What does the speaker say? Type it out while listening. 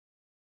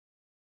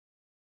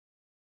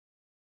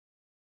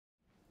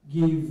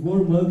give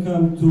warm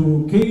welcome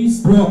to Kees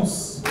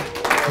Broos.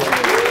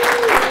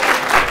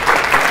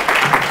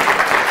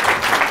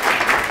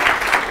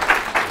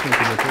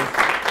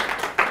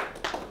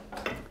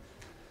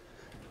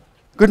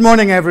 Good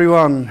morning,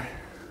 everyone.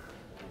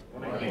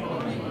 Good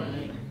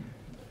morning.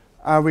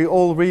 Are we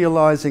all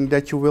realizing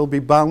that you will be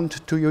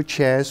bound to your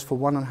chairs for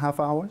 1.5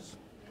 hours?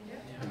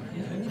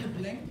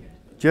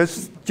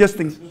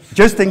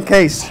 Just in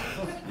case.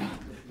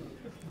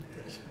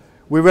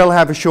 We will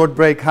have a short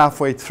break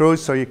halfway through,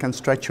 so you can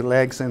stretch your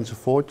legs and so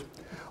forth.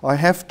 I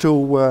have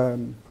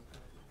to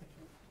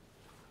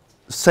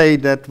say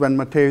that when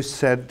Matthäus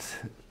said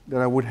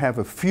that I would have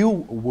a few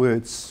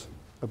words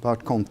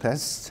about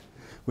contests,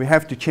 we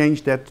have to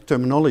change that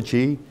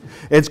terminology.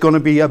 It's going to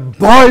be a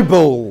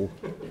Bible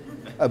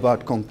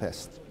about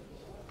contests.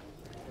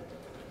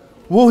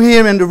 Who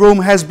here in the room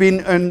has been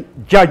a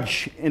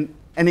judge in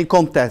any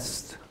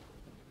contest?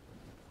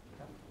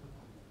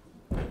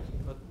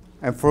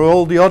 And for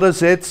all the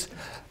others, it's,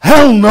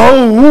 hell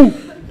no,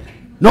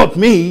 not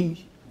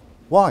me.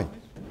 Why?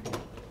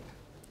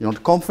 You're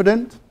not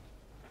confident?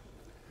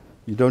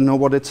 You don't know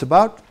what it's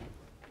about?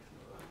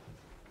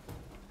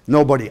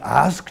 Nobody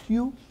asked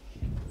you?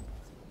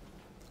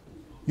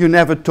 You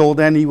never told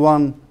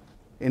anyone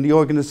in the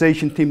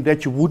organization team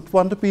that you would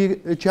want to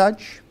be a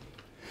judge?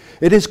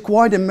 It is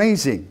quite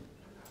amazing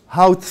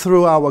how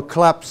through our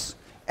clubs,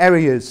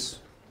 areas,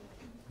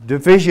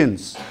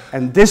 divisions,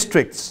 and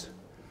districts,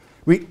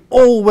 we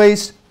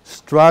always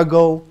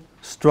struggle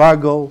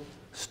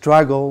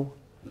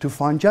to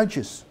find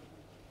judges.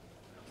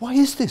 Why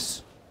is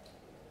this?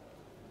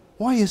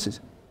 Why is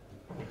it?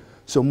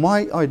 So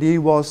my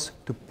idea was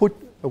to put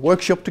a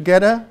workshop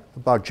together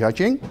about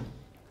judging,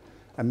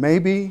 and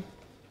maybe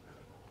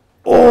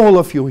all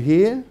of you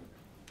here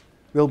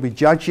will be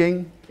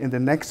judging in the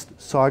next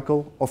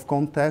cycle of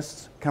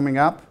contests coming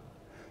up,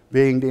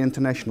 being the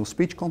International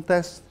Speech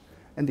Contest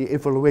and the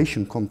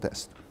Evaluation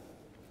Contest.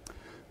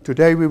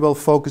 Today we will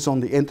focus on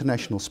the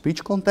International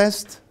Speech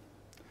Contest.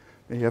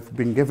 You have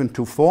been given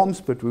 2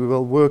 forms, but we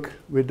will work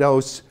with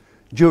those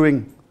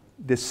during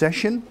this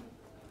session.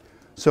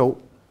 So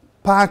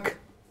pack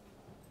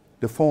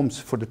the forms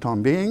for the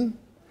time being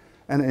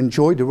and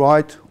enjoy the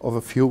ride of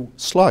a few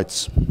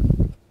slides.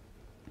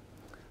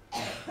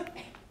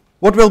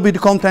 What will be the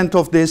content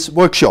of this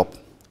workshop?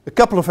 A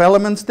couple of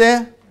elements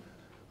there.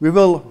 We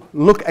will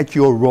look at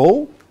your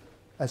role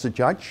as a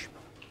judge.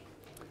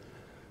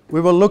 We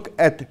will look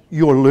at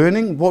your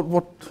learning.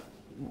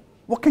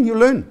 What can you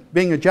learn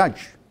being a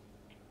judge?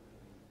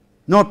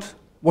 Not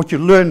what you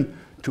learn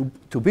to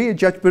be a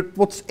judge, but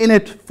what's in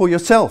it for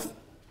yourself.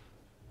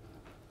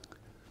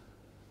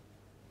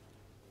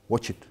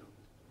 Watch it.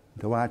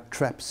 There are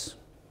traps.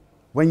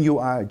 When you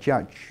are a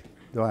judge,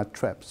 there are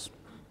traps.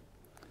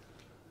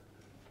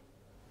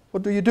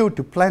 What do you do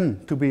to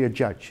plan to be a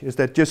judge? Is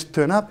that just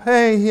turn up,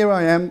 hey, here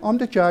I am, I'm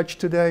the judge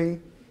today?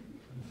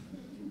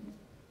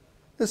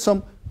 There's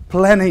some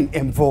planning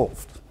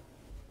involved.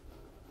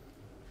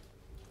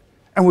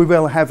 And we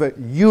will have a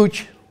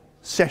huge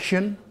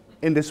session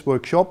in this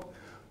workshop,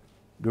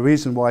 the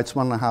reason why it's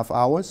 1.5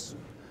 hours,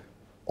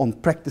 on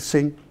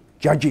practicing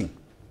judging.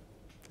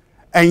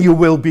 And you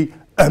will be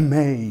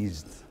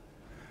amazed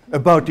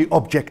about the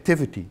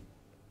objectivity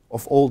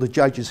of all the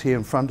judges here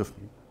in front of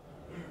me.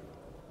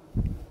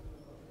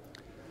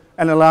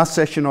 And the last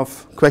session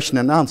of question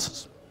and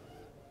answers.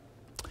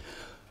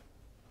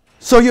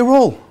 So your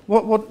role,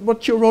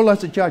 what's your role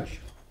as a judge?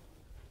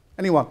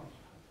 Anyone?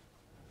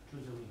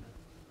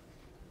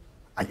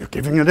 Are you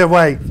giving it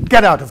away?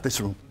 Get out of this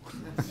room.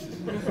 Give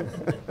feedback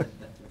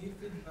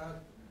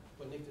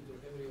connected to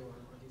everyone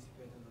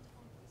participating in the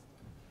contest.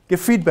 Give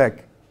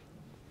feedback.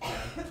 At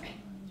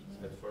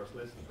first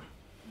listen.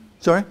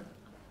 Sorry?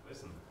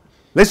 Listen.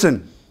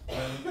 Listen.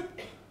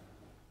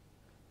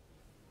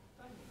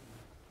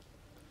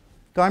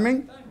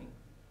 Timing?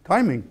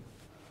 Timing.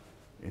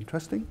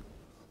 Interesting.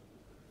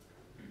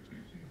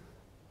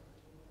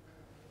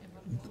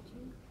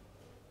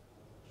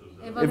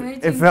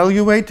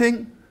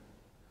 Evaluating.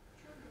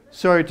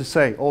 Sorry to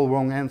say, all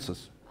wrong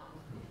answers.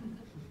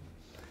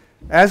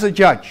 As a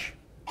judge,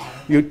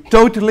 you're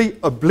totally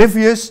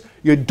oblivious.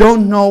 You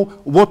don't know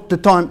what the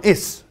time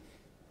is.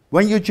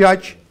 When you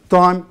judge,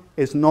 time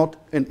is not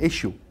an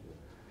issue.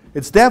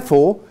 It's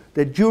therefore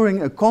that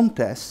during a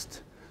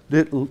contest,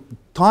 the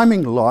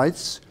timing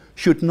lights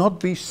should not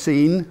be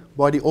seen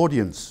by the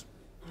audience.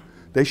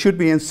 They should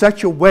be in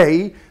such a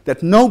way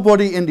that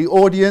nobody in the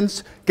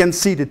audience can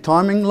see the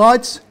timing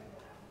lights,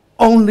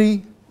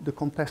 only the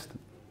contestant.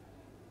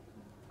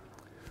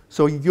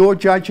 So your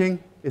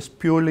judging is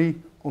purely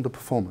on the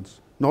performance,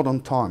 not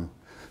on time.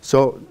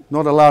 So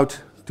not allowed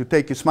to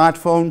take your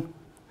smartphone,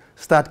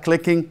 start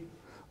clicking.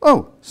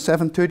 Oh,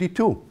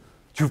 7:32.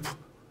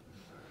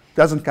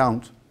 Doesn't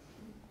count.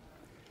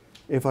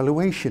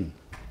 Evaluation.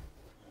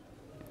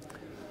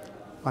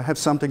 I have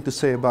something to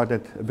say about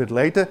that a bit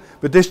later,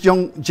 but this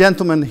young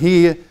gentleman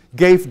here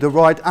gave the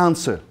right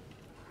answer.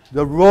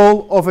 The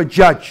role of a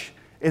judge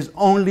is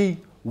only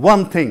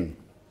one thing,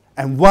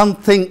 and one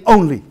thing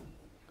only,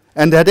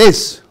 and that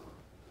is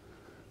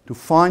to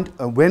find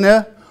a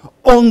winner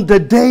on the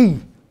day.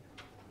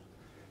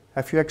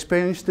 Have you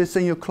experienced this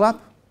in your club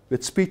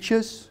with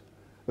speeches?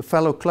 A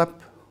fellow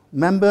club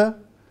member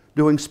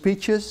doing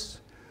speeches?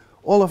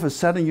 All of a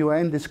sudden you are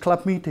in this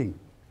club meeting.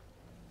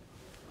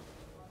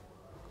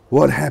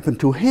 What happened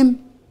to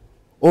him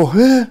or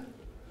her?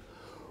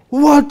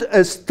 What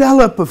a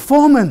stellar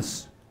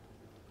performance!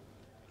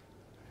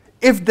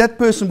 If that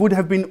person would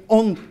have been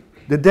on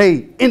the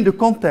day in the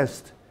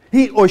contest,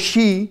 he or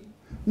she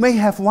may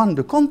have won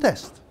the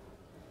contest.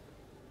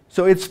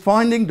 So it's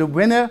finding the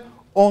winner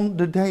on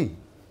the day.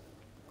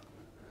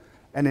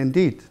 And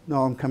indeed,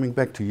 now I'm coming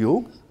back to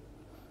you.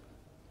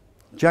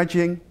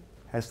 Judging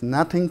has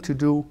nothing to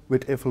do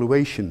with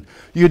evaluation.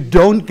 You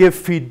don't give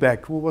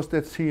feedback. Who was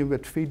that here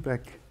with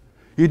feedback?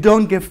 You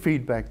don't give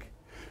feedback.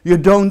 You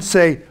don't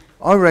say,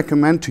 I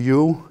recommend to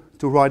you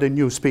to write a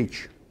new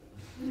speech.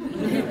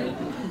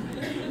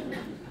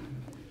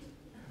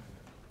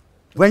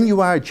 When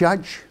you are a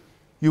judge,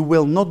 you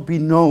will not be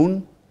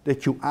known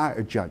that you are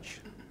a judge.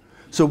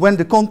 So when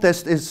the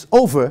contest is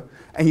over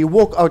and you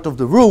walk out of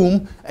the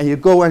room and you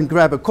go and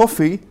grab a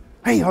coffee,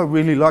 hey, I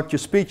really liked your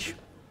speech.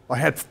 I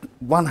had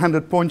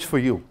 100 points for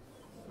you.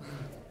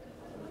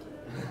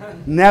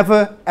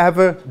 Never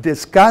ever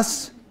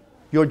discuss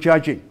your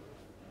judging.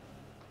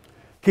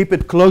 Keep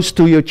it close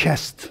to your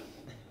chest.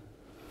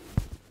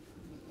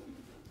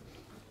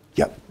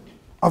 Yep,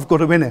 I've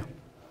got a winner.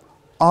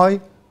 I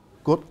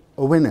got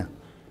a winner.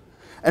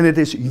 And it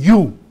is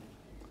you.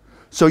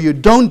 So you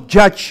don't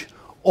judge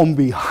on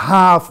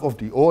behalf of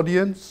the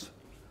audience.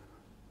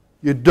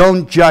 You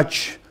don't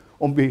judge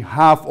on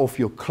behalf of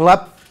your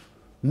club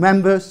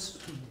members.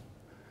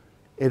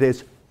 It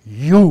is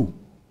you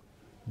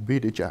be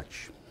the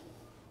judge.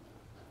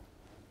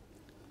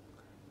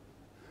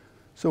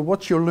 So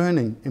what's your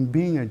learning in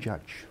being a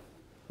judge?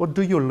 What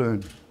do you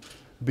learn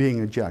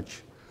being a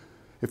judge?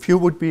 If you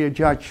would be a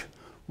judge,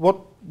 what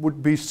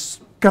would be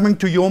coming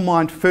to your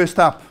mind first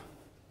up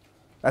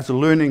as a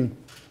learning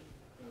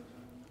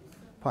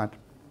part?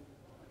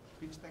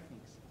 Speech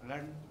techniques.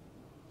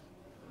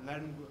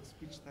 Learn good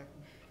speech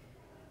techniques.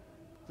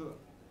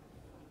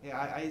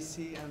 I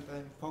see and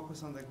I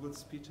focus on the good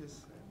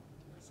speeches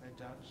as I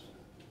judge.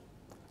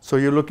 So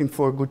you're looking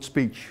for a good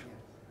speech.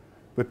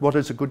 But what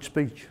is a good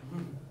speech?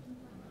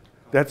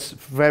 That's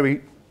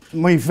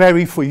may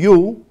vary for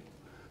you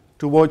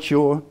towards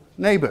your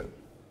neighbor.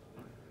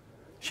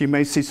 She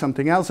may see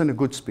something else in a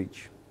good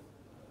speech.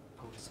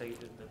 I would say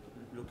that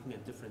looking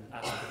at different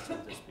aspects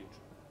of the speech.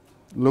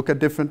 Look at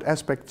different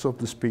aspects of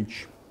the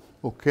speech.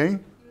 Okay?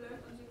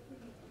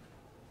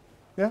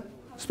 Yeah?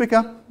 Speak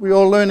up. We're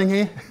all learning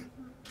here.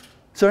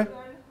 Sorry?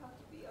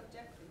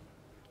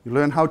 You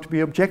learn how to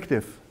be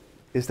objective.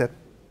 Is that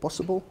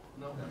possible?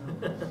 No.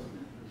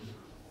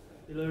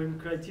 You learn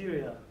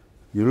criteria.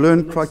 You learn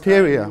Next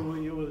criteria.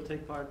 time you will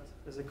take part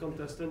as a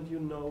contestant, you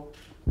know.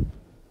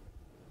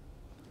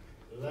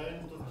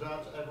 Learn to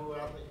judge everyone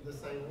in the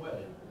same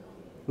way.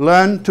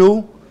 Learn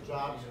to?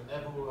 Judge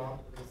everyone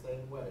in the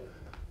same way.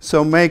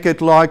 So make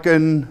it like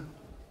a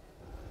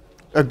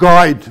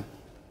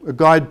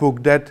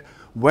guidebook that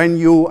when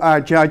you are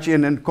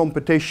judging in a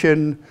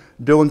competition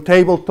doing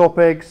table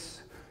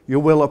topics, you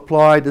will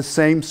apply the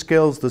same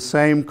skills, the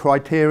same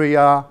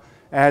criteria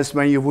as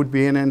when you would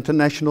be in an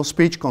international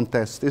speech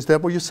contest. Is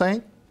that what you're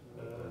saying?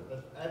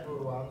 That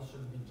everyone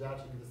should be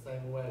judged in the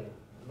same way.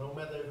 No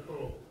matter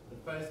who, the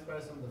first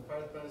person, the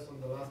third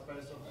person, the last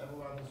person,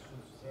 everyone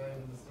should say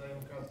the same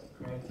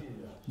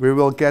criteria.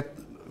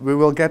 We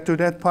will get to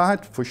that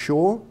part for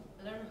sure.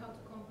 Learn how to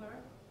compare.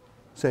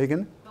 Say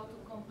again? How to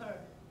compare.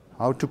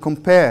 How to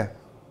compare.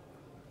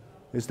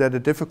 Is that a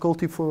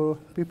difficulty for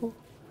people?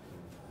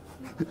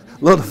 A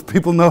lot of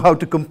people know how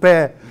to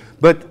compare,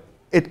 but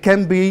it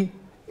can be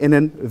in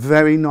a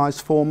very nice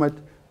format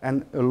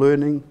and a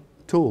learning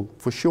tool,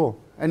 for sure.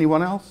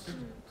 Anyone else?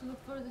 To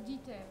look for the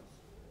details.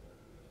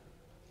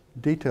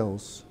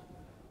 Details.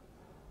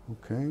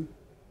 Okay.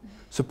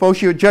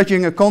 Suppose you're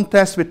judging a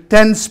contest with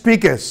 10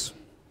 speakers.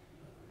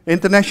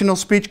 International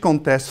speech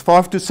contest,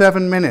 5 to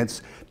 7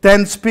 minutes.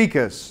 10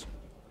 speakers.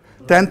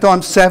 10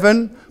 times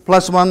 7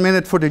 plus 1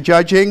 minute for the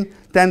judging.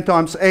 10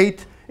 times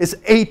 8 is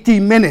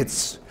 80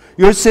 minutes.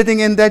 You're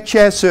sitting in that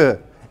chair,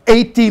 sir.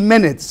 80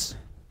 minutes.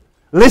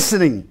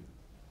 Listening.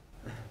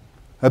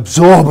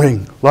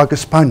 Absorbing like a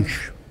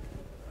sponge.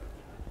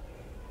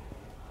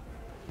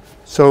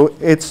 So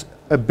it's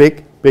a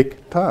big,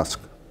 big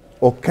task.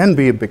 Or can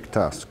be a big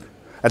task.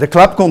 At a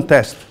club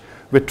contest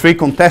with 3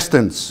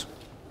 contestants,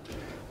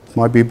 it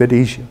might be a bit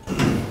easier.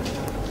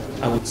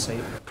 I would say.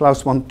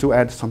 Klaus wants to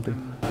add something.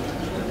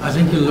 I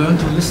think you learn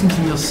to listen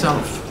to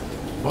yourself.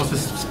 Also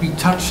be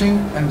touching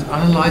and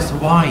analyze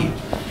why.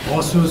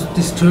 Also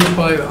disturbed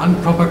by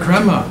improper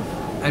grammar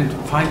and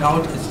find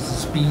out is this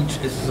a speech,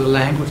 is this a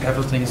language,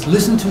 everything. Is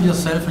listen to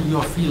yourself and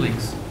your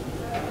feelings.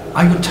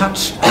 Are you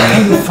touched?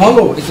 Can you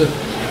follow?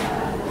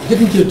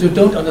 You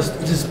don't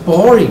understand? It is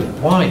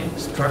boring. Why?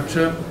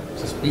 Structure,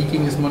 the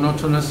speaking is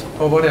monotonous,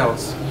 or what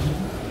else?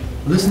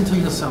 Listen to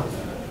yourself.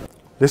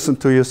 Listen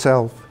to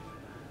yourself.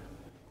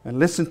 and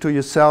listen to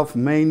yourself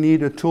may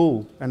need a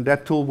tool, and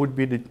that tool would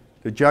be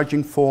the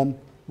judging form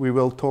we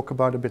will talk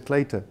about a bit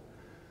later.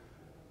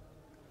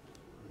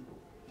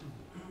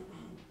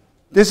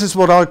 This is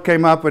what I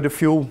came up with, a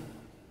few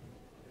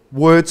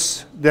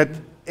words that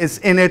is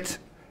in it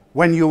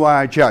when you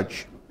are a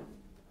judge.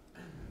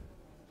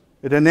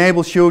 It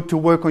enables you to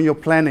work on your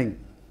planning.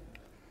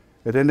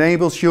 It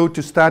enables you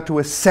to start to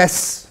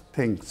assess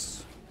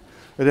things.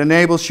 It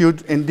enables you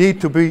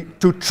indeed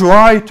to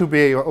try to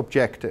be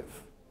objective.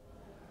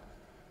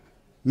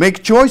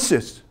 Make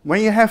choices.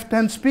 When you have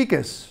 10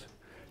 speakers,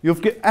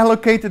 you've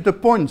allocated the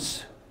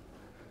points.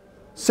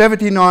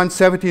 79,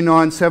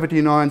 79,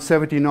 79,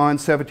 79,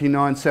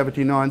 79,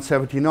 79,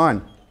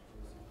 79.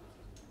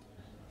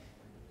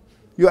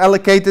 You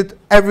allocated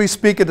every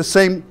speaker the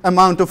same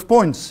amount of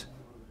points.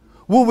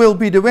 Who will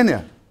be the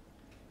winner?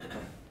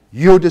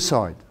 You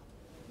decide.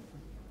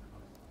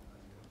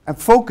 And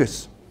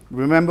focus.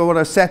 Remember what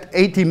I said,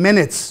 80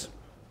 minutes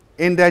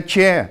in that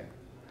chair.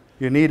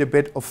 You need a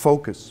bit of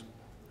focus.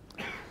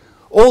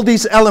 All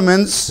these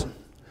elements,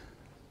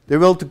 they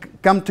will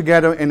come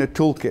together in a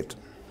toolkit.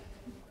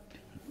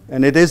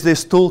 And it is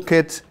this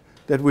toolkit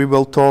that we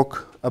will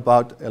talk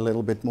about a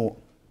little bit more.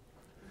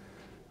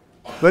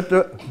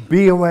 But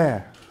be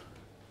aware.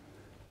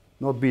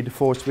 Not be the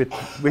force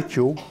with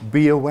you,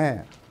 be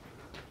aware.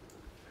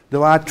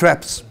 There are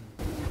traps.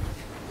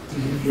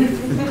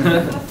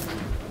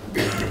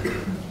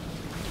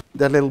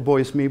 That little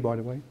boy is me, by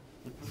the way.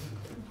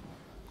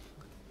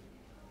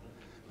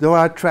 There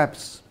are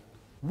traps.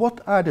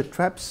 What are the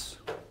traps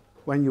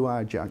when you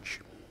are a judge?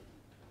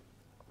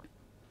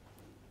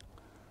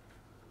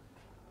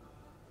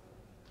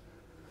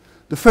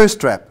 The first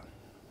trap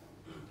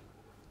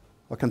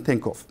I can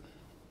think of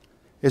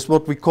is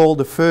what we call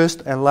the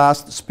first and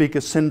last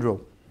speaker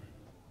syndrome.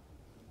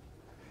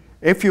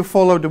 If you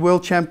follow the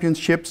World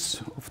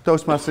Championships of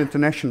Toastmasters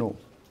International,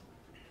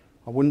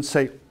 I wouldn't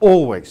say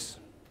always,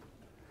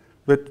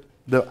 but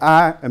there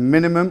are a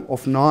minimum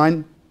of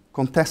 9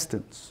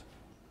 contestants.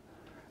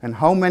 And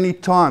how many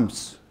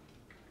times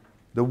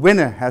the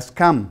winner has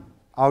come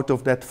out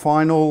of that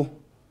final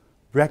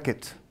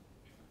bracket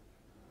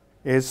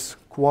is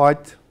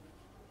quite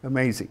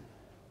amazing.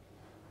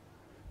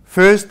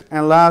 First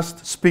and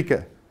last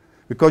speaker.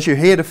 Because you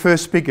hear the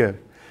first speaker.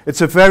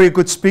 It's a very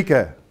good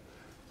speaker.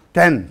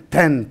 10,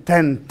 10,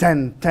 10,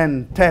 10,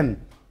 10,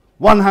 10.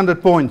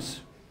 100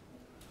 points.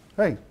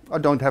 Hey, I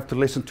don't have to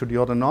listen to the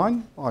other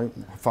 9. I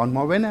found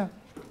my winner.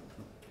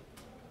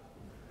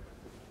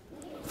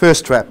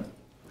 First trap.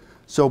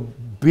 So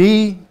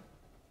be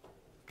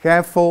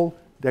careful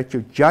that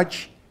you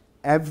judge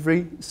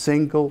every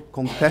single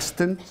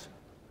contestant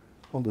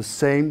on the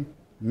same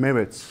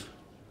merits.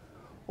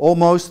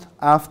 Almost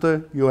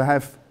after you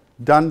have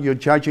done your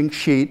judging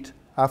sheet,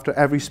 after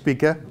every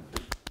speaker,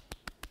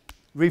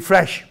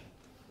 refresh.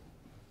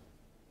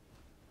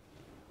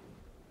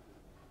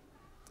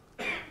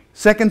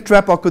 Second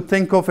trap I could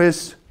think of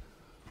is,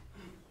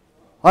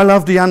 I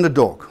love the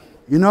underdog.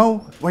 You know,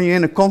 when you're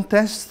in a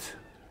contest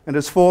and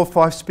there's 4 or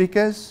 5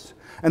 speakers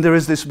and there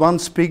is this one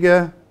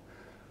speaker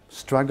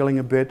struggling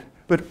a bit,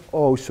 but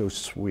oh so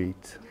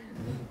sweet.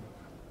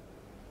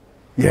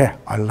 Yeah,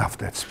 I love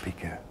that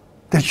speaker.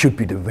 That should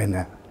be the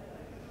winner.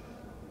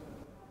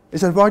 Is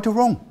that right or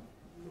wrong?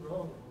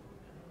 Wrong.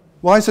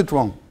 Why is it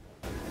wrong?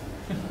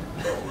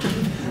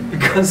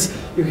 Because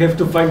you have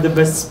to find the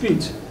best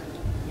speech.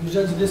 You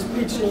judge the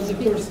speech, not the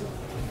person.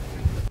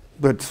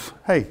 But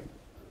hey,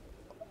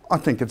 I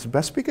think it's the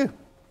best speaker.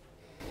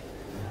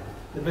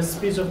 The best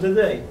speech of the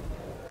day.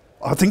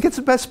 I think it's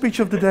the best speech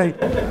of the day.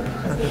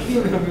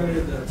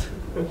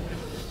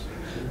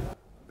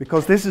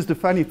 Because this is the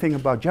funny thing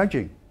about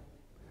judging.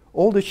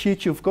 All the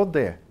sheets you've got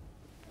there,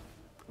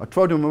 I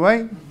throw them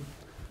away.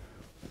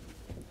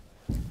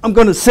 I'm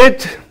going to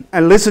sit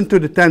and listen to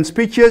the 10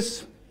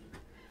 speeches.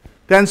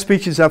 10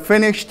 speeches are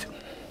finished.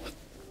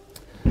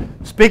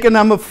 Speaker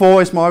number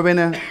 4 is my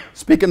winner.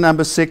 Speaker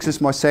number 6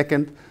 is my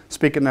second.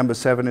 Speaker number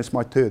 7 is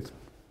my third.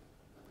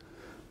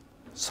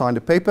 Sign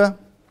the paper,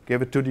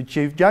 give it to the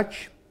chief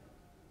judge.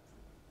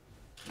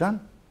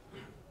 Done.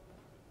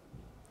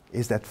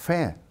 Is that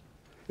fair?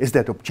 Is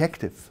that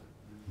objective?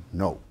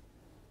 No.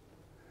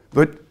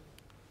 But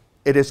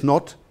it is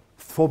not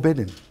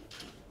forbidden.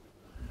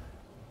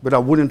 But I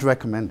wouldn't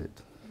recommend it.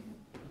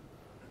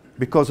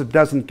 Because it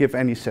doesn't give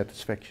any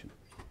satisfaction.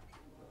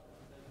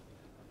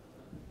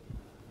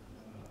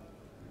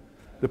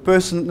 The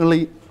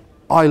personally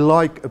I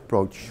like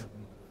approach,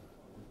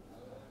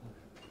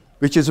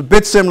 which is a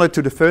bit similar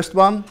to the first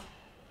one,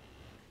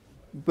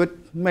 but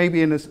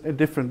maybe in a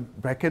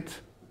different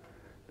bracket.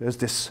 There's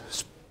this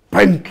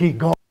spunky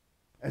guy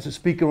as a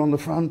speaker on the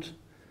front,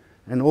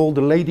 and all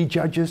the lady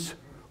judges,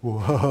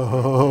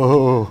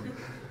 whoa,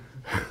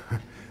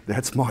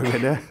 that's my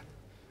winner.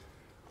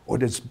 Or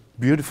this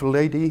beautiful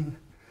lady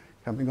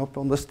coming up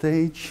on the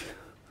stage,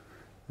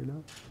 you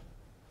know.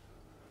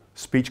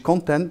 Speech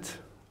content,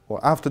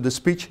 or after the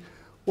speech,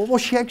 what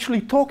was she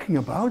actually talking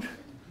about?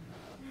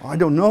 I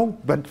don't know,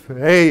 but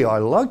hey, I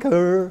like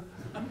her.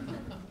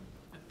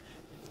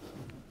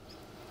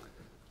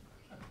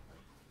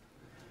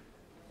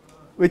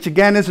 which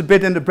again is a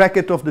bit in the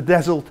bracket of the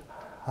dazzled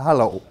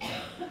hello.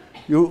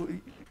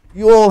 You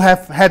all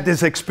have had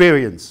this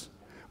experience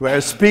where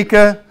a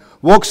speaker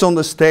walks on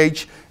the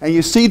stage and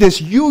you see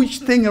this huge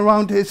thing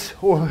around his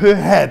or her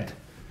head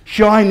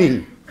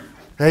shining.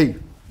 Hey,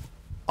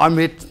 I'm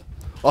it.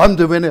 I'm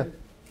the winner.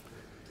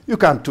 You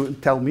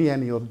can't tell me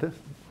any of this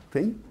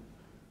thing.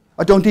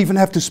 I don't even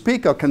have to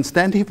speak. I can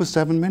stand here for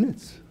 7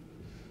 minutes.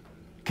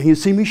 Can you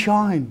see me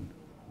shine?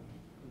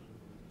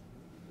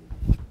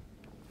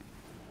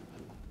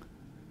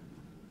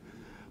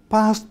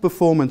 Past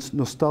performance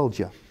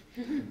nostalgia.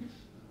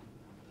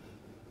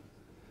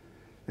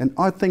 And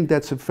I think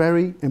that's a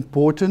very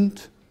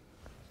important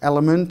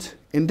element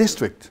in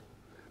district.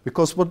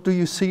 Because what do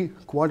you see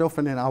quite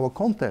often in our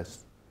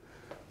contest?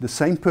 The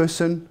same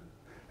person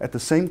at the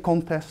same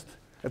contest,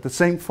 at the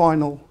same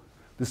final,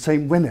 the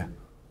same winner.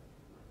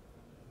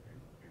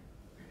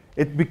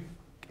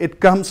 It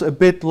comes a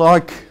bit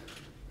like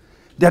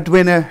that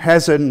winner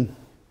has a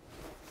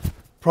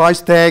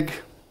price tag.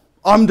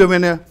 I'm the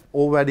winner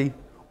already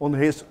on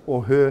his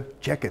or her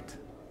jacket.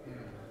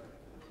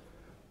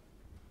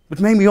 But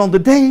maybe on the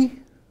day,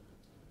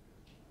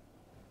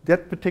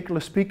 that particular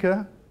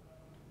speaker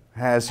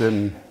has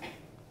a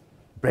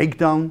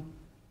breakdown.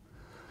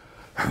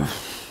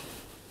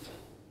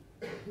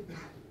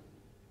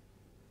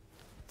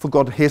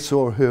 Forgot his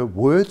or her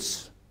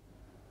words.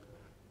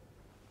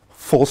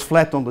 Falls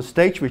flat on the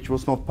stage, which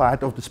was not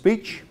part of the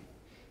speech.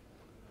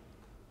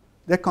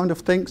 That kind of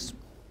things.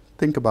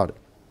 Think about it.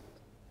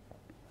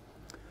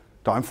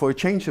 Time for a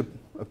change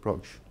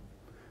approach.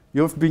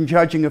 You've been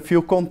judging a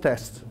few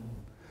contests.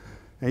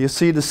 And you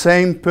see the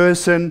same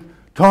person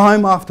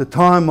time after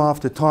time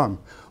after time.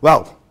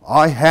 Well,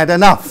 I had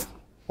enough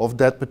of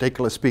that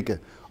particular speaker.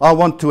 I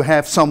want to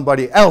have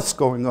somebody else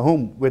going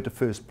home with the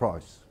first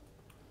prize.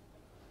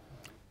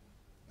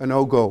 A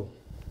no-go.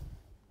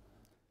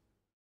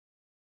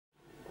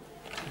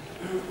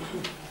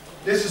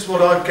 This is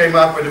what I came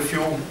up with, a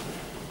few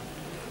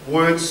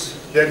words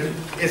that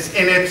is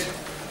in it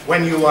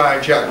when you are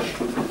a judge.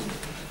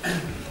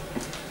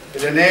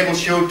 It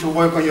enables you to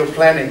work on your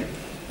planning.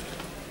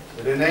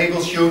 It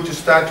enables you to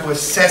start to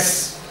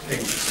assess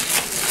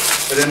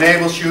things. It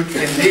enables you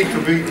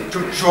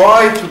to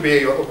try to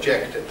be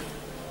objective.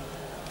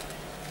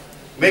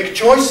 Make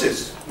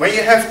choices. When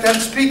you have 10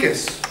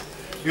 speakers,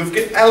 you've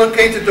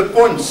allocated the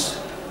points.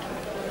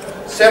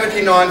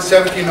 79,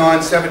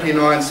 79,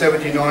 79,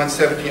 79,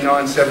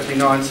 79,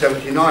 79,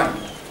 79.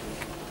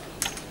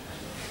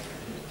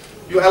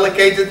 You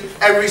allocated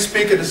every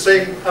speaker the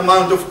same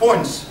amount of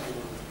points.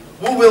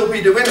 Who will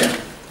be the winner?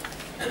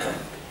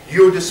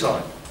 You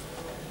decide.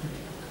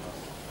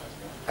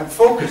 And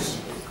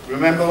focus.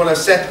 Remember what I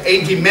said,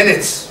 80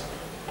 minutes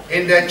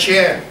in that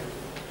chair.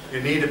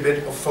 You need a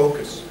bit of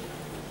focus.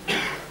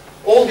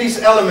 All these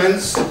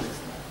elements,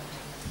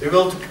 they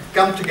will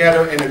come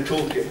together in a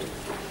toolkit.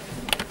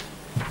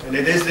 And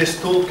it is this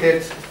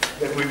toolkit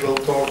that we will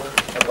talk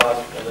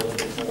about a little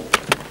bit more.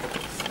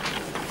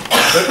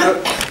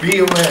 But be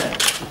aware.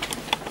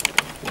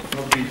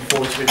 Not be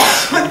forced with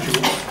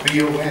usual. Be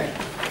aware.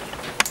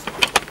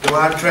 There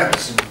are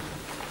traps.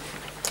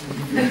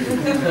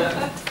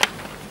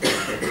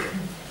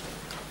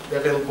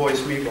 That little boy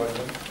is me, by the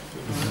way.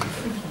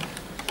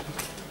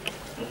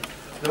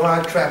 There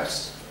are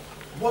traps.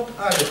 What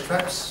are the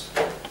traps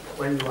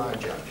when you are a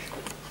judge?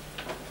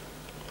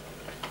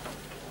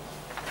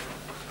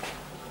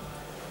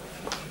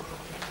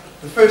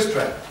 The first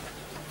trap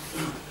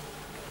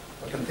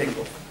I can think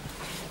of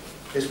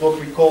is what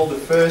we call the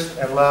first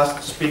and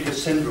last speaker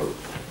syndrome.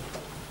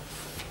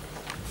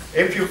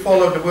 If you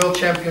follow the World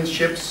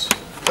Championships,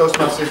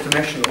 Toastmasters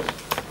International,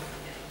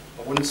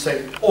 I wouldn't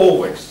say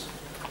always,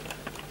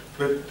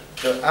 but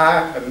there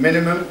are a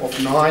minimum of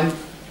 9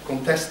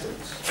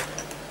 contestants.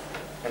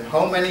 And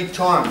how many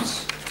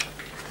times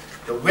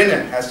the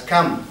winner has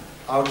come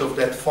out of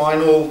that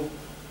final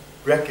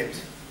bracket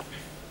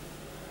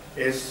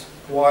is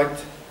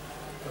quite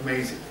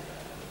amazing.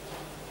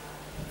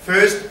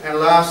 First and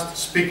last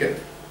speaker,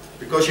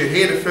 because you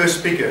hear the first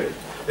speaker,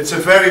 it's a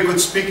very good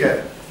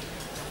speaker.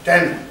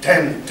 10,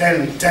 10,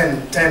 10,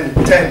 10,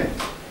 10, 10,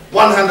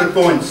 100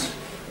 points.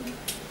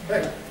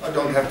 Hey, I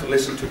don't have to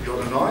listen to the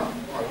other 9.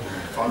 I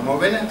find my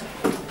winner.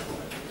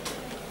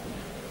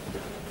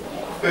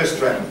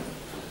 First round.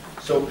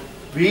 So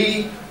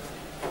be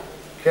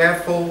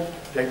careful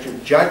that you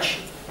judge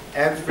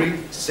every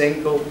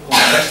single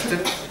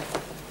contestant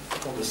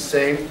on the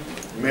same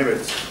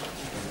merits.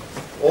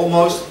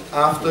 Almost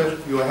after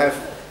you have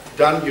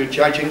done your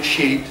judging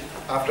sheet,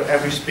 after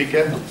every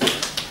speaker,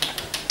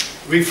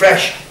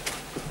 refresh.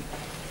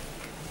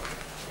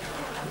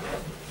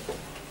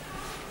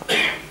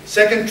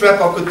 Second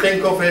trap I could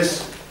think of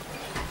is,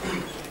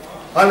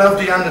 I love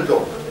the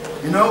underdog.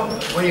 You know,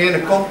 when you're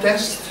in a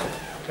contest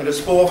and there's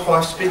 4 or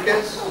 5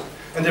 speakers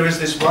and there is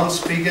this one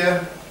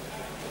speaker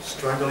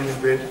struggling a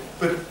bit,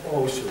 but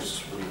oh so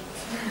sweet.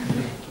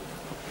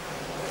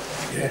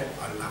 Yeah,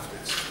 I love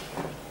that.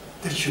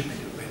 That should be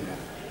the winner.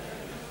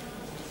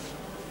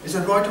 Is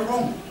that right or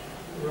wrong?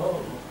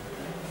 Wrong.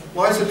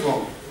 Why is it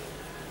wrong?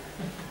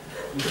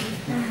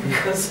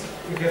 Because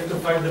you have to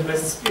find the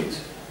best speech.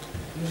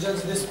 You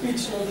judge the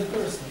speech, not the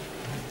person.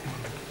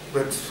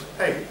 But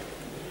hey,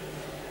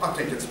 I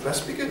think it's the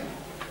best speaker.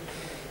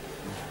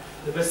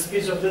 The best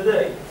speech of the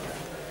day.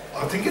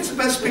 I think it's the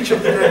best speech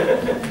of the day.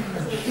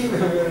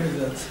 Where is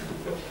that?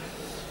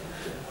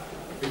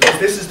 Because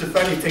this is the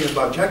funny thing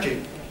about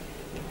judging.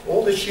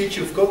 All the sheets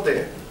you've got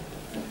there,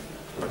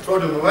 I throw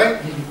them away.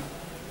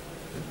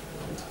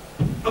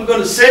 I'm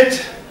going to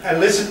sit and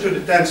listen to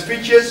the 10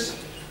 speeches.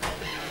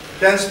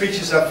 10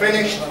 speeches are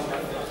finished.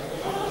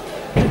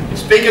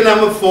 Speaker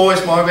number 4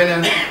 is my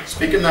winner.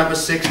 Speaker number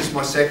 6 is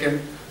my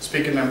second.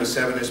 Speaker number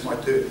 7 is my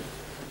third.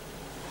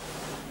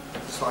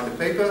 Sign the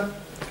paper,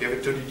 give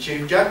it to the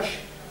chief judge.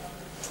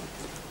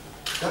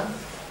 Done.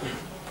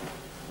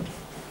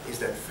 Is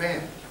that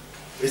fair?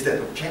 Is that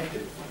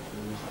objective?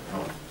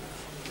 No.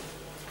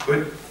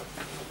 But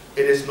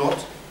it is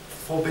not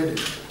forbidden.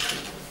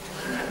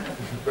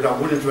 But I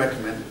wouldn't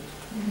recommend it.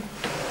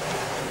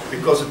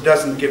 Because it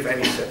doesn't give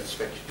any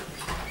satisfaction.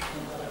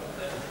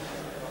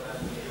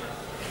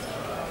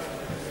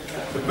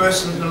 But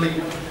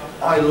personally,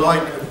 I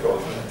like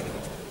approach,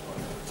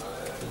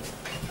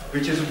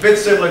 which is a bit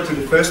similar to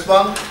the first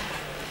one,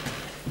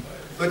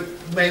 but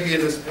maybe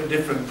in a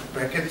different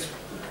bracket.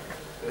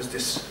 There's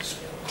this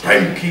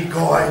spunky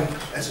guy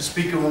as a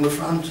speaker on the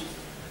front,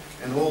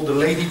 and all the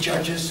lady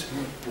judges.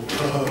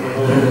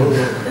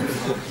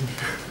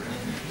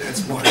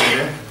 That's my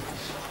idea.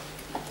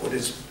 Or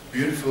this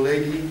beautiful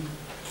lady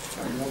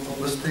coming up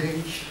on the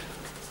stage.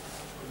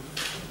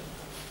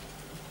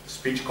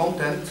 Speech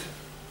content,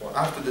 or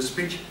after the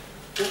speech,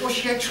 what was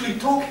she actually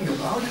talking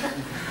about?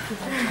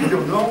 I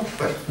don't know,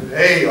 but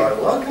hey, I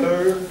like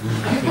her.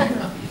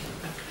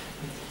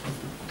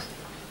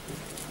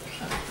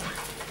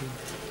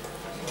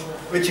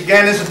 Which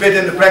again is a bit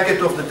in the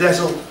bracket of the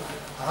dazzle.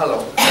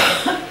 Hello.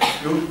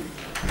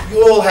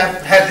 You all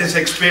have had this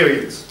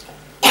experience.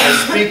 A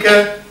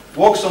speaker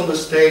walks on the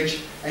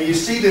stage and you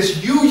see this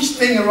huge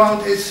thing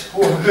around his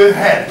or her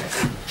head,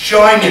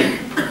 shining.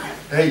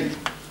 Hey,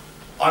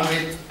 I'm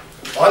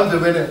the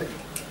winner.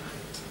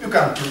 You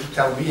can't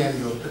tell me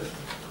any of that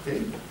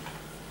thing.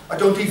 I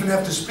don't even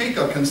have to speak.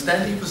 I can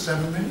stand here for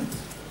 7 minutes.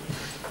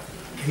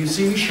 Can you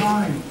see me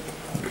shine?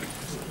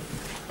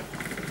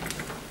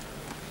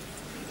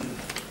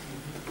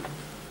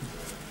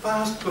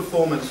 Past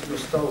performance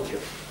nostalgia.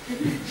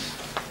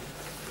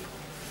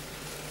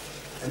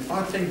 And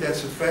I think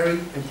that's a very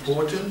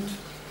important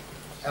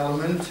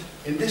element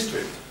in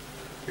district.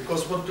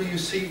 Because what do you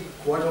see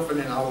quite often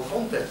in our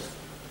contest?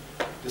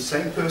 The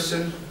same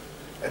person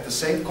at the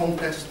same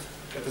contest,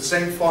 at the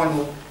same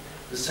final,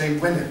 the same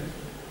winner.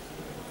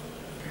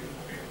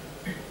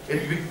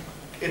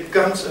 It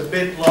comes a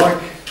bit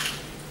like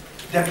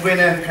that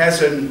winner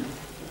has a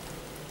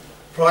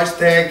price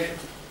tag.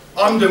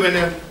 I'm the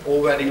winner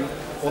already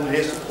on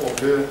his or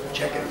her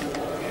jacket.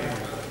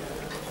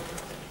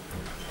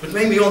 But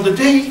maybe on the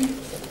day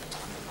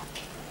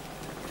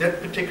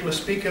that particular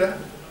speaker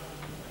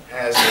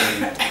has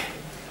a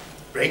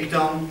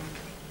breakdown,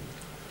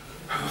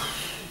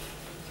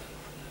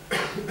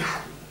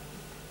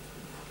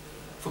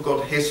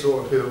 forgot his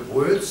or her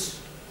words,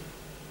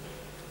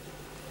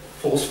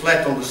 falls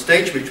flat on the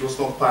stage, which was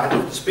not part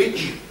of the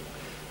speech.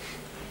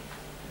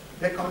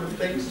 That kind of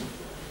things,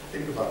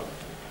 think about it.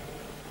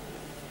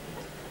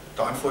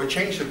 Time for a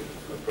change of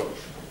approach.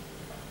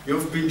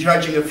 You've been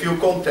judging a few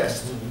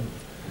contests,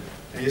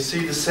 and you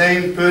see the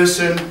same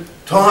person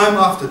time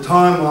after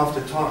time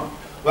after time.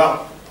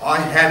 Well, I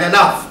had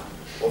enough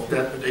of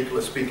that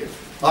particular speaker.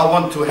 I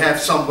want to have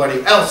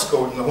somebody else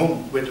going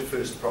home with the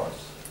first prize.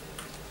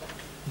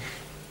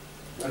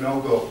 And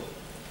I'll go.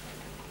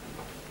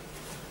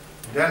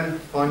 Then,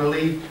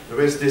 finally,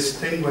 there is this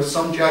thing where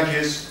some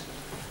judges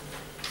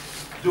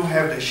do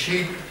have the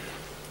sheet.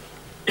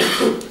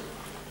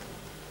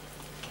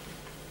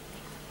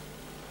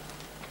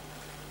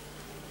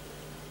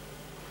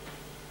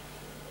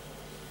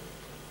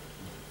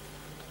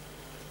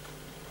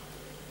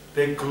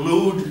 They're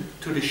glued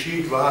to the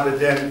sheet rather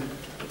than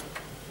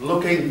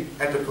looking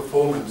at the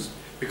performance,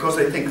 because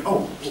they think,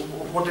 oh,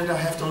 what did I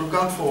have to look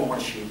out for on my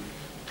sheet?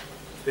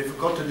 They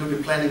forgot to do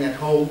the planning at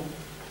home,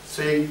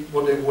 saying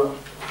what they were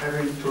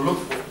having to look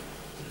for.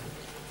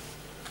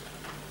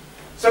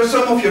 So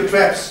some of your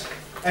traps,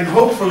 and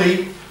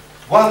hopefully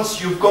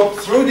once you've got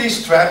through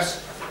these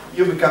traps,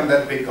 you become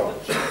that big guy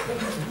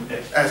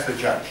as the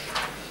judge.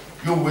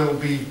 You will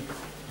be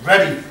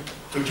ready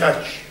to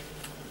judge,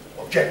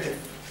 objective,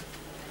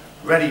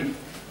 ready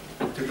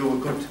to do a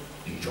good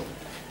job.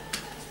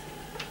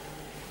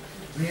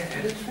 May I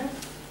add a trap?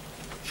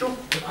 Sure.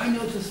 What I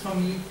noticed for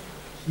me,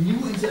 new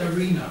in the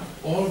arena,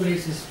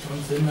 always is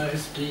John Zimmer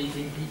is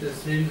speaking, Peter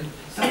Slim,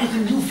 some with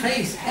a new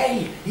face.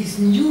 Hey, he's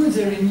new in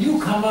the arena,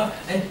 newcomer,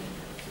 and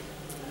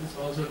it's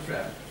also a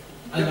trap.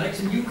 I like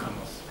the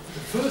newcomers.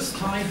 The first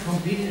time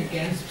competing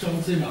against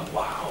John Zimmer.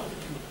 Wow.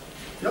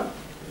 Yeah.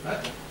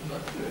 That's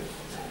not good.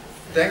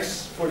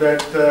 Thanks for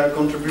that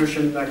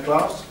contribution,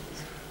 Klaus.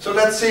 So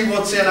let's see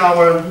what's in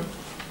our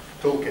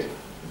toolkit.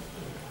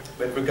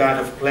 with regard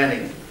of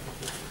planning.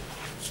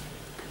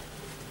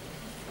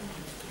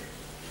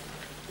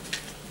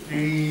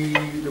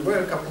 There were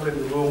a couple in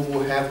the room who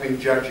have been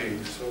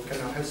judging, so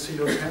can I see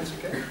those hands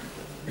again?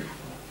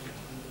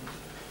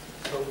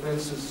 So for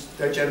instance,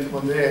 that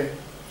gentleman there,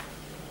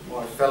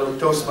 my fellow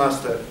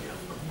Toastmaster.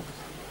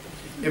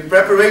 In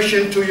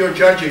preparation to your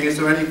judging, is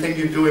there anything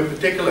you do in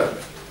particular?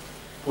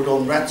 Put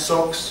on red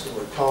socks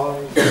or a tie?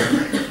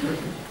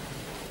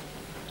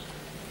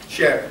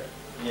 Share.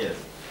 Yes.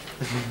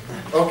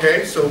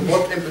 Okay, so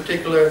what in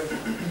particular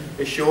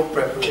is your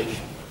preparation?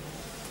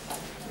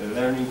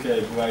 Learning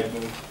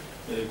guidebook,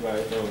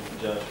 guide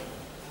of judge.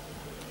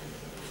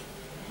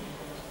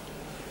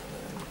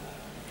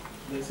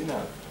 That's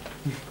enough.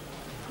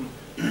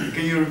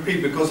 Can you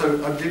repeat, because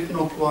I did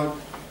not quite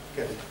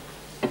get it.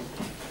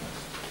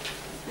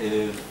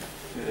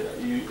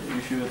 You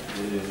should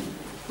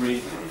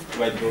read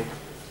white book.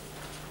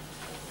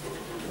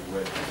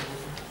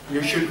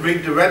 You should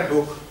read the red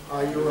book.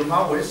 Are you a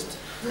Maoist?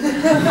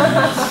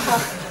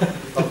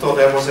 I thought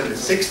that was in the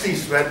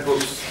 60s, red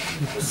books,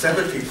 the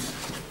 70s.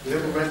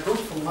 Little red book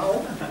from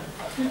Mao.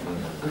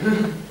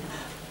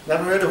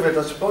 Never heard of it,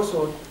 I suppose.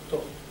 Or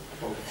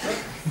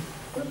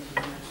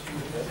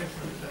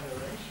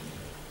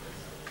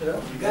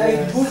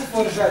Guidebook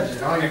for judges.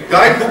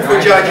 guidebook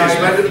for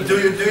judges. Do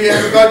you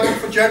have a guidebook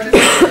for judges?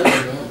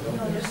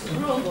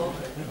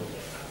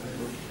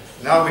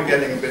 Now we're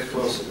getting a bit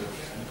closer.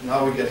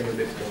 Now we're getting a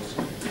bit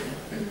closer.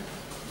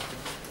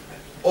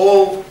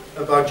 All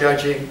about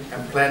judging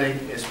and planning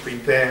is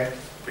prepare,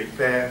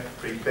 prepare,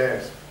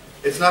 prepare.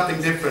 It's nothing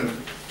different.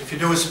 If you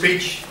do a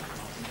speech,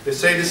 they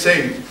say the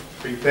same.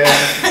 Prepare,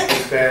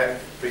 prepare,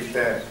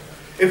 prepare.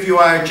 If you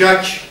are a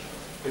judge,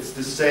 it's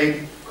the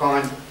same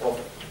kind of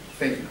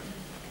thing.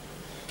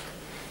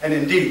 And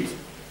indeed,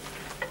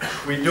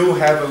 we do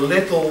have a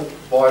little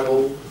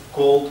Bible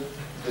called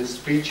the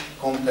Speech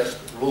Contest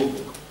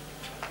Rulebook.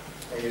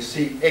 And you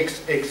see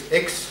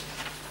XXX,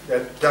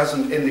 that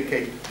doesn't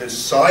indicate the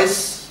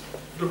size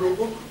of the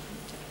rulebook.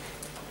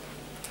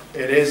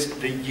 It is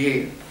the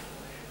year.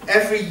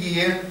 Every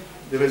year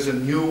there is a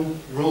new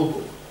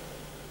rulebook.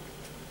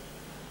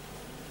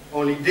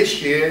 Only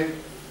this year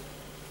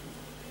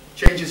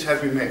changes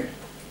have been made.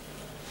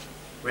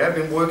 We have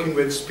been working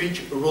with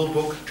Speech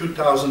Rulebook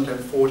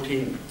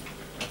 2014.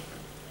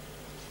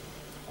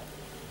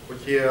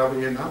 What year are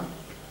we in now?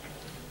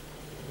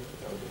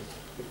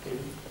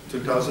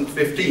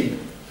 2015.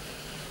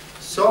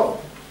 So,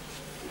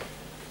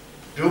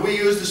 do we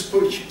use the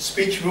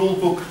Speech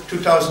Rulebook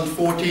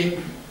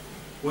 2014?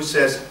 Who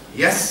says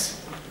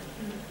yes?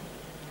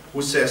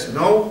 Who says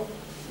no?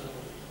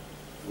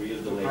 We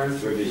use the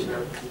latest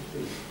revision.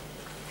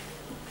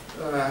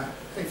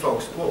 Hey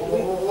folks,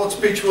 what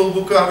speech rule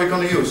book are we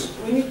going to use?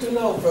 We need to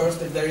know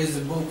first if there is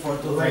a book for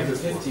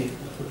 2015.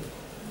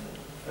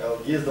 Well,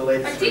 use the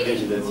latest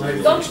revision.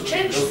 That's Don't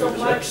change so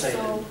much,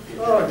 so...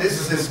 Oh,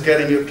 this is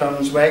getting your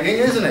tongues wagging,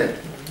 isn't it?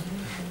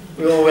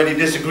 We're already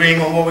disagreeing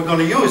on what we're going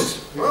to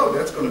use. Well,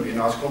 that's going to be a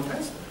nice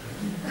contest.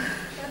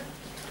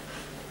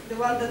 The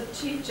one that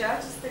chief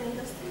judge is telling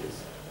us to use.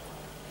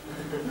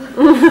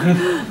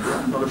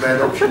 Not a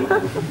bad option.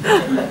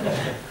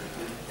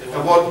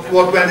 And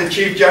what when the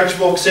chief judge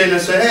walks in and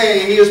says,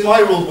 hey, here's my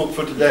rule book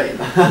for today.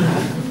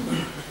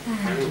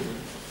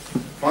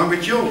 Fine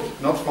with you,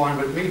 not fine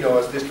with me though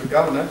as district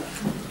governor.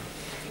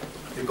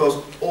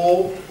 Because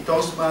all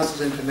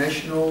Toastmasters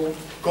International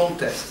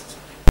contests,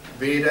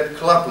 be it at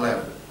club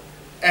level,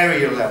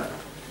 area level,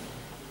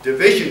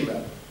 division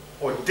level,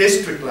 or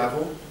district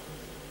level,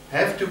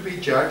 have to be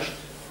judged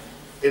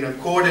in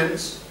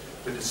accordance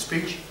with the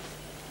speech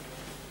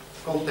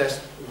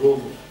contest rule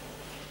book.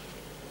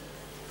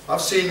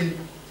 I've seen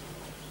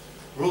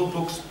rule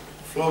books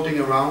floating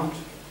around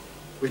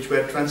which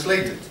were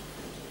translated.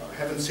 I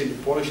haven't seen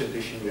the Polish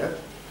edition yet.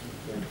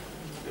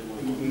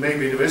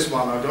 Maybe there is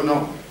one, I don't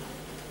know.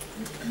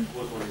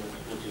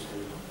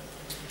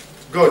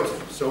 Good,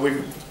 so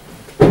we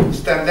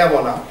stamped that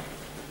one out.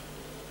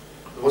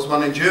 There was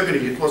one in Germany.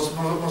 It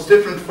was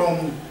different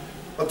from,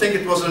 I think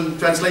it was a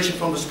translation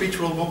from the Speech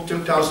Rule Book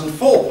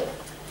 2004.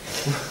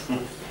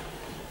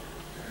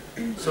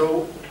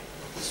 So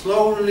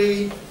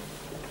slowly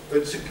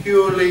but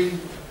securely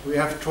we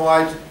have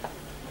tried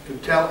to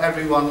tell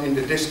everyone in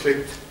the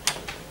district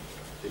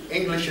the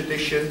English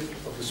edition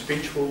of the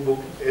Speech Rule Book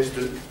is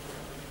the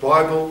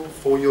Bible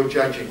for your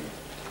judging,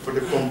 for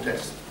the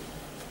contest.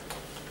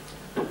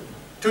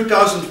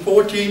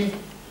 2014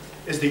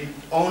 is the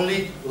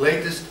only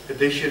latest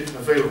edition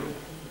available.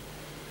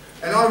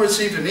 And I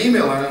received an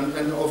email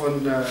of a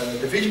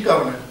division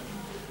governor,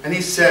 and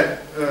he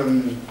said,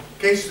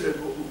 Kees,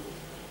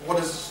 what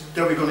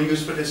are we going to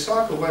use for this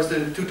cycle? Where's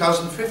the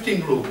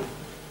 2015 rule?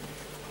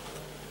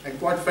 And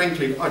quite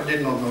frankly, I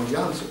did not know the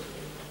answer.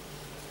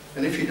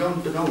 And if you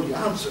don't know the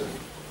answer,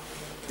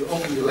 you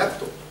open your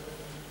laptop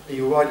and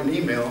you write an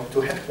email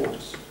to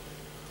headquarters.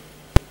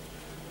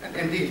 And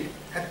indeed,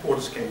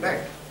 headquarters came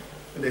back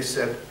and they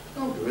said,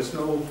 no, there is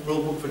no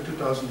rule book for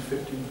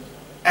 2015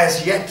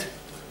 as yet.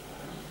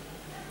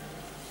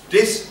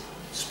 This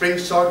spring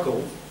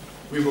cycle,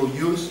 we will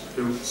use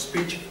the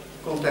speech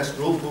contest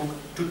rulebook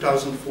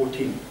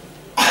 2014.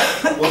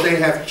 What they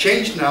have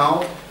changed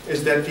now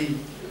is that the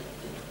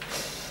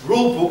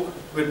rulebook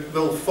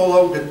will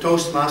follow the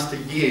Toastmaster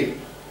year.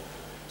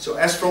 So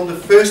as from the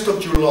 1st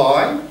of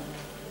July,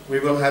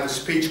 we will have a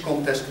speech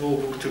contest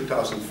rulebook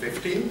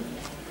 2015,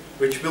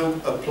 which will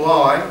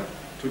apply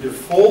to the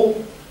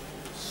fall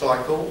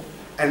cycle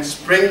and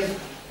spring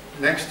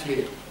next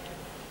year.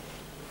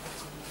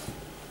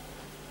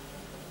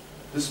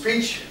 The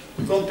speech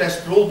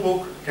contest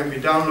rulebook can be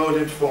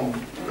downloaded from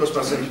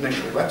Toastmasters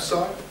International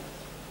website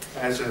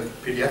as a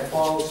PDF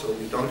file, so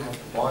you don't have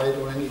to buy it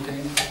or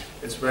anything.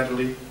 It's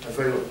readily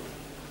available.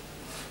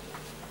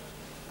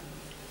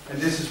 And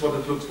this is what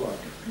it looks like.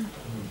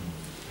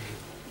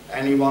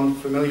 Anyone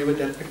familiar with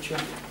that picture?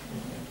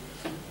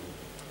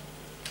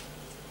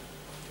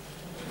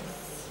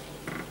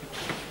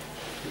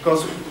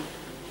 Because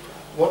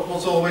what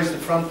was always the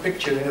front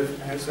picture?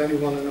 Has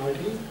anyone an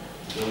idea?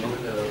 The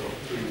winner of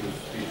previous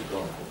speech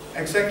contest.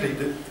 Exactly.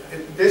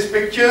 This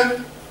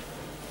picture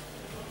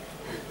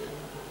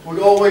would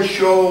always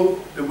show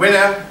the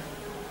winner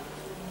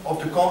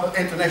of the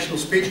international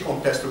speech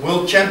contest, the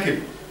world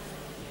champion.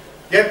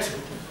 Yet,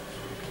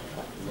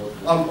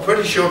 I'm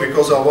pretty sure,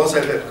 because I was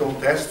at that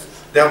contest,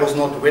 that was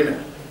not the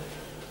winner.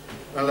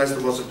 Unless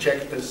there was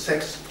a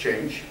sex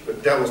change,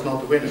 but that was not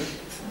the winner.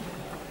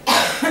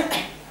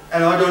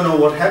 And I don't know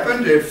what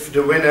happened, if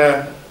the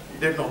winner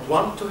did not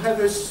want to have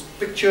his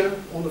picture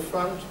on the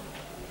front.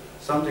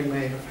 Something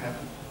may have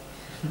happened.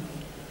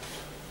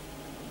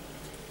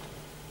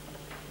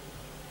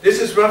 This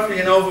is roughly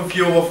an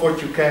overview of what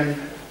you can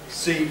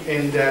see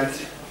in that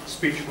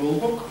speech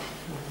rulebook.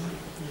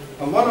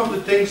 And one of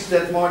the things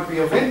that might be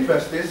of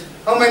interest is,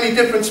 how many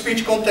different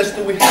speech contests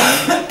do we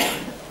have?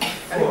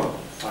 Anyone?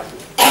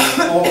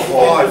 4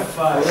 or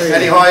 5.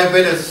 Any higher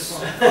bidders?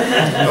 4.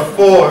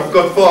 I've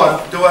got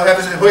 5. Do I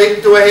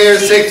hear a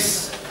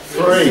 6?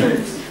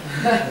 3.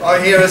 I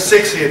hear a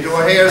 6 here. Do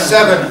I hear a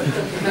 7?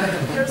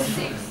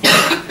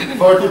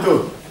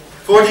 42.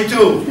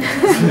 42.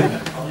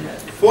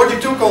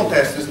 42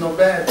 contests is not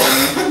bad.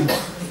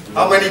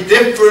 How many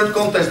different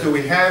contests do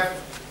we have?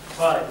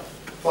 5.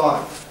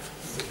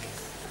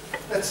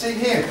 5. Let's see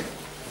here.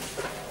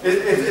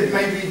 It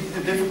may be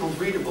difficult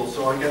readable,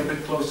 so I get a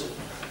bit closer.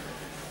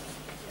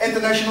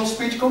 International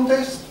speech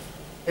contest,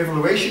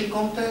 evaluation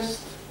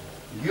contest,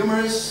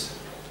 humorous,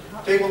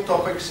 table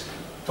topics,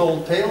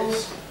 told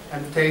tales,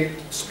 and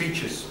taped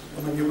speeches.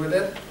 Familiar with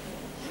that?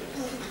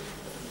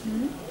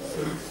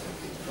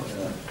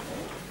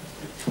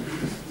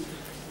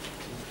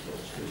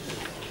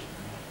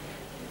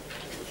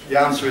 The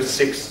answer is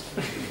 6.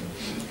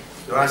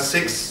 There are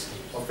 6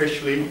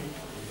 officially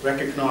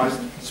recognized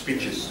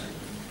speeches.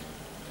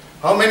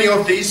 How many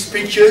of these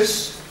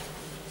speeches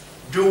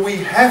do we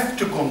have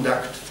to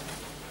conduct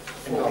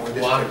in our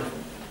district?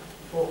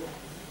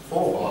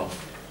 4.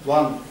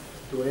 1.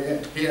 Do I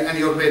hear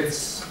any of it?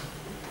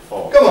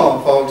 4. Come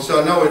on, folks.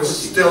 I know it's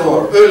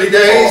still early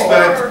days,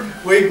 but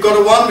we've got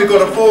a 1, we've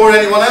got a 4.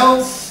 Anyone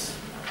else?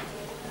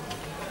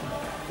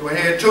 Do I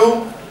hear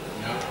 2?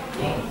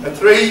 A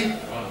 3?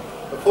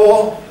 A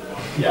 4?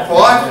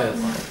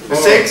 5? A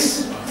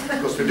 6?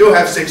 Because we do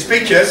have 6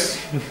 speeches.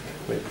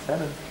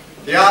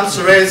 The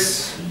answer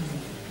is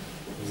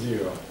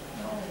 0.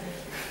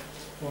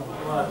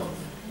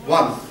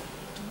 1.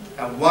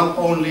 And 1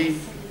 only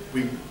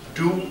we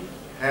do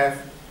have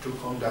to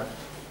conduct.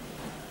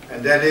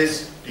 And that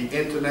is the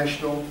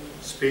International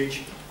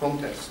Speech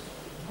Contest.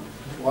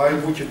 Why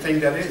would you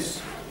think that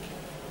is?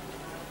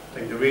 I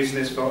think the reason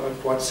is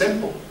quite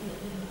simple.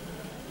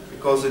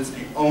 Because it's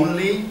the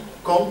only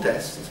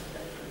contest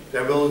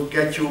that will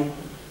get you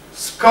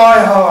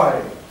sky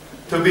high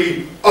to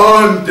be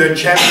on the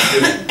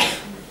champion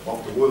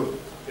of the world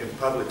in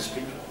public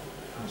speaking.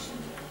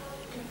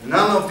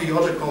 None of the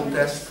other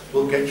contests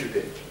will get you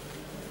there.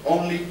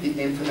 Only the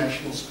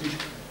international speech.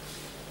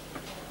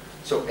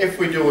 So if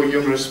we do a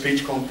humorous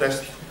speech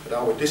contest at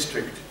our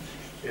district,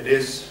 it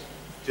is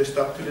just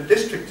up to the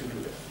district to do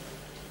that.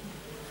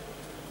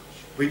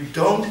 We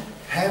don't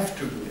have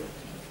to do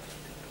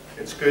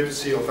that. It's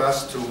courtesy of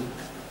us to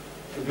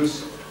do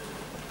so.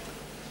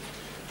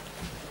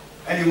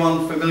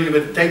 Anyone familiar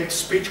with taped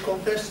speech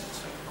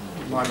contests?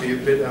 It might be a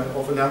bit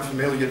of an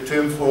unfamiliar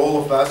term for all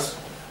of us.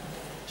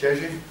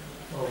 Jerzy?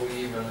 Well,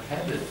 we even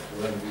had it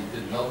when we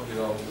did not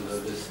belong to the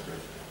district.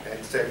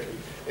 Exactly.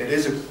 It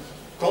is a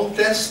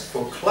contest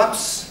for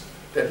clubs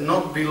that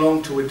not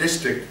belong to a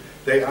district.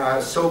 They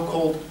are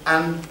so-called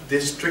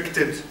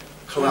undistricted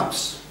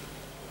clubs.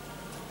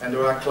 And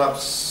there are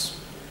clubs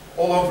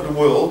all over the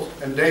world,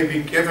 and they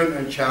be given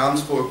a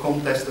chance for a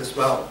contest as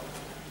well.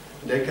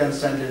 They can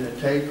send in a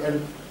tape,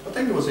 and I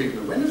think there was even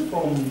a winner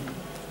from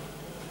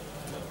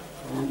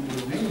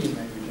Romania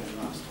maybe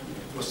last year.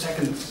 It was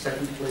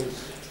second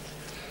place.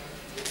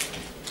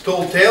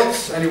 Told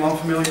tales. Anyone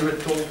familiar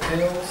with told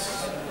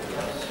tales?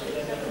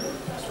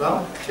 As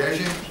well?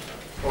 Jerzy?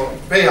 Or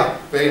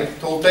Bea?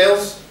 Told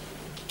tales?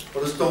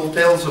 What is told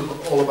tales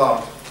all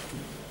about?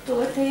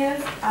 Told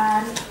tales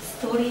are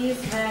stories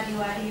where you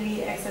are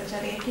really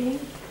exaggerating.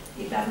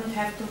 It doesn't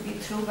have to be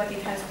true, but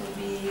it has to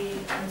be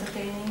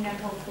entertaining and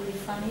hopefully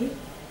funny.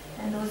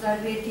 And those are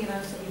great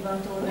events, so we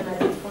want to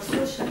organize it for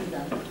social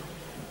event.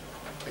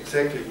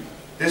 Exactly.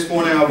 This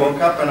morning I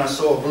woke up and I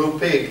saw a blue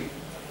pig.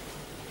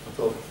 I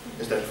thought,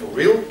 is that for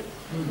real?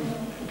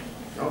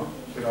 No.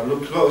 But I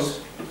looked close.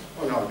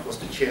 Oh no, it was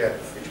the chair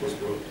which was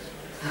blue.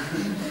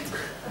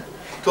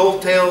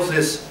 Told tales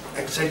is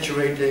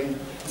exaggerating.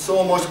 It's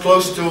almost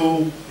close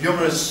to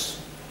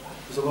humorous.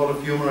 There's a lot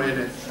of humor in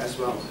it as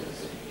well.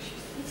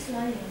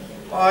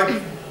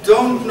 I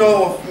don't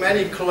know of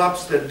many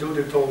clubs that do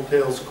the Told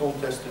Tales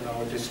contest in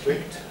our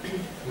district.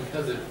 We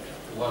had it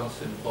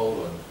once in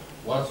Poland,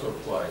 once or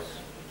twice.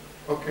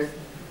 Okay.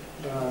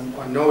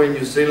 I know in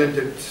New Zealand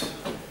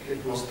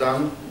it was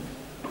done.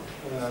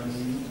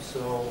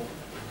 So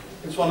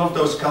it's one of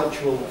those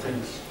cultural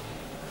things.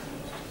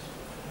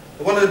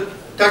 I want to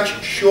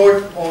touch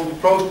short on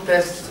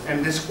protests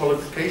and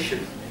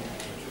disqualification.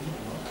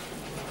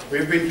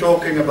 We've been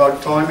talking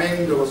about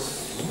timing. There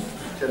was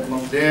a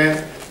gentleman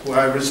there who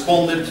I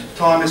responded,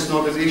 time is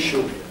not an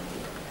issue.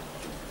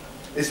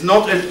 It's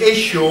not an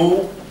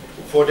issue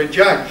for the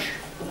judge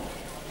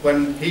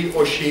when he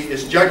or she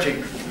is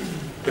judging.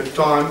 But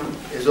time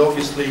is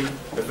obviously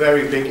a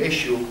very big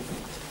issue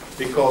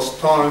because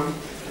time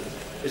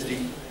is the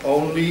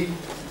only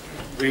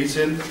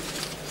reason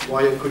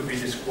why it could be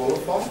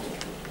disqualified.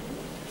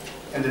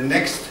 And the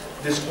next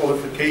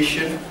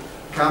disqualification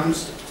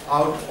comes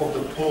out of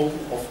the pool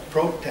of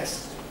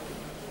protests.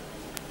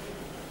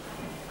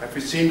 Have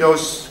you seen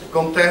those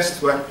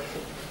contests where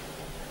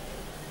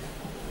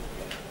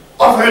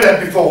I've heard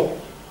that before?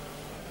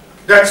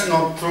 That's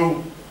not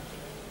true.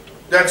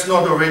 That's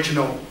not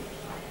original.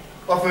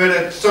 I've heard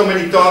it so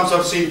many times.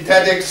 I've seen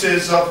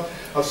TEDx's,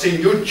 I've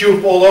seen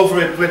YouTube all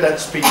over it with that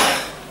speech.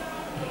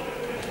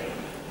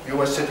 You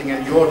were sitting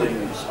in the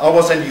audience. I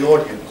was in the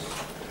audience.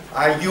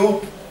 Are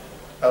you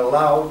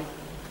allowed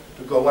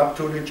to go up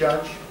to the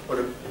judge or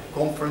the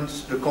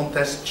conference, the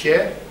contest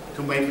chair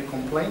to make a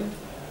complaint?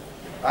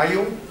 Are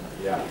you?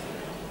 Yeah.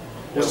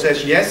 Who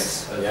says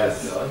yes?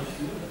 Yes.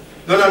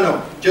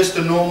 No. Just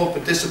a normal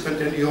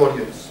participant in the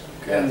audience.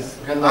 Yes.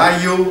 Are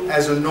you,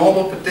 as a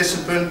normal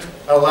participant,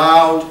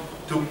 allowed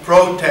to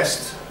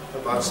protest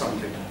about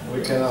something?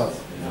 We cannot.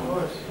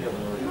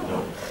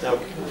 No.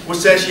 Who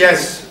says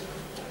yes?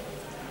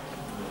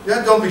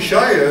 Yeah, don't be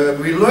shy.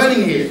 We're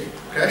learning here.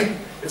 Okay?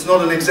 It's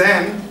not an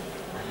exam.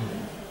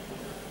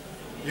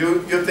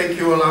 You think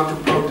you're allowed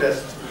to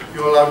protest?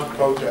 You're allowed to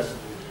protest.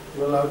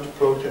 You're allowed to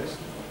protest.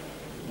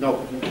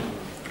 No.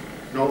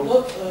 No.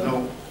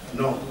 No.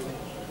 No.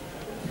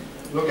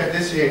 Look at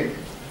this here.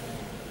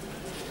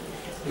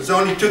 There's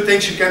only two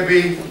things you can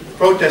be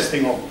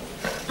protesting on.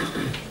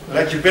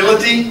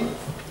 Legibility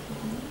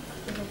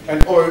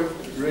and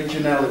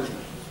originality.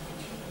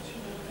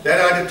 That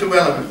are the two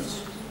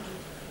elements.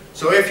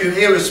 So if you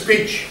hear a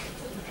speech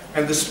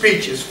and the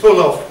speech is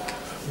full of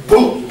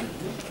boo,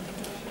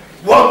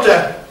 what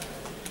the,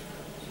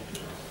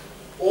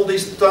 all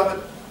these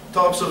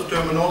types of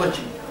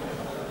terminology,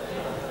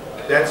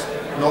 that's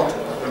not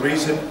a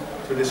reason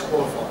to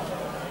disqualify.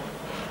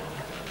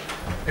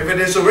 If it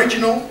is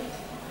original,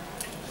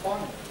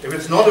 fine. If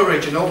it's not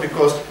original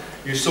because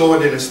you saw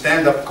it in a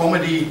stand-up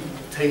comedy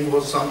thing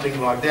or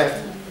something like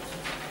that,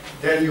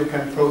 then you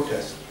can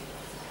protest.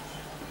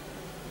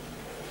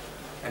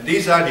 And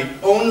these are the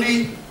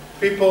only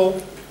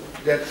people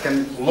that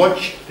can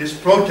lodge this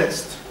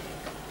protest.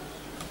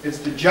 It's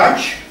the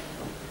judge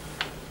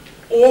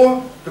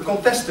or the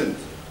contestant.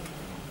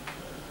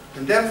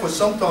 And therefore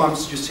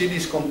sometimes you see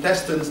these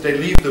contestants, they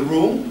leave the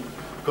room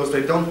because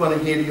they don't want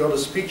to hear the other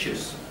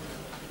speeches.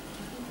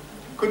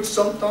 Could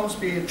sometimes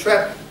be a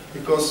trap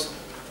because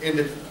in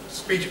the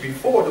speech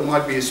before there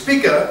might be a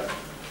speaker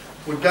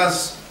who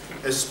does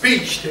a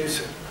speech. They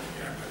say,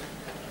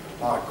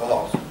 my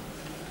God,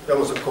 that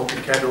was a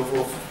copycat of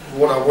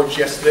what I watched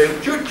yesterday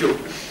on YouTube.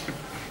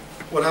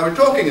 What are we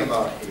talking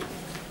about here?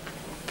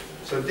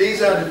 So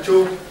these are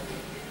the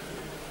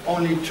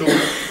only two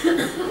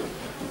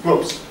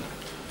groups.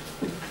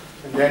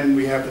 And then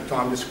we have the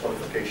time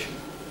disqualification.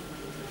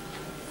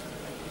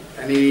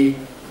 Any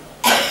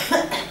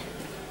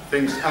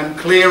things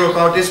unclear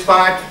about this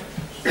part?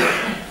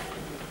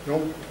 No?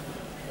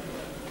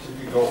 Should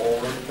you go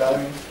over the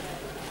time,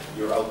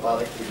 you're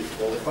automatically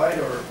disqualified,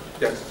 or?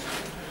 Yes.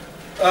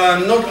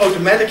 Not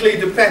automatically,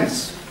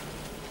 depends.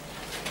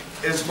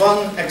 There's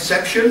one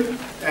exception,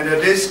 and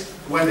that is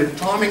when the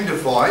timing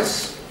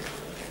device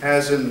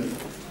has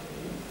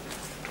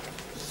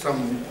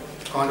some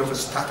kind of a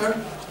stutter,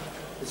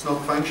 it's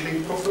not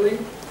functioning properly,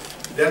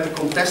 then the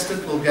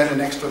contestant will get an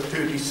extra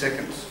 30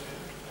 seconds.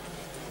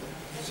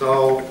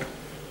 So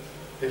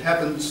it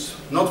happens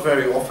not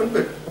very often,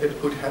 but it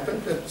could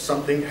happen that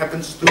something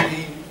happens to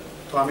the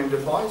timing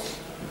device.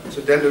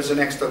 So then there's an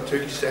extra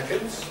 30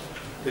 seconds.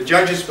 The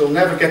judges will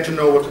never get to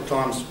know what the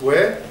times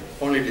were,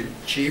 only the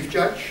chief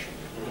judge.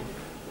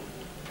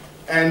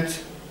 And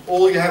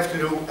all you have to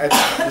do at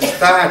the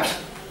start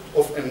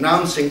of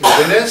announcing the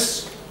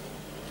winners,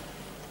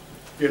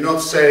 You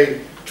not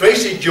say,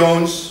 Tracy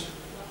Jones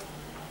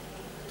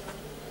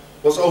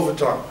was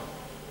overtime.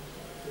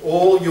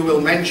 All you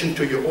will mention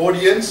to your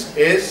audience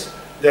is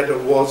that there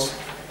was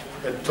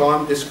a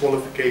time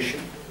disqualification.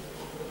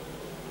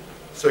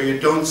 So you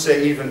don't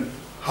say even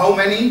how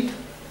many,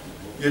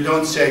 you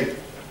don't say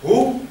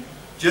who,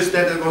 just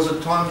that there was a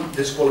time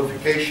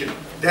disqualification.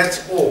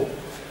 That's all.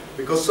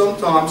 Because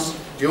sometimes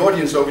the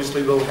audience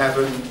obviously will have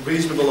a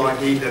reasonable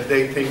idea that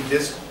they think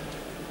this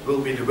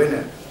will be the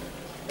winner.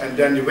 And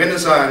then the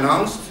winners are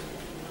announced,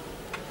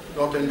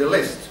 not in the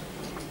list.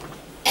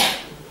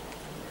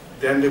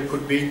 Then there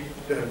could be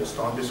the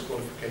time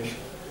disqualification.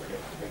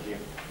 Thank you.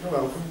 You're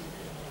welcome.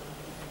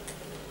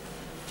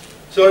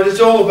 So it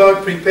is all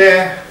about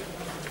prepare.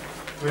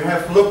 We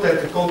have looked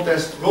at the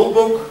contest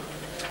rulebook.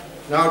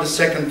 Now the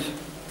second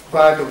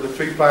part of the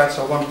 3 parts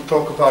I want to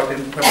talk about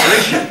in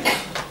preparation.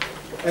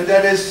 And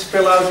that is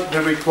fill out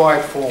the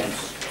required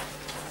forms.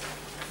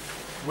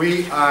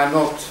 We are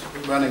not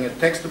running a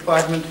text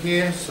department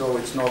here, so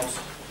it's not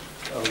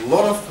a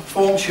lot of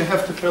forms you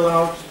have to fill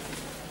out,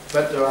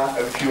 but there are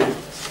a few.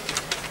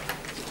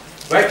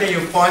 Where can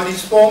you find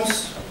these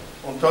forms?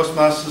 On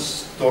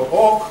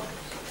Toastmasters.org.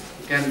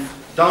 Again,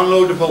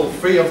 downloadable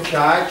free of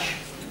charge,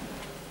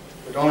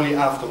 but only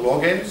after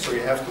login. So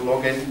you have to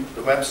log in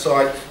the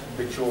website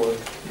with your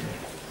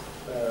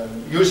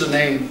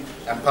username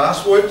and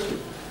password,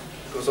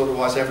 because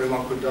otherwise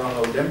everyone could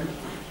download them.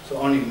 So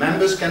only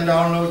members can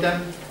download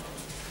them.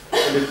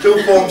 And the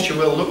 2 forms you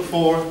will look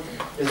for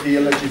is the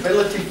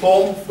eligibility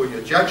form for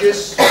your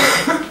judges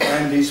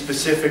and the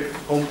specific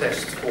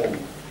contest form,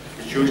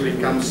 which usually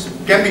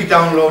can be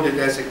downloaded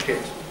as a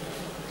kit.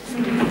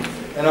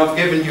 And I've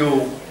given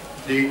you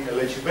the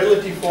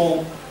eligibility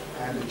form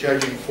and the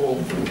judging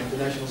form for the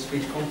International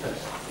Speech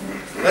Contest.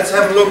 Let's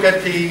have a look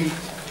at the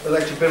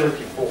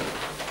eligibility form.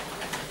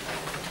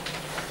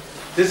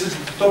 This is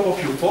the top of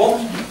your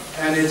form,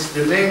 and it's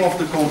the name of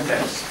the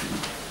contest.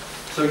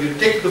 So you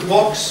tick the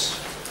box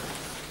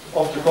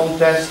of the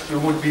contest you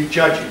would be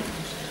judging.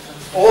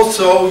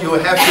 Also, you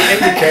have to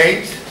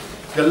indicate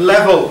the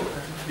level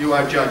you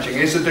are judging.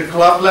 Is it the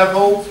club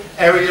level,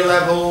 area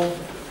level,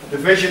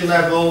 division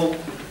level,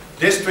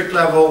 district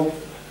level?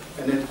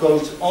 And it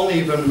goes on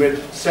even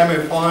with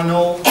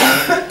semi-final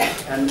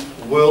and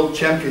world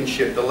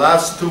championship. The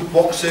last 2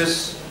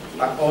 boxes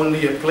are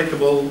only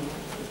applicable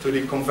to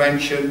the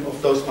convention of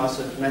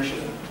Toastmasters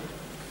International.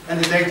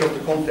 And the date of the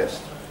contest.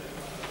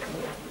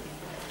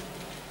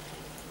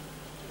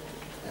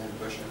 Any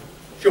question?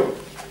 Sure.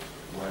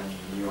 When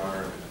you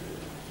are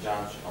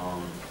judged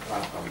on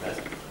class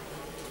contest,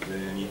 do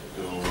you need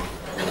to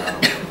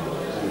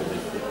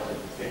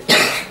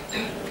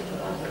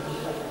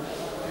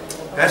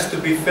has to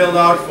be filled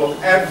out for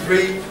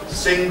every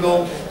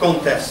single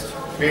contest,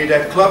 be it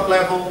at club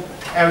level,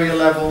 area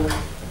level,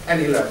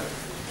 any level.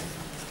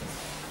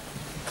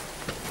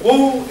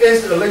 Who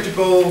is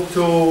eligible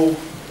to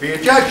be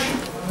a judge?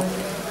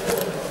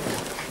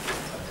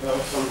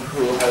 Someone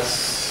who has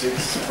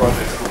 6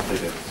 projects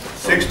completed.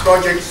 6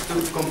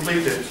 projects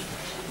completed.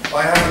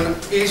 I have an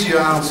easier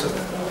answer.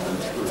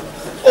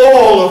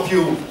 All of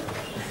you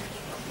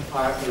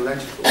are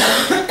eligible.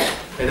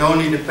 It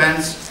only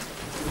depends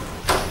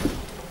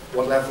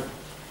what level.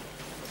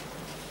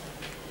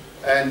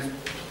 And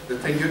the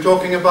thing you're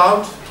talking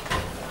about,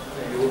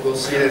 you will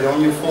see it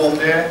on your form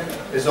there,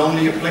 is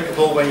only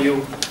applicable when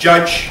you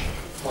judge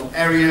on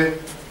area,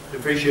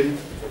 division,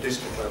 or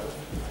district level.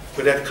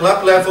 But at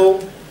club level,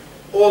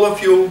 all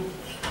of you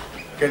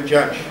can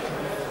judge.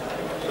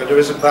 But there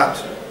is a but.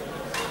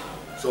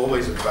 There's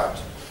always a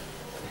but.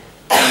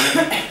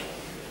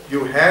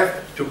 You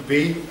have to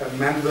be a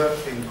member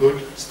in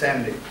good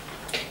standing.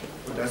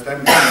 What does that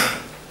mean?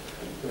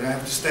 Do I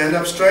have to stand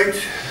up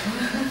straight?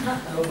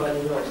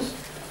 Nobody knows.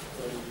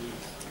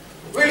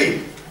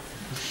 Really?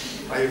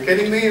 Are you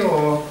kidding me,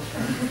 or?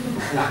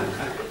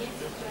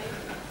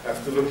 I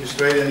have to look you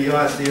straight in the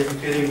eyes, see if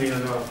you're kidding me or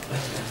not.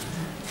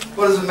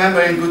 What is a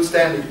member in good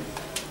standing?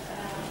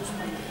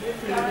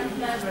 Current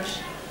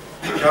membership.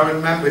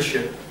 Current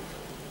membership.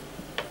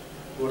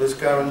 What is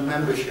current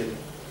membership?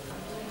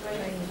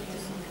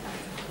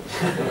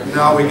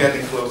 Now we're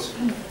getting close.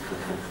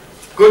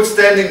 Good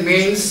standing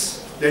means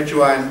that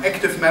you are an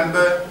active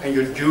member and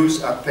your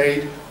dues are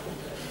paid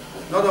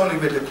not only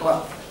with the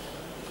club,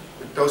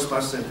 with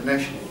Toastmasters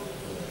International.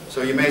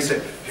 So you may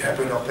say, yeah,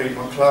 but I paid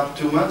my club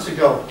 2 months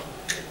ago.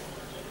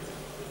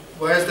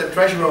 Where's the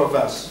treasurer of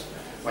us?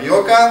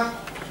 Mallorca?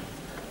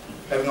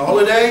 Having a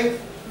holiday?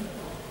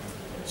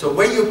 So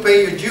when you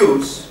pay your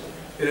dues,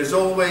 it is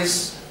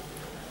always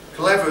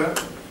clever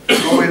to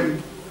go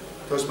in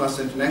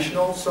Toastmasters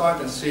International site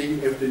and see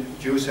if the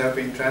dues have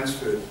been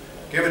transferred.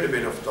 Give it a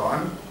bit of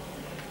time.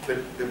 But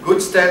the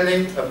good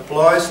standing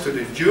applies to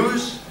the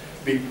dues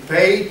being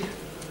paid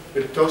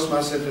with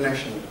Toastmasters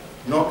International,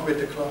 not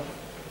with the club.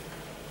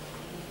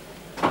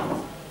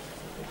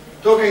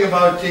 Talking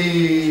about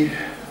the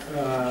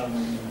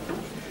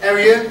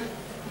area,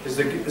 is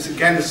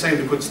again the same,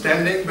 the good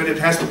standing, but it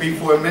has to be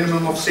for a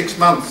minimum of 6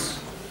 months.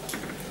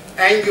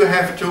 And you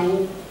have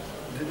to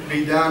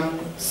be done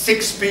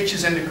 6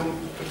 speeches in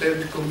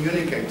the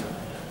communicator.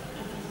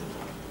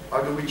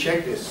 How do we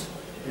check this?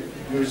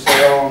 You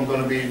say, oh, I'm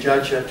going to be a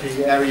judge at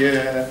the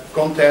area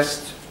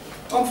contest.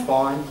 I'm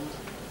fine.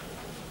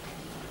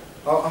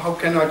 How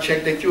can I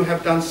check that you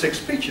have done 6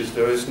 speeches?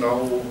 There is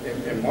no,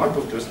 in my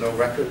book, there's no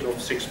record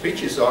of 6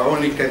 speeches. So I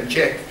only can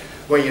check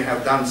when you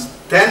have done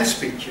 10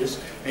 speeches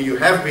and you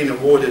have been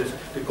awarded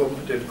the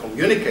competent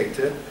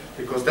communicator,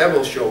 because that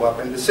will show up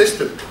in the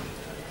system.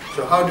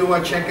 So how do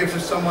I check if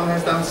someone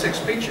has done 6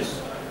 speeches?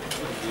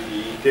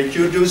 Did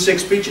you do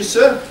 6 speeches,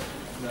 sir?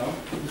 No.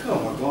 Oh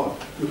my God,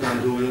 you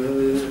can't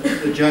do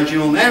a judging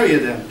on area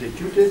then. Did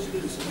you do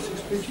 6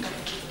 speeches?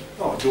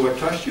 Oh, do I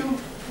trust you? I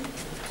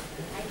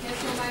can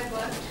show my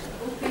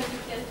book and you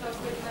can talk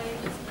with my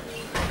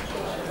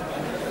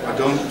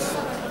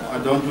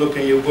I don't look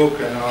in your book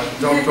and I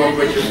don't talk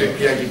with your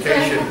CP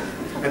education.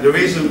 And the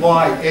reason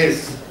why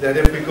is that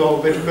if we go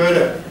a bit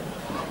further,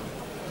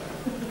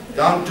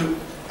 down to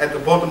at the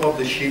bottom of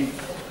the sheet,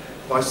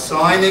 by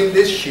signing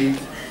this sheet,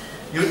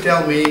 you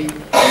tell me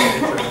that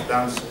you have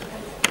done so.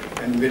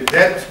 And with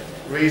that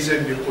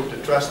reason, you put the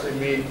trust in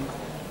me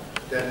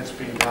that it's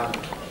been done.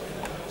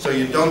 So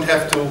you don't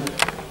have to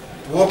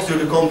walk through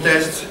the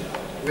contest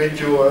with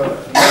your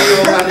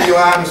manual under your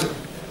arms.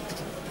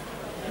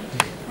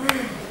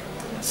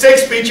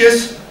 6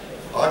 speeches,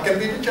 I can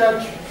be the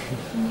judge.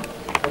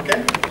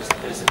 Okay?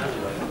 There's another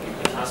one. You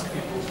can ask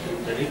people to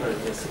deliver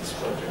their 6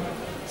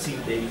 projects. See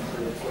if they do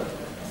it well.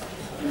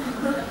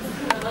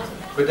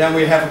 But then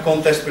we have a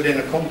contest within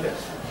a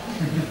contest.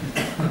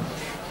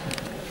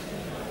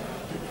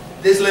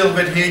 This little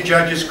bit here,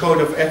 Judges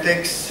Code of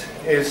Ethics,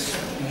 is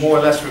more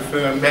or less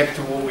referring back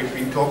to what we've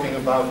been talking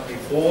about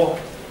before.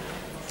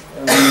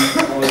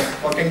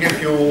 I can give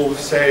you,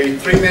 say,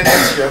 3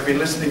 minutes. You have been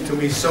listening to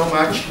me so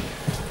much.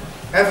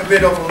 Have a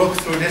bit of a look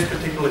through this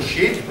particular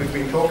sheet we've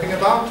been talking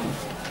about.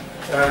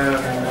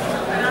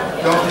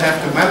 Don't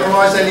have to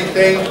memorize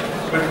anything,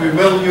 but we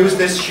will use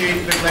this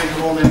sheet a bit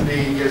later on in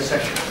the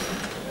session.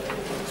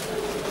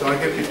 So I'll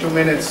give you 2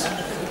 minutes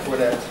for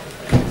that.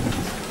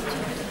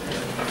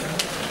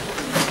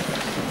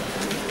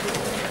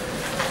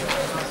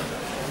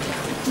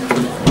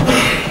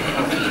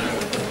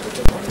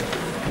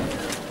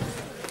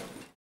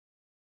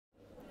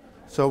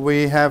 So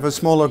we have a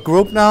smaller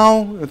group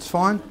now, it's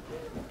fine.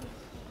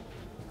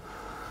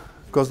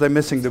 Because they're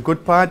missing the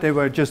good part. They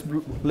were just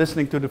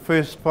listening to the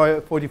first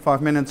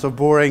 45 minutes of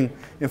boring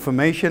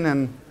information,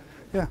 and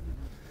yeah,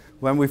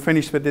 when we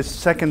finish with this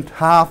second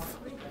half,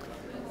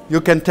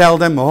 you can tell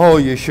them, oh,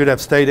 you should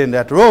have stayed in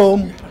that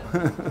room.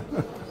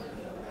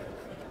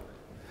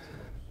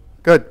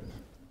 Good.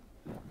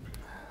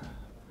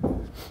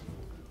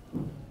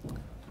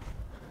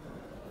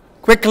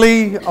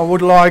 Quickly, I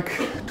would like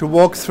to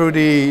walk through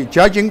the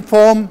judging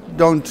form.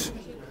 Don't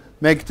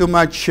make too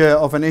much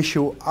of an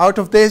issue out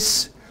of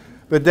this,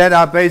 but that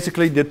are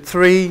basically the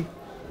 3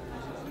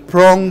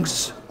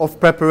 prongs of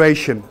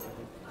preparation.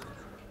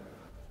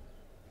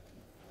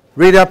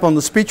 Read up on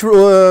the speech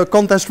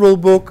contest rule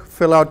book,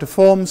 fill out the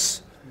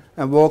forms,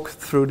 and walk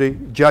through the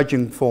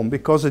judging form,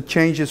 because it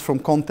changes from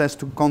contest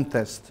to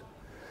contest.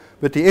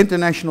 But the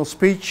international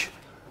speech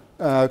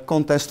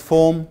contest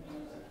form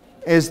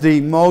is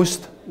the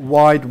most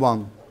wide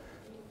one.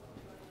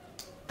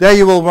 There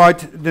you will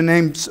write the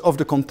names of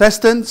the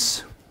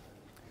contestants,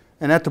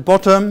 and at the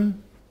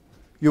bottom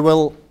you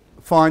will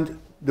find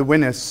the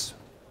winners.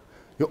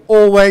 You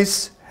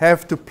always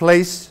have to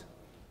place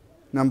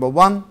number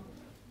 1,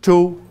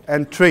 2,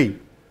 and 3.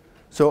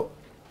 So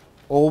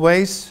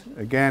always,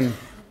 again,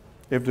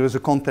 if there is a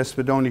contest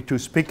with only 2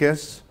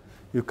 speakers,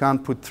 you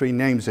can't put 3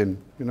 names in.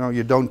 You know,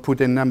 you don't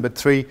put in number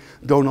 3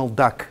 Donald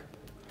Duck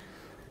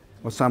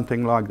or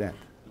something like that.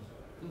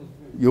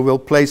 You will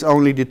place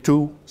only the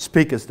 2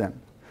 speakers then.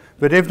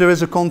 But if there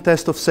is a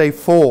contest of, say,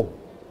 4,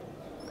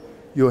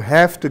 you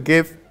have to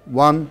give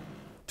 1,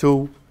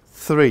 2,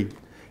 3.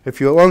 If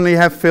you only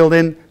have filled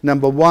in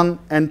number 1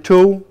 and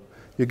 2,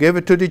 you give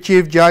it to the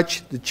chief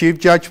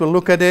judge will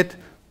look at it,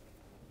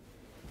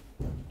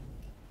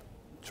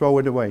 throw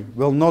it away,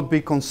 will not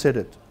be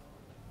considered.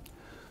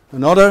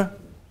 Another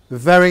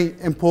very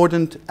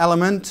important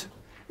element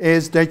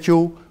is that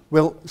you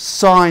will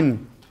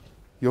sign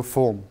your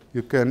form.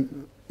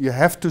 You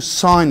have to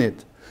sign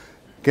it.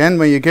 Again,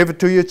 when you give it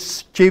to your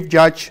chief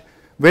judge,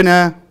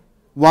 winner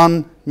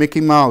 1,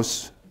 Mickey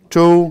Mouse,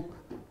 2,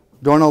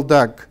 Donald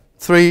Duck,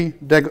 3,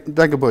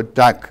 Dagobert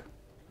Duck.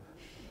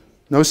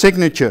 No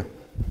signature.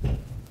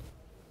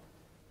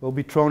 Will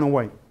be thrown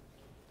away.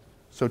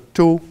 So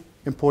 2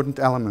 important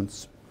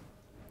elements.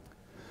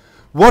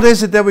 What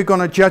is it that we're going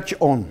to judge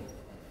on?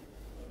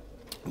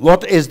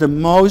 What is the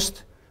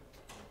most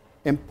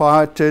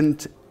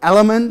important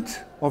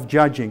element of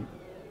judging?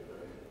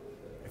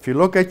 If you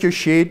look at your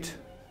sheet,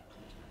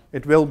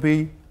 it will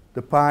be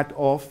the part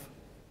of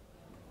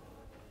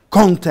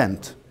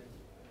content.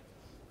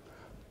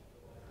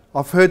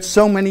 I've heard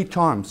so many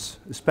times,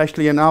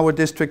 especially in our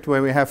district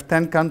where we have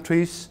 10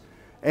 countries,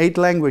 8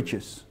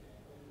 languages.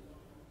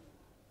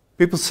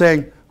 People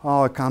saying,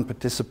 oh, I can't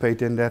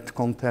participate in that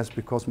contest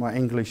because my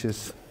English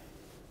is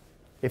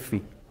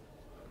iffy.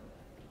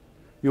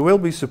 You will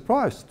be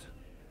surprised,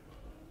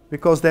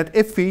 because that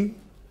iffy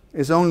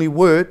is only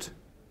worth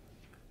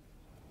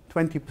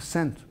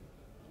 20%.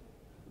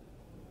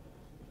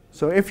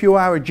 So if you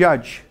are a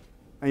judge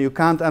and you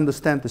can't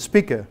understand the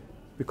speaker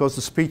because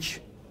the speech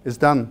is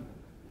done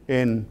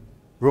in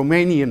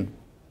Romanian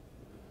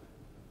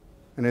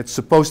and it's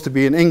supposed to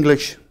be an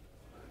English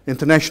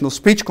international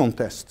speech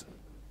contest,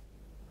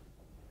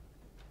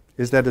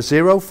 is that a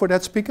 0 for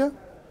that speaker?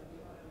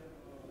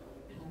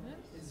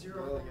 It's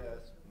 0.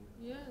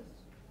 Yes.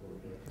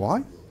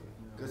 Why?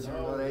 Because you're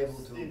not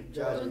able to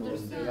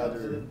judge the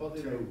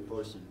other two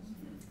persons.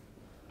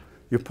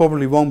 You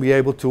probably won't be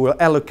able to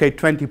allocate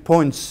 20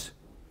 points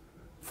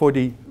for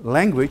the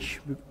language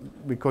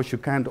because you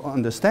can't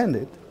understand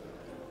it.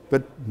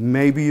 But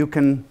maybe you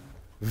can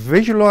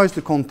visualize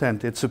the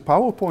content. It's a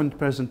PowerPoint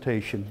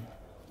presentation.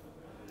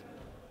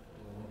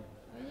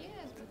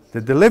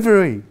 The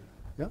delivery.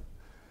 Yeah?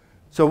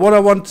 So what I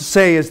want to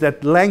say is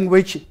that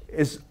language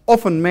is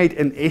often made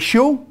an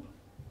issue,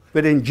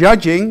 but in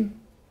judging,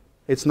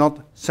 it's not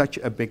such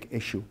a big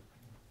issue.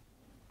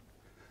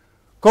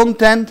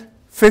 Content,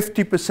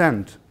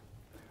 50%.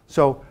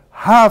 So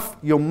half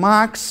your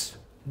marks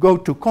go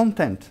to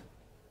content.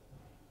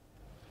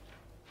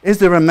 Is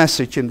there a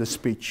message in the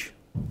speech?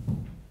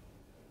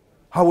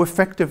 How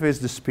effective is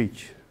the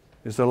speech?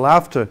 Is there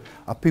laughter?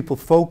 Are people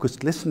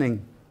focused,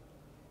 listening?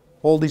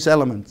 All these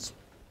elements.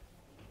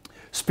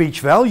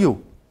 Speech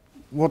value.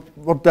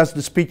 What does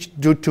the speech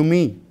do to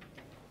me?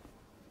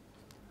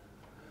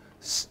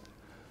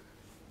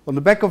 On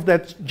the back of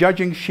that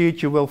judging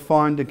sheet, you will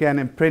find again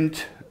in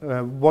print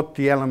what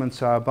the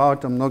elements are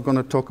about. I'm not going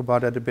to talk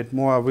about that a bit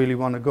more. I really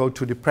want to go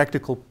to the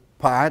practical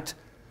part.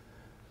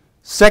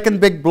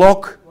 Second big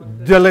block,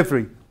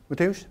 delivery.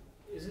 Matthäus?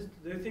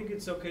 Do you think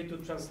it's okay to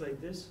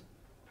translate this?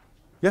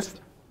 Yes.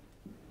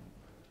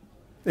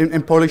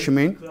 In Polish, you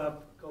mean?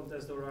 Club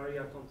contest or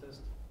area contest.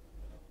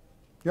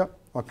 Yeah,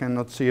 I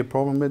cannot see a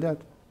problem with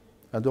that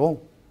at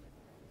all.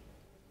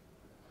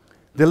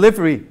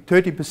 Delivery,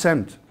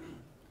 30%.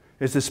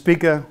 Is the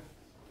speaker,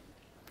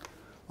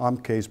 I'm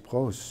Kees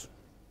Broos.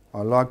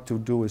 I'd like to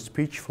do a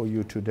speech for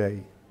you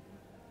today.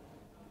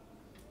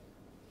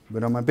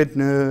 But I'm a bit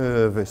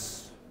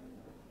nervous.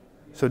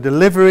 So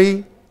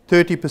delivery,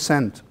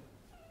 30%.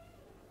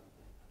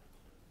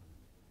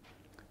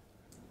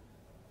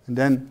 And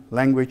then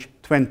language,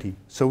 20.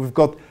 So we've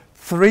got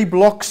 3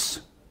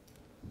 blocks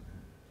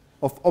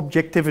of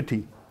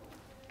objectivity.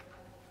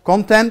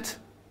 Content,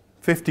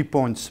 50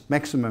 points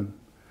maximum.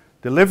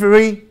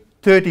 Delivery,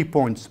 30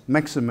 points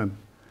maximum.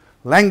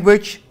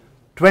 Language,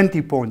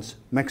 20 points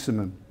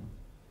maximum.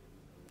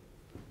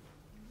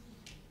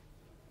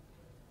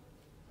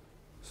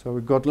 So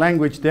we've got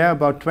language there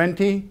about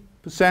 20%,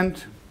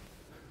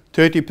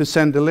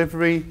 30%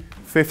 delivery,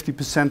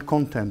 50%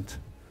 content.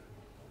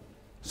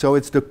 So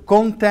it's the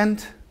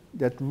content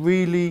that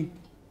really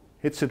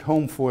hits it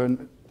home for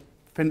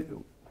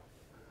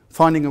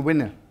finding a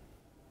winner,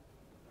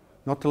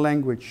 not the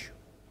language.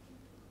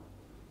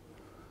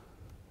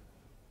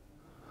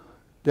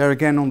 There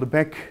again on the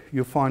back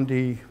you find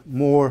the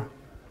more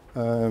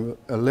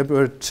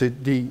elaborate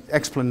the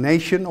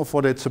explanation of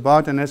what it's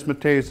about, and as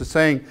Matthäus is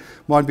saying,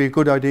 might be a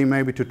good idea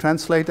maybe to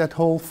translate that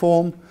whole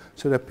form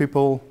so that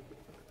people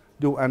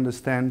do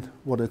understand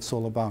what it's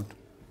all about.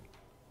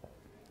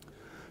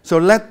 So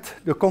let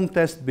the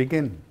contest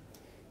begin.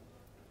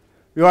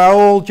 You are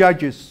all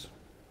judges.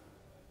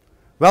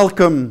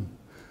 Welcome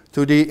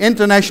to the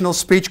International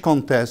Speech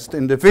Contest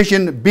in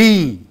Division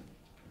B,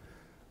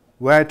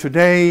 where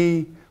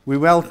today we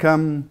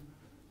welcome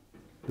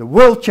the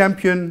world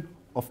champion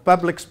of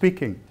public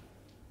speaking.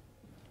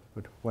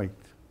 But wait,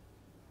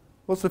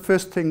 what's the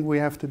first thing we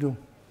have to do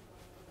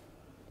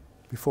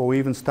before we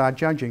even start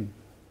judging?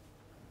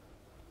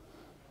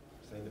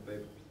 Sign the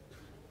paper.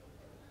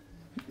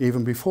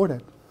 Even before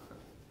that.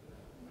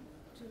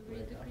 To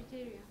read the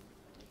criteria.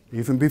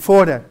 Even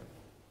before that.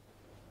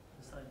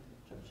 Decide to be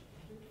judge.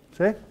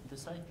 Say?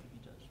 Decide to be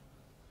judge.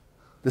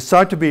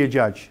 Decide to be a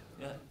judge.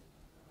 Yeah.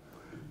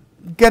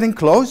 Getting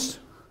close.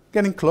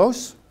 Getting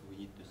close. We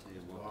need to say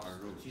what our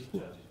rules.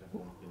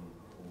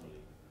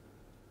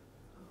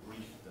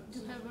 To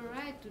have a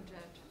right to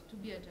judge, to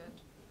be a judge.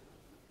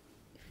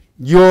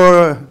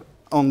 You're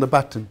on the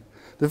button.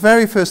 The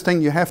very first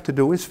thing you have to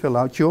do is fill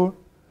out your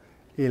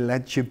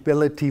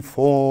eligibility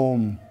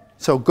form.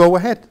 So go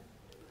ahead.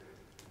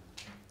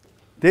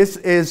 This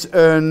is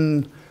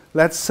an,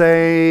 let's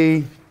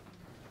say,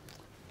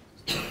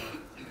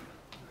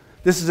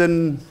 this is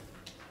an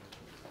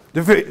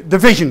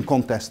division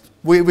contest.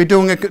 We're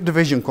doing a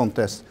division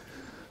contest.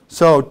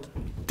 So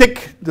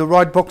tick the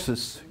right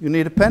boxes. You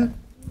need a pen?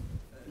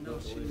 No,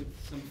 she needs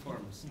some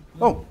forms.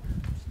 Oh,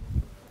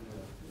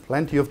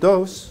 plenty of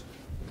those.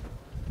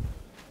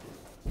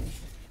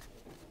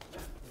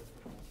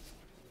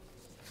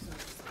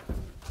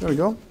 There we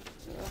go.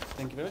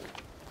 Thank you very much.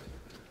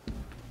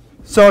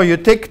 So you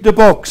tick the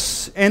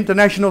box.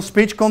 International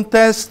Speech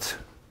Contest.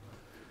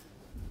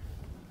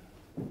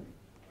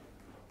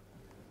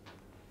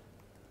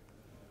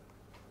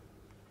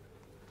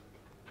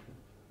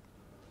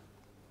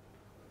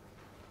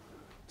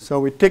 So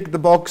we tick the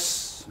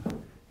box,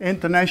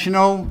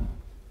 international,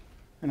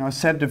 and I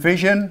set the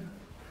vision,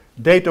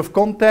 date of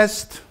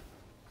contest,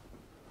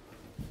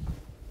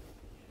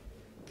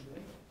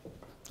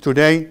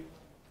 today,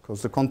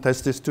 because the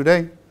contest is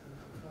today.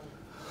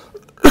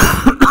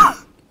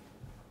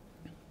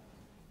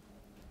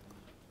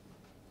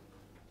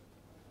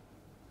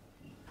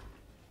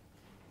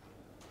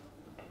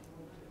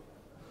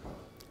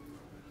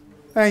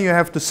 And you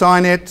have to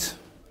sign it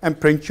and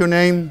print your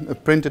name, a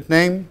printed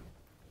name.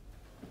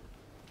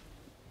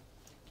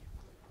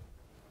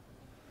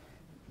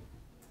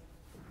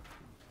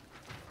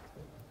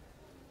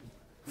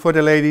 For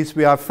the ladies,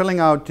 we are filling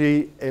out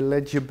the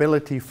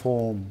eligibility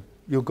form.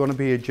 You're going to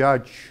be a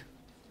judge.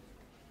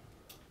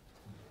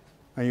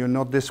 And you're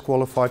not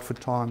disqualified for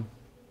time.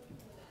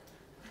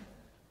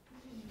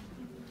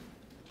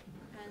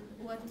 And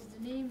what is the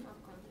name of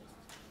contest?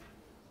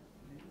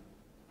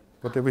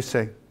 What did we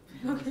say?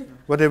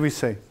 What did we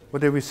say?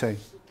 What did we say?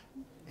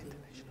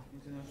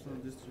 International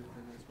district,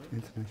 right?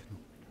 International.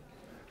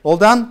 All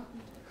done?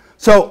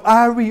 So,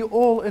 are we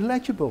all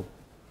eligible?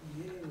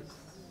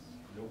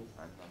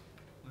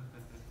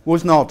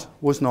 Who's not?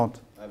 Who's not?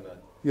 I'm not.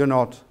 You're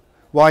not.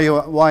 Why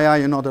are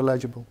you not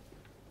eligible?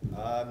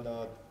 I'm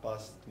not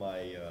past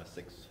my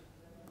 6.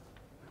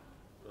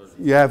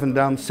 You haven't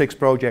done 6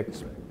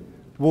 projects.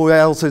 Who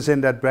else is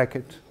in that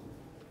bracket?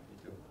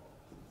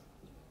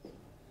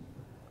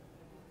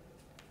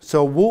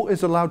 So who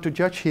is allowed to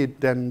judge here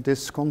then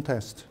this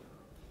contest?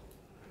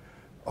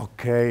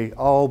 Okay,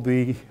 I'll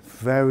be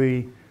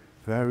very,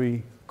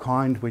 very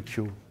kind with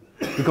you.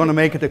 We're going to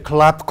make it a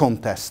clap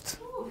contest.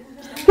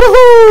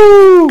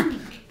 Woohoo!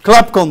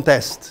 Clap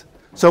contest.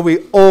 So we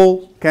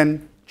all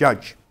can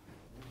judge.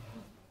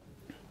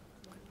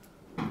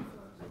 So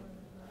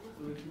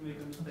if you make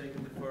a mistake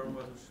in the form,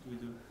 what should we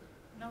do?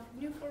 No,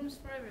 new forms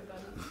for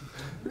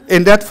everybody.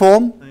 In that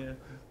form, Oh, yeah.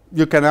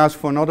 you can ask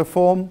for another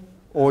form,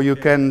 or you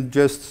can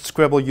just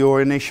scribble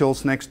your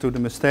initials next to the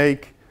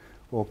mistake,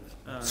 or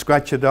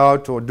scratch it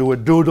out, or do a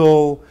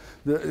doodle.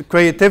 The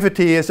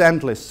creativity is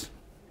endless.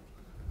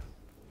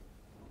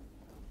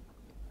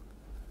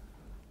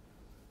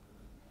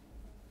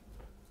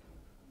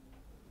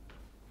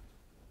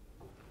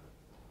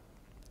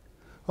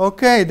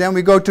 Okay, then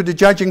we go to the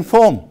judging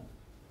form.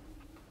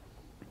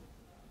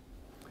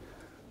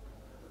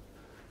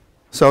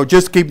 So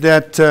just keep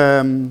that,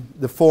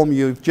 the form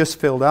you've just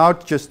filled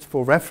out, just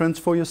for reference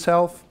for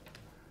yourself.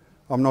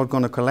 I'm not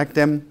going to collect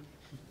them.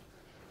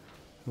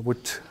 It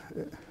would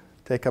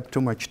take up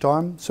too much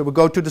time. So we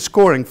go to the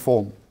scoring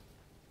form.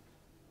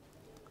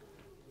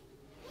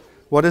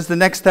 What is the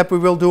next step we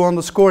will do on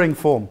the scoring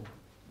form?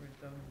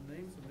 Write down the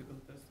names of the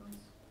contestants.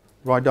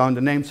 Write down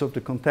the names of the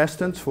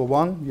contestants for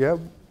one, yeah.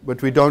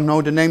 But we don't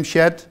know the names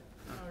yet,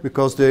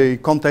 because the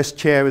contest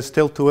chair is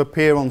still to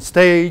appear on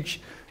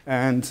stage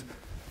and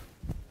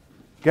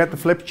get the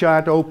flip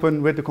chart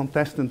open with the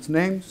contestants'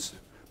 names.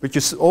 But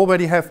you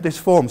already have this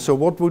form, so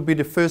what would be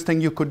the first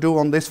thing you could do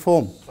on this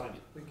form? Sign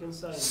it. We can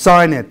sign it.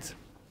 Sign it.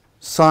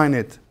 Sign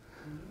it.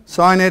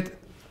 Sign it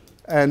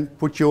and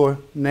put your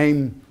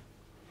name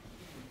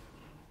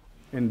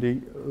in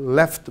the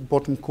left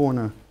bottom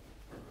corner.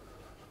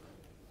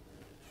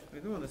 I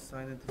don't want to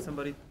sign it.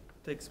 Somebody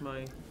takes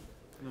my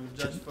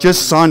judge.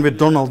 Just sign with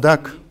Donald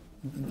Duck.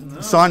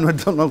 No. Sign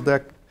with Donald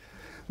Duck.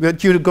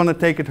 But you're going to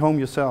take it home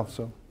yourself,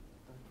 so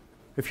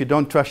if you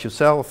don't trust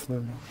yourself,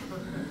 then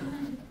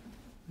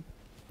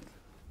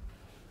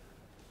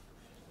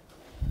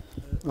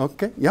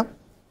okay, yeah.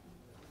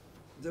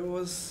 There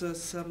was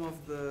some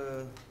of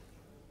the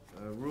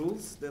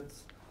rules that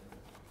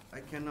I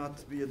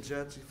cannot be a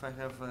judge if I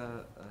have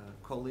a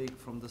colleague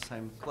from the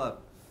same club.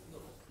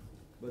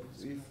 But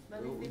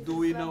if do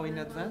we know in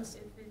advance?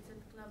 If it's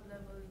at club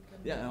level, it can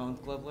Yeah, on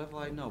club level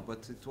I know,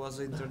 but it was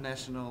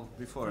international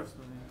before.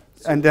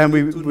 So And then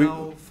we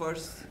know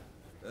first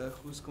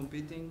who's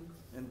competing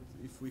and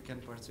if we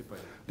can participate.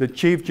 The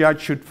chief judge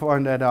should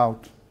find that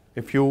out.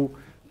 If you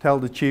tell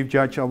the chief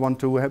judge, I want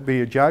to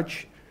be a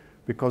judge,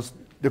 because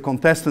the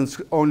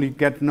contestants only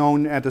get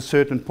known at a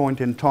certain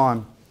point in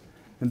time.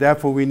 And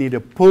therefore we need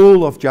a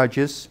pool of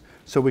judges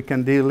so we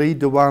can delete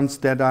the ones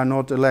that are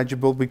not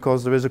eligible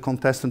because there is a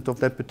contestant of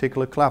that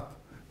particular club.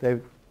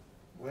 Where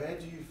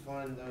do you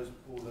find those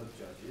pool of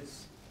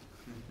judges?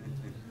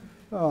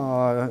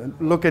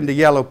 Look in the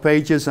yellow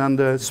pages and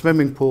the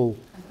swimming pool.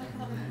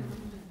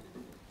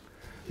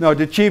 No,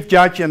 the chief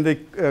judge and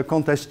the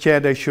contest chair,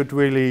 they should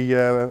really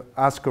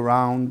ask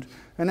around.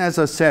 And as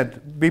I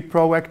said, be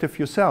proactive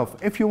yourself.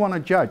 If you want to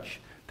judge,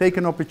 take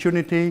an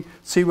opportunity,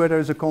 see where there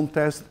is a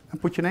contest,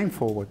 and put your name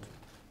forward.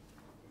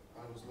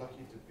 I was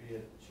lucky to be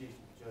a chief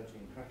judge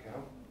in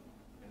Krakow,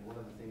 and one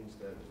of the things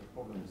that was the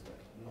problem is that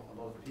not a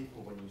lot of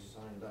people, when you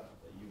signed up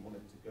that you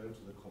wanted to go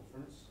to the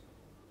conference,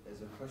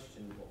 there's a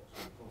question box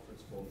on the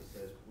conference form that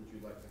says, would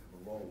you like to have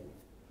a role?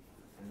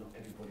 And not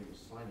everybody was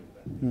signing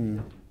that.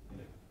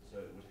 So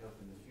it would help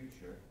in the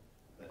future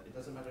that it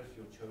doesn't matter if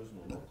you're chosen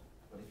or not,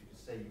 but if you could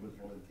say you would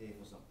volunteer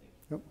for something.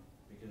 Yep.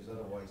 Because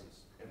otherwise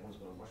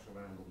everyone's going to rush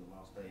around on the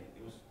last day.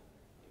 It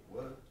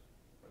worked,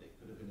 but it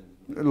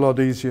A lot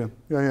easier.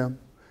 Yeah, yeah.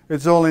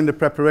 It's all in the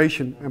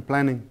preparation and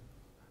planning.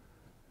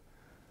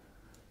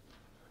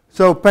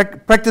 So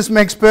practice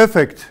makes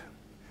perfect.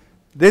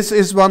 This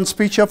is one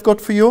speech I've got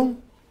for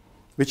you,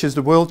 which is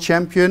the World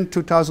Champion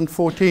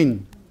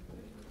 2014,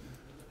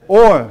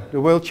 or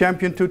the World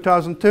Champion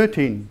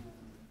 2013,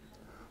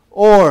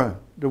 or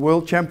the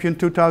World Champion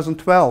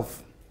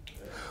 2012,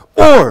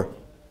 or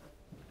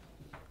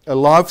a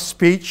live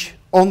speech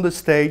on the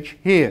stage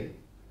here.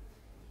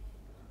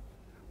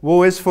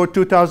 Who is for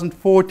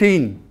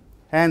 2014?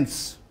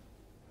 Hands.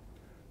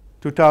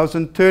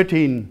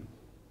 2013?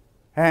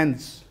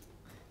 Hands.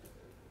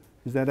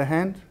 Is that a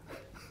hand?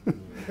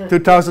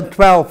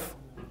 2012.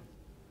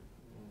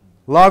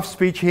 Live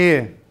speech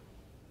here.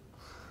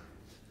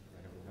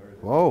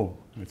 Whoa,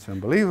 it's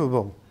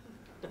unbelievable.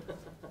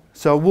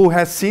 So who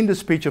has seen the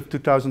speech of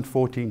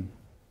 2014?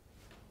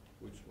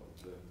 Which one?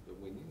 The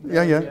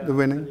winning? Yeah, the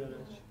winning.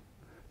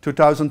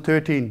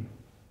 2013.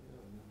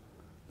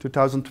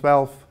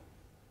 2012.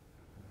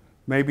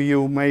 Maybe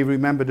you may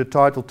remember the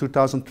title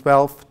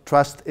 2012,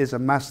 Trust is a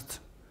Must,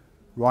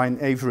 Ryan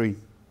Avery.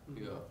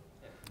 Yeah.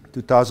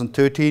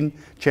 2013,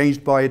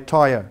 Changed by a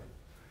Tire.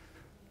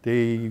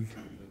 The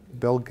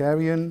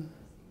Bulgarian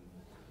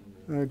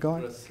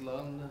guy?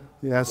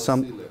 Yeah,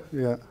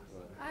 yeah.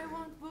 I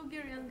want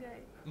Bulgarian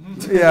guy.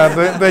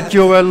 Yeah, but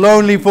you're a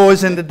lonely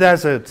voice in the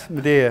desert,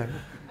 my dear.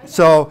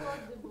 So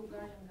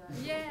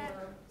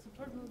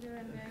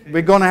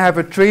we're going to have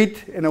a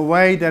treat in a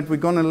way that we're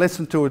going to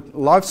listen to a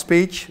live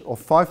speech of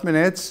 5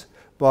 minutes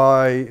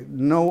by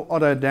no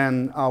other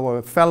than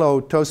our fellow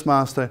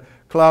Toastmaster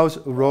Klaus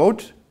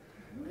Roth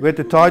with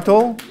the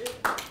title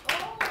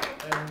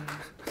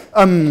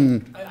I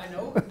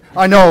know.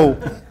 I know.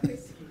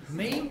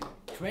 May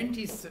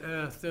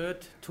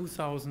 23rd,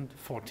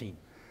 2014.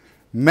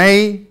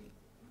 May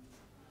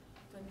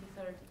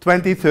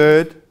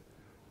 23rd,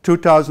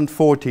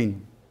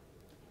 2014.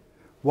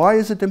 Why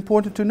is it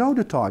important to know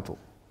the title?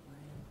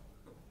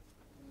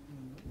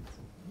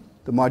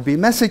 There might be a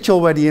message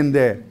already in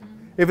there.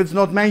 If it's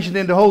not mentioned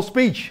in the whole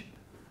speech,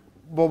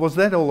 what was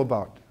that all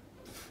about?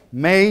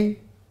 May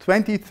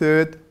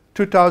 23rd,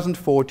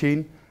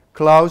 2014,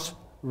 Klaus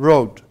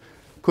Roth.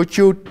 Could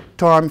you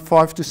time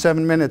 5 to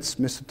 7 minutes,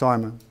 Mr.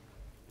 Timer?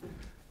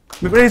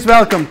 Please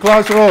welcome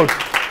Klaus Roth.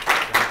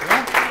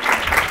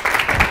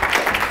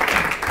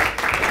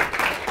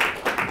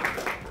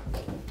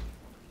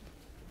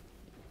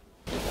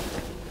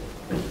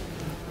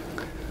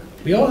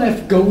 We all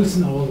have goals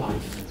in our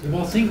life. We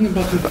were thinking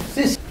about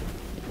this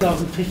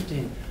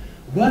 2015,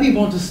 where we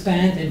want to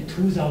stand in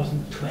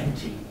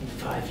 2020, in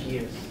 5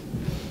 years.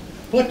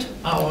 What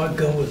are our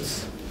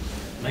goals?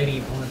 Maybe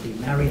you want to be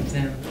married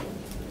then,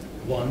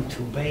 1,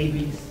 2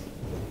 babies,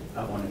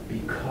 I want a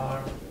big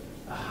car,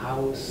 a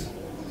house,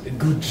 a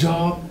good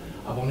job,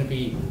 I want to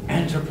be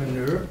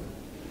entrepreneur.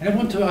 And I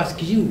want to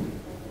ask you,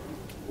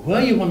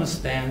 where you want to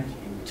stand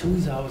in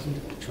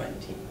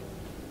 2020?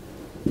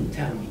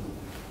 Tell me.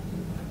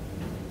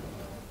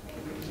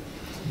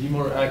 Be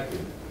more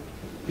active.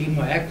 Be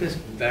more active,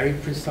 very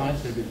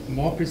precise, a bit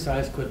more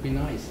precise could be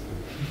nice.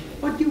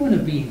 What do you want to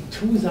be in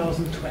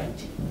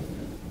 2020?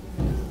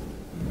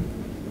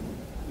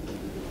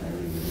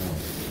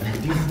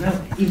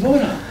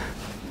 Ivona,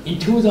 in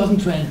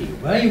 2020,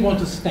 where you want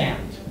to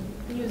stand?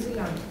 New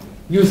Zealand.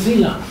 New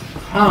Zealand.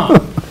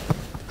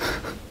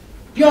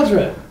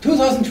 Piotr,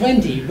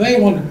 2020, where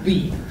you want to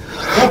be?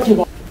 What you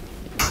want?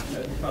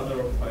 The father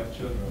of 5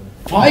 children.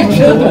 5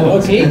 children,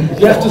 okay.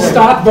 You have to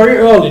start very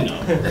early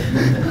now.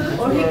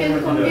 Or he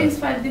can convince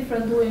 5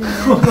 different women.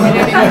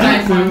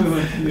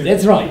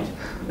 That's right.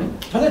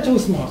 For the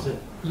Toastmaster,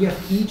 we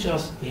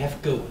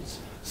have goals.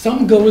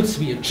 Some goals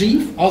we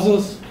achieve,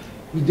 others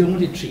we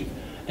don't achieve.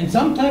 And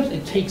sometimes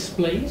it takes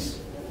place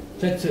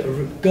that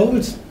the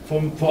goals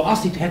for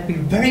us it had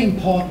been very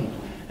important,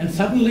 and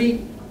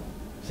suddenly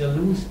they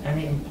lose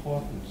any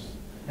importance.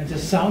 And they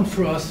sound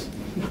for us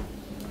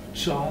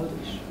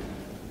childish.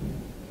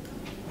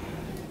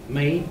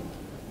 May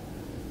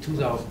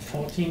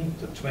 2014,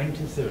 the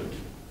 23rd.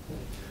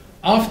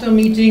 After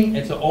meeting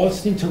at the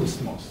Austin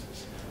Toastmasters.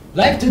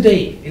 Like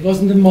today, it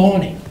was in the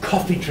morning,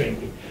 coffee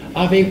drinking.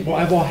 I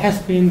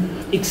has been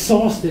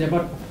exhausted,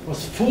 but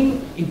was full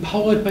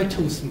empowered by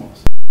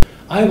Toastmasters.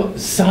 A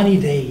sunny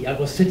day, I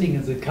was sitting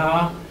in the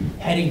car,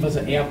 heading for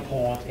the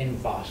airport in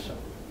Warsztat.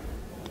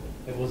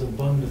 It was a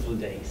wonderful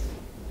day.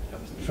 I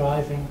was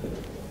driving,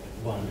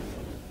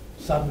 wonderful.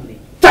 Suddenly,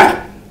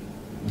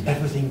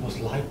 everything was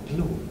light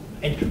blue.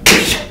 And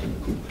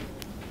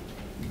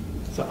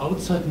the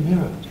outside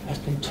mirror has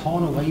been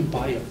torn away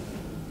by a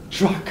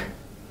truck.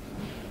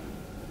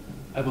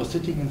 I was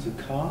sitting in the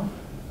car,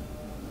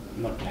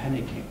 not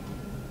panicking,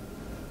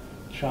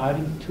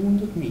 driving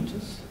 200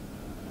 meters,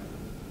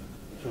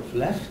 drove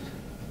left,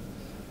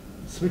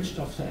 switched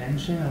off the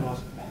engine, and was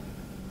back.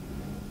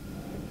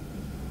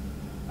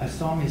 I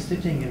saw me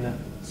sitting in a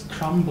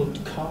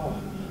crumbled car.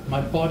 My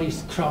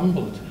body's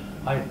crumbled.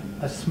 I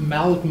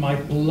smelled my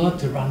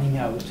blood running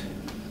out.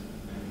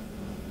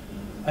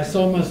 I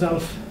saw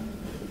myself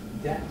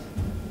dead.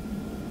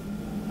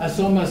 I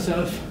saw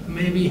myself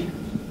maybe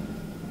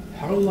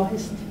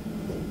paralyzed.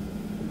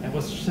 I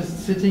was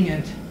just sitting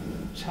and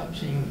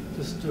judging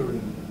the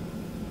steering.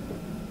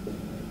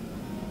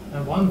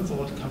 And one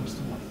thing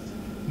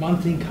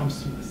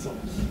comes to my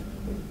thoughts.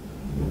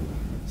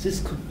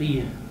 This could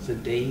be the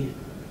day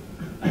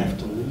I have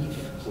to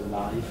leave the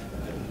life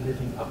I'm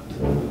living up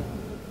to.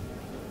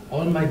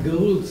 All my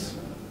goals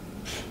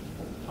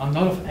are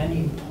not of any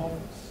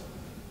importance.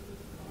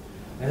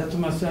 I said to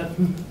myself,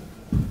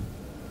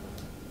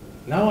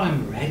 now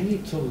I'm ready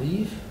to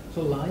leave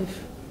the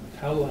life,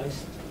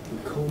 paralyzed, in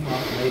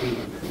coma, maybe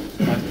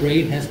my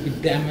brain has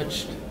been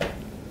damaged,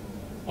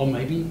 or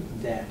maybe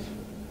dead.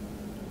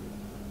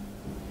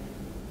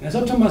 And I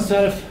thought to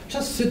myself,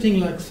 just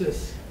sitting like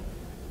this,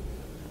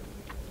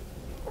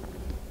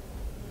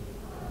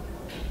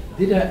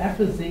 did I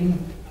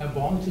everything I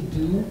want to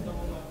do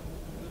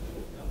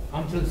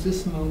until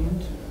this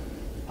moment?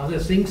 Are there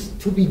things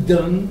to be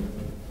done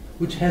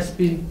which has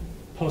been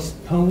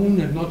postponed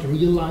and not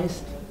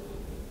realized?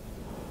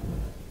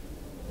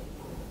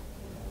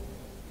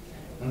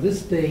 And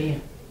this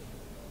day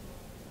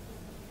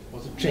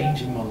was a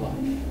change in my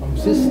life. From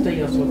this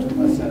day I thought to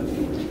myself,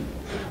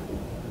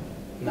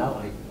 now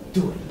I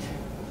do it.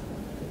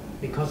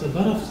 Because a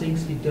lot of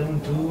things we don't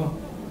do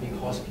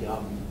because we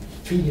are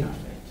fear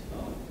of it.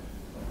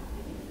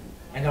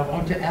 And I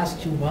want to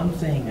ask you one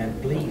thing, and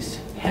please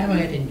hammer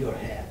it in your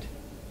head.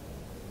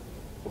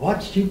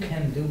 What you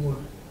can do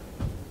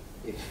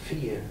if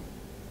fear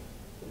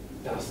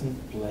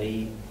doesn't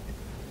play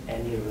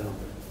any role.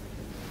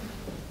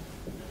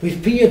 We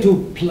fear to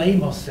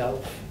blame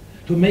ourselves,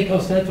 to make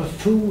ourselves a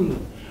fool.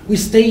 We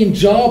stay in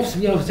jobs,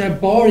 they're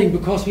boring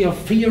because we are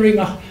fearing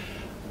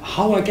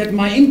how I get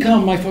my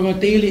income for my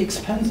daily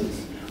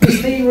expenses. We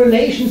stay in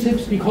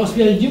relationships because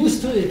we are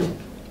used to it,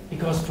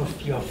 because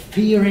we are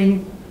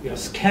fearing, we are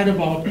scared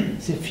about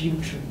the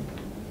future.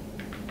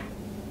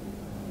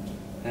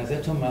 And I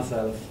said to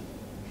myself,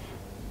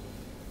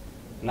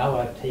 now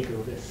I take a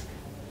risk.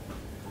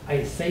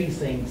 I say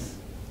things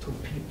to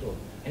people,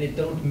 and it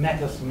don't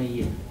matter to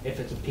me if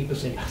it's people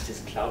saying,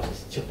 this Klaus is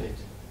stupid.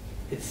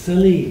 It's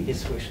silly,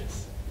 his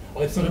wishes,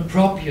 or it's not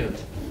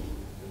appropriate.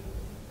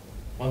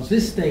 On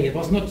this day, it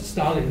was not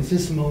started in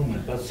this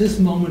moment, but this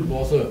moment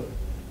was a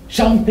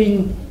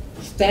jumping,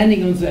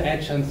 standing on the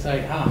edge and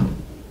say,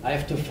 I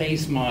have to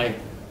face my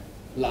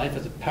life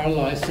as a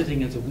paralyzed,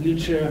 sitting in the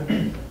wheelchair,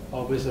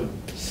 or with a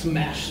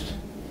smashed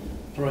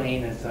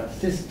brain, and said,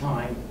 this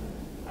time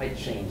I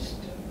changed.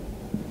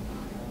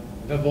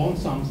 If I want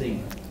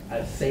something,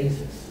 I'll say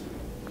this.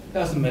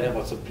 Doesn't matter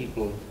what the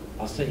people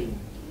are saying.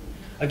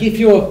 I'll give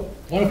you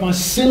one of my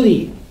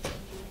silly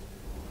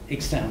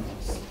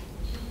examples.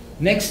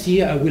 Next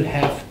year I will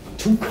have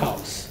 2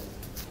 cows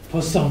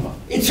for summer.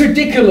 It's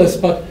ridiculous,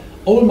 but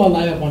all my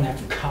life I want to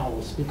have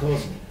cows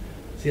because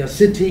they are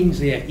sitting,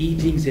 they are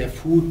eating, they have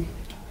food.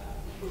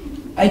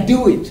 I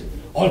do it.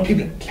 All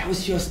people,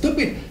 Klaus, you're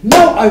stupid.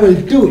 No, I will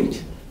do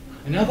it.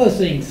 And other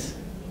things,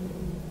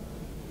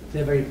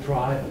 they're very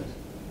private.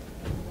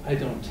 I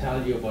don't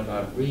tell you what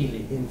I'm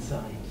really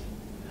inside.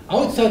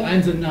 Outside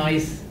I'm the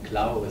nice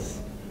Klaus,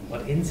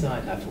 but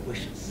inside I have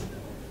wishes.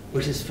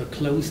 Wishes for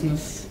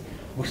closeness,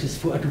 wishes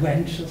for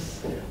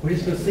adventures,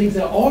 wishes for things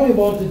I only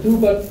want to do,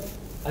 but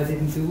I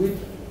didn't do it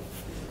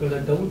because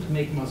I don't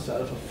make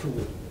myself a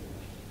fool.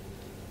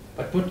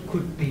 But what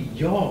could be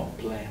your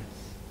plans?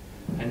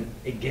 And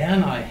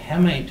again I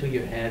hammer into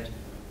your head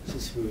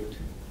this word.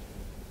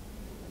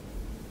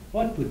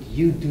 What would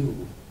you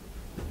do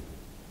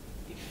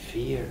if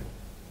fear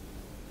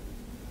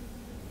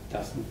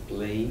doesn't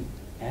play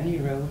any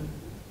role?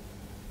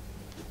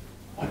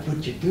 What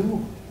would you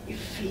do if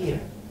fear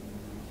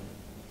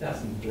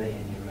doesn't play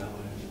any role?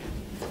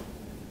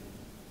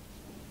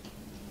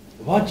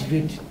 What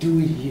would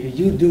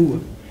you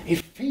do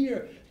if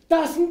fear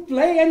doesn't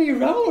play any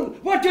role?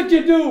 What would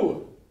you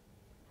do?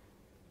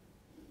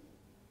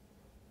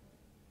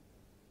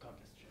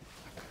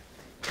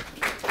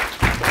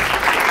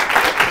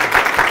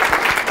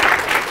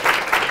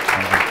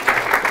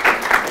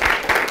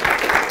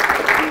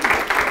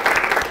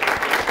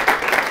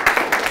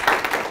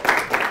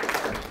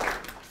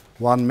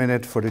 One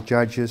minute for the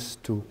judges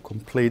to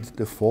complete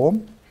the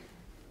form.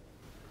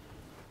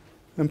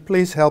 And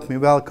please help me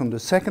welcome the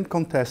second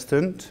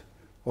contestant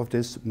of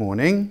this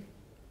morning.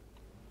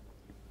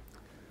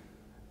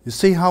 You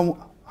see how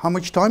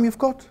much time you've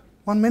got?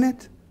 1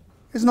 minute?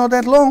 It's not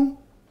that long.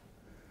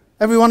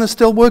 Everyone is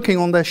still working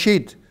on their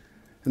sheet.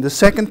 And the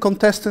second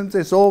contestant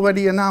is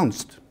already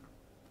announced.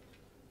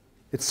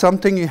 It's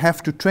something you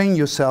have to train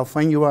yourself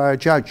when you are a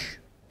judge.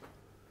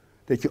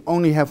 That you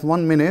only have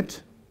 1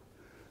 minute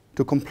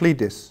to complete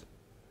this.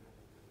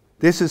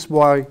 This is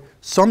why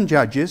some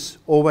judges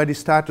already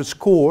start to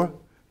score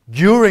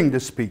during the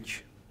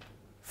speech.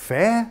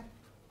 Fair?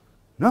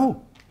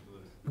 No.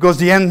 Because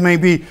the end may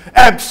be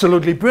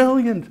absolutely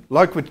brilliant,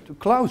 like with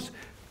Klaus.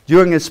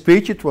 During his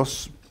speech it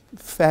was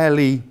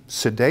fairly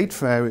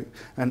sedate,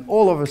 and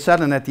all of a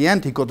sudden at the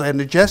end he got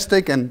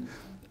energetic and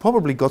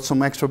probably got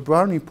some extra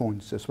brownie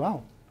points as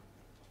well.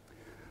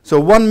 So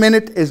 1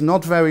 minute is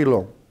not very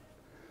long.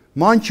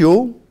 Mind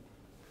you,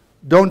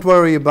 don't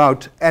worry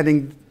about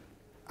adding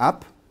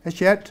up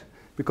as yet,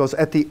 because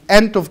at the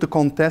end of the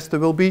contest there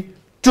will be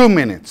 2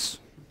 minutes,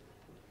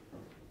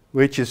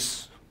 which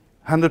is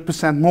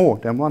 100% more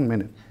than 1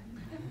 minute.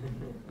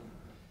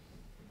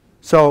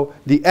 So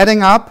the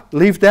adding up,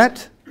 leave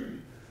that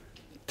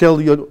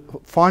till your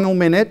final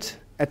minute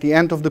at the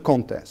end of the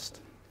contest.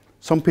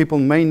 Some people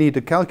may need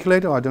a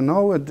calculator, I don't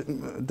know,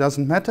 it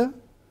doesn't matter.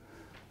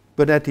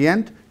 But at the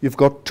end, you've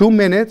got 2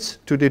 minutes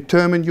to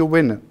determine your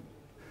winner.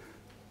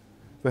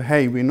 But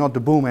hey, we're not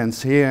the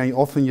boomhands here, and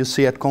often you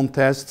see at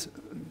contests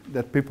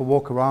that people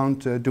walk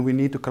around, do we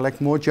need to collect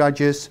more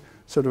judges?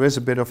 So there is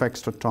a bit of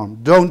extra time.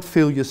 Don't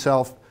feel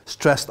yourself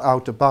stressed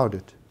out about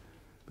it.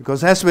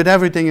 Because as with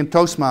everything in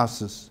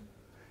Toastmasters,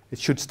 it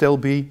should still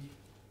be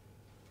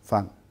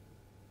fun.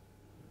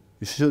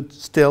 You should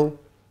still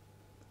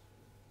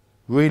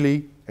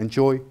really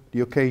enjoy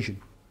the occasion.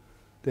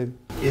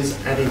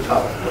 Is adding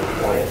up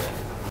required?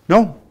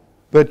 No,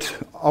 but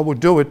I would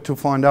do it to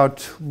find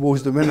out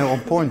who's the winner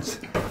on points.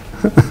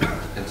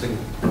 And so,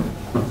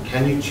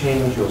 can you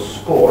change your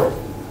score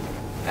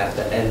at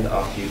the end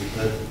after you've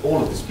heard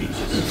all of the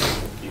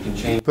speeches? You can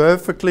change.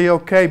 Perfectly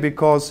okay,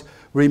 because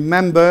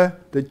remember,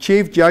 the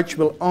chief judge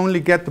will only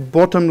get the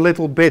bottom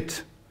little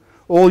bit.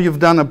 All you've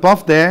done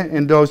above there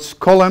in those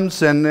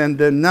columns and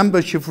the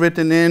numbers you've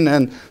written in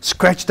and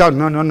scratched out,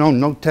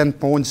 no 10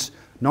 points,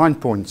 9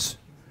 points.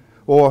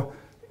 Or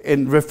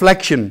in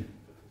reflection,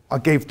 I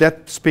gave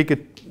that speaker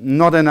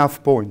not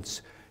enough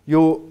points.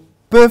 You're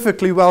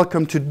perfectly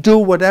welcome to do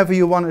whatever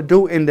you want to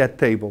do in that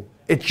table.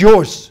 It's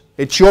yours.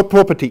 It's your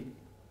property.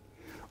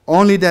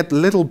 Only that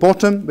little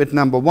bottom with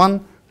number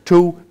 1,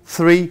 2,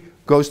 3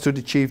 goes to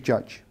the chief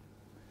judge.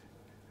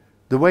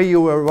 The way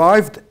you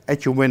arrived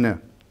at your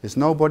winner is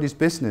nobody's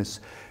business.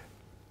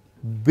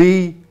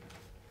 Be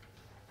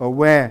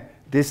aware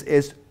this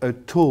is a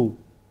tool.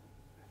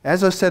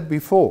 As I said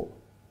before,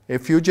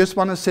 if you just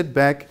want to sit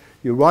back,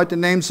 you write the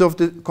names of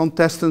the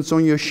contestants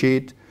on your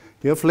sheet,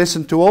 you have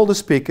listened to all the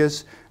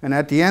speakers, and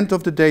at the end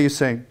of the day you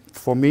say,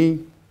 for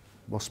me,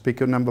 was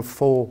speaker number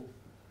 4,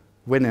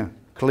 winner,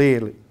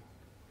 clearly.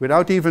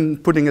 Without even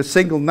putting a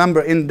single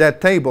number in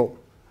that table,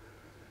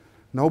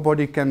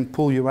 nobody can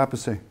pull you up and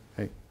say,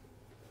 hey,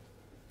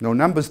 no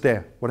numbers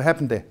there, what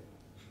happened there?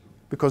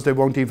 Because they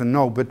won't even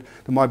know, but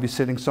there might be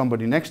sitting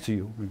somebody next to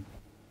you.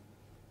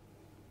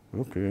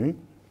 Okay.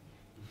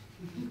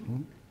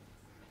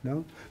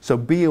 No? So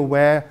be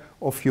aware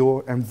of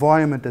your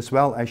environment as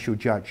well as you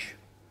judge.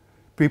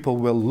 People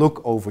will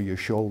look over your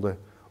shoulder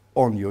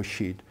on your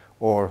sheet,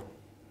 or,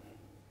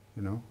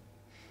 you know.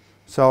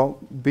 So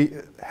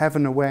have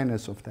an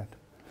awareness of that.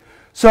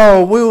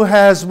 So who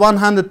has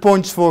 100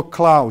 points for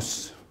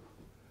Klaus?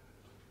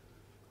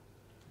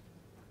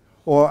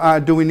 Or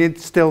do we need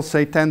still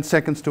say 10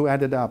 seconds to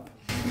add it up?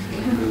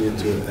 We need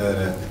to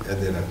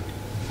add it up.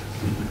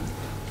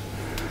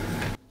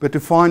 But to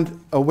find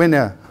a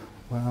winner,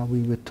 where are we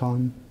with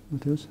time,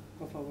 Matthias?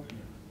 Half hour.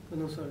 Oh,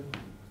 no, sorry.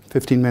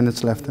 15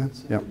 minutes left, eh?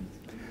 Yeah.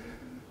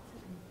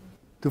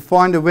 To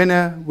find a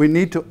winner, we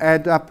need to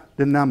add up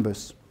the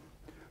numbers.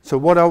 So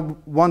what I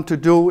want to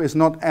do is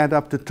not add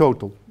up the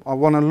total. I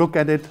want to look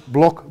at it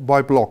block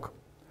by block.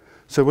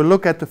 So we'll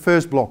look at the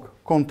first block,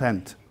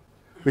 content,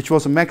 which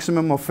was a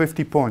maximum of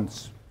 50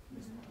 points.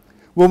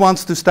 Who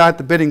wants to start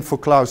the bidding for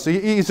Klaus?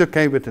 He's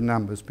okay with the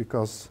numbers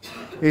because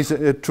he's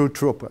a true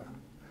trooper.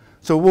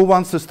 So who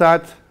wants to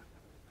start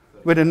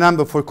with a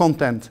number for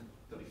content?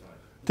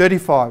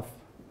 35.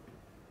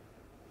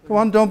 Come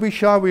on, don't be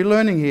shy, we're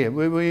learning here.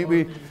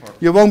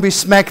 You won't be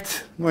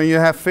smacked when you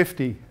have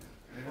 50.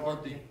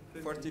 40.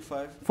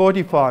 45.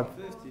 45.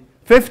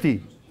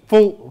 50.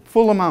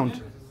 Full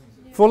amount.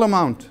 Full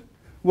amount.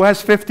 Who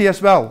has 50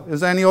 as well?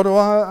 Is there any other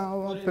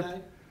one?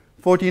 49.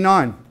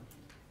 49.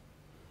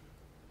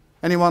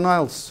 Anyone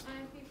else?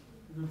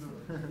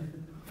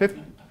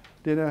 50.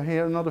 Did I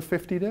hear another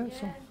 50 there?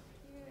 So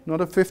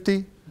another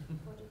 50?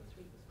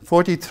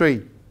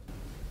 43.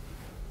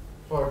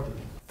 40.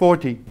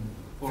 40.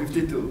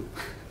 52.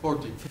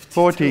 40.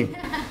 40.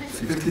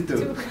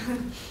 52.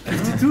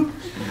 52?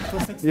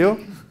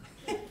 You?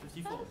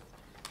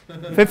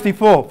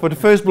 54 for the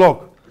first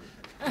block.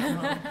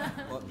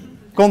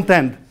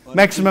 Content,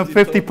 maximum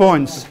 50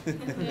 points.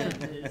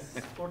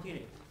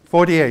 48.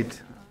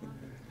 48.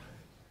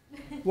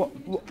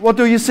 What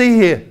do you see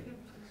here?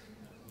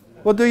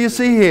 What do you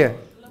see here?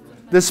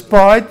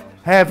 Despite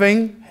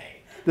having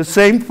the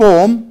same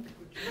form,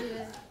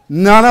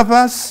 none of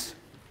us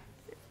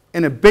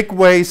in a big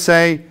way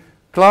say,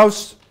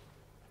 Klaus,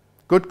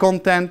 good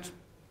content,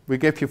 we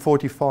give you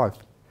 45.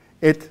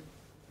 It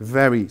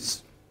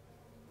varies.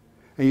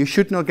 And you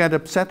should not get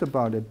upset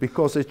about it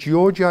because it's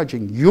your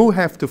judging. You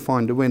have to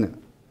find the winner.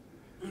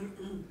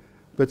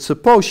 But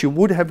suppose you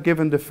would have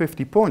given the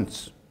 50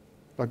 points,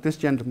 like this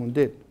gentleman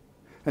did,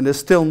 and there's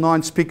still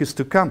 9 speakers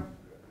to come.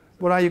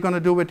 What are you going to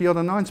do with the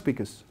other 9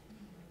 speakers?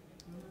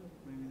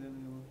 Maybe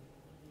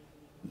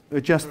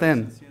then Just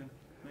then.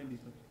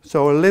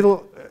 So a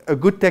little a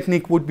good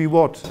technique would be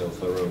what?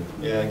 Yourself a room.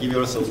 Yeah, give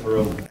yourself a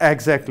room.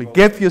 Exactly.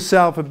 Give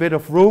yourself a bit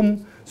of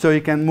room so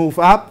you can move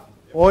up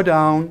or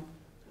down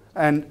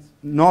and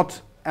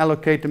not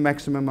allocate the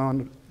maximum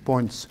amount of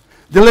points.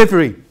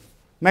 Delivery,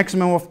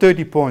 maximum of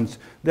 30 points.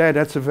 There,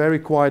 that's a very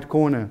quiet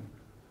corner.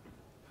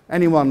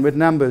 Anyone with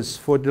numbers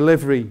for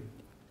delivery?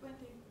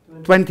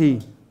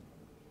 20.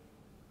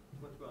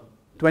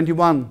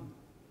 21.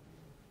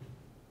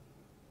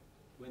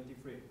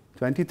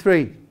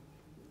 23.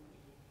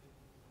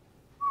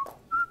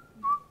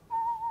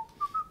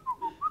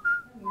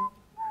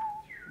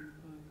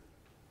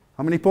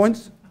 How many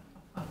points?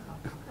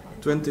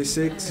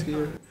 26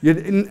 here.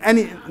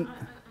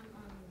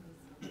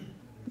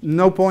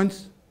 No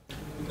points?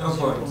 No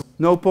points.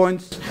 No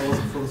points? I was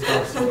a full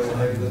stop, so I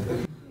have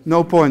that.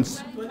 No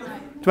points.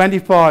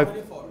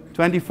 25,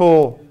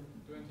 24,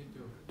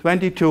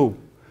 22.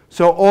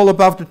 So all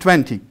above the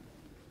 20.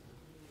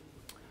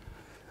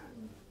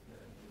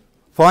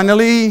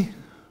 Finally,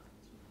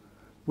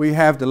 we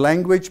have the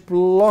language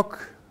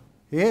block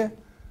here.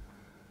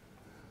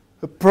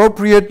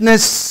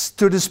 Appropriateness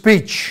to the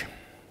speech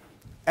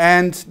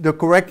and the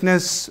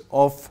correctness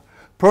of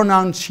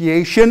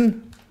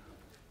pronunciation,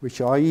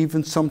 which I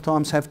even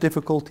sometimes have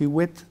difficulty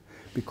with,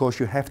 because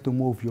you have to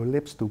move your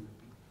lips to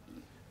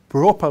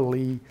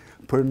properly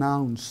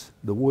pronounce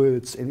the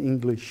words in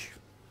English.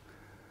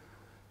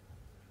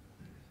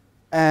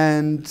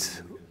 And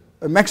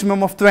a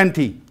maximum of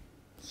 20.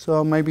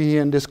 So maybe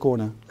here in this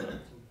corner.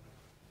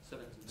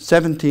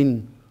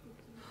 17,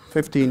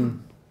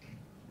 15.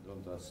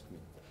 Don't ask me.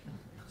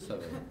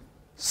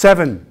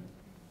 7.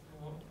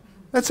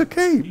 That's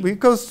okay,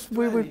 because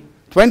we were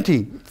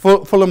 20,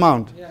 full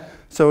amount. Yeah.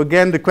 So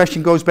again, the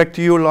question goes back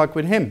to you like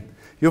with him.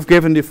 You've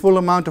given the full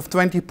amount of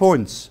 20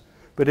 points,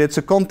 but it's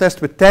a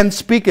contest with 10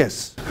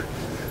 speakers.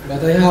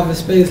 But I have a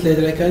space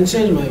later, I can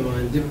change my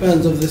mind.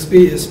 Depends on the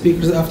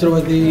speakers after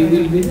what they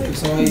will be there.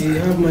 So I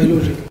have my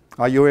logic.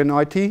 Are you in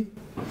IT?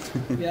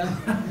 Yeah.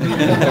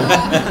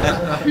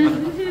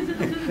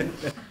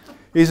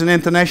 He's an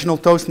international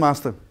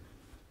Toastmaster.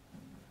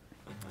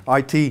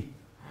 IT.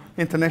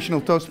 International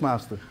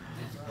Toastmaster.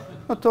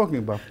 Not talking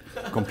about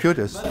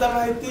computers. But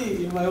I'm IT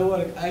in my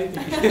work, IT.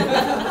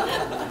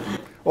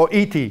 Or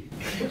ET.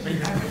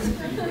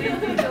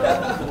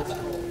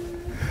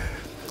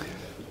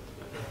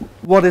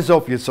 What is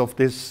obvious of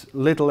this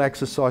little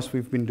exercise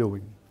we've been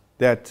doing?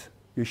 That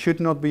you should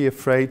not be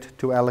afraid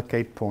to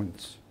allocate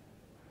points.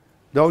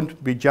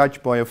 Don't be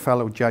judged by your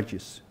fellow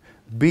judges.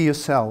 Be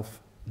yourself.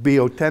 Be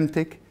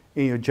authentic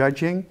in your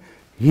judging.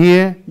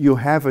 Here you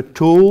have a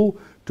tool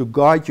to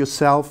guide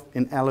yourself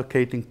in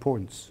allocating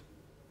points.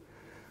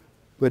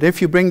 But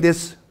if you bring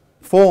this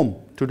form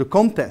to the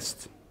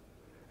contest,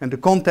 and the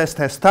contest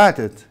has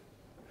started,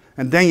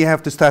 and then you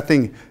have to start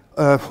thinking,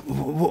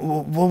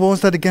 what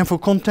was that again for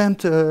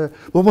content?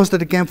 What was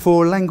that again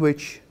for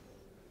language?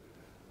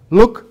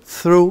 Look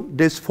through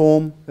this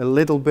form a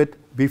little bit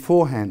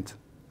beforehand.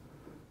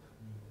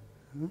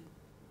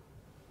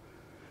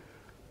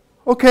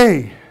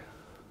 Okay,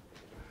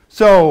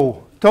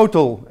 so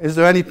total. Is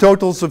there any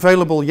totals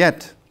available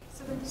yet?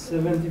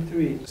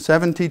 73.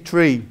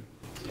 73.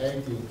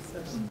 80.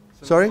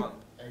 Sorry?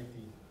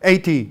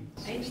 80.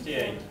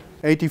 68.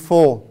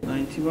 84.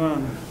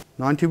 91.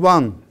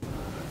 91.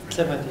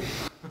 70.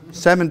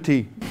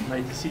 70.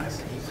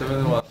 96.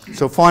 71.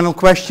 So final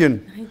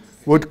question.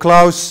 Would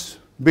Klaus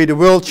be the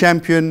world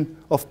champion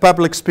of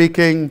public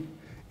speaking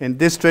in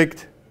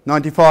District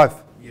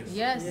 95? Yes.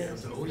 Yes.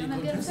 Yes. You're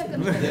gonna get a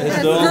second.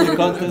 Yes, the only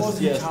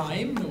contest, yes.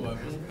 Time? No, I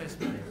wasn't best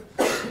player.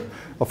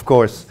 Of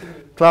course.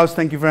 Klaus,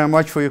 thank you very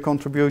much for your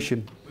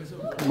contribution.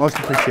 Most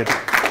appreciated.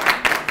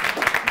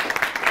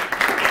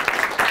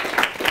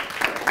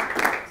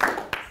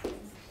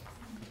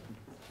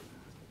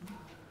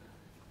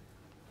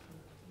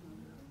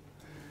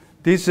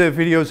 These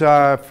videos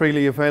are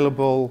freely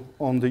available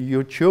on the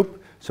YouTube.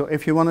 So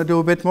if you want to do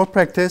a bit more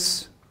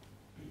practice,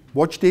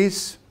 watch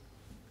these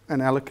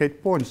and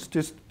allocate points.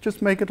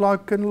 Just make it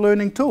like a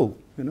learning tool,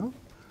 you know.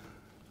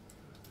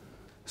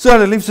 So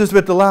that leaves us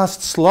with the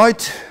last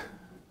slide.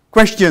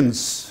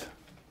 Questions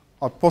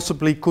I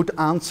possibly could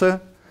answer.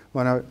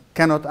 When I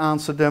cannot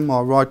answer them,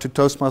 I'll write to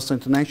Toastmasters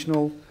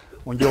International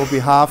on your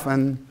behalf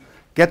and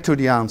get to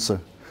the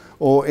answer.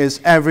 Or is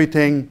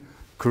everything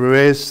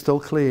crystal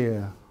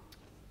clear?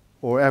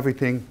 Or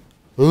everything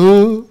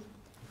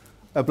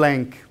a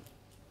blank?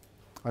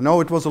 I know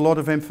it was a lot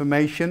of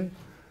information,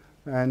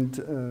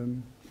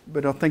 and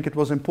but I think it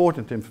was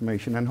important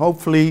information, and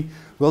hopefully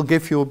will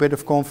give you a bit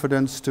of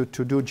confidence to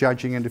do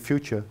judging in the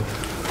future.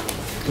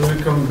 Do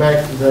we come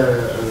back to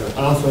the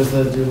answers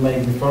that you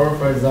made before?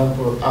 For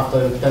example,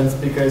 after 10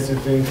 speakers, you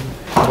think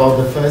about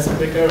the first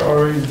speaker,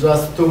 or it's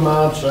just too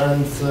much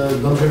and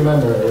don't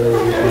remember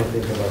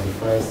anything about the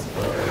first?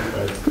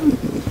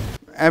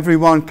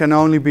 Everyone can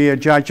only be a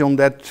judge on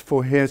that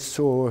for his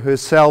or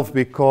herself,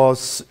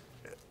 because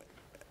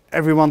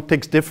everyone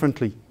thinks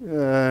differently.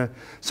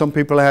 Some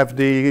people have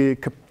the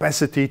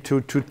capacity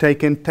to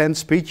take in 10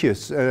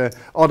 speeches.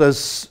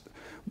 Others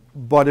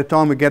by the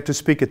time we get to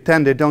speaker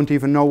 10, they don't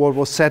even know what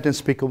was said in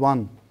speech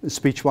 1.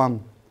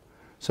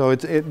 So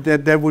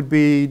that would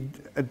be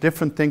a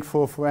different thing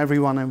for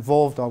everyone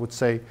involved, I would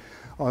say.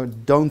 I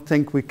don't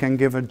think we can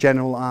give a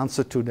general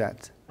answer to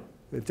that.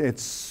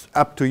 It's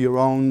up to your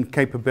own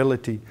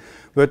capability.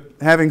 But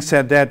having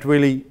said that,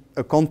 really,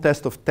 a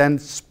contest of 10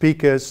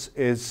 speakers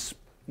is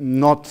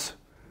not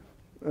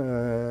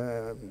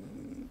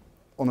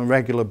on a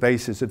regular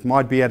basis. It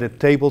might be at a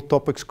table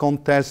topics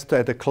contest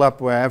at a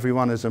club where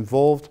everyone is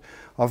involved.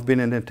 I've been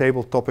in the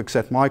table topics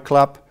at my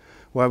club,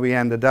 where we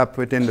ended up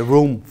within the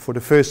room for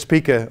the first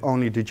speaker,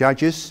 only the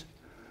judges.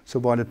 So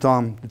by the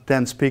time the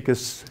 10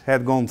 speakers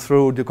had gone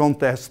through the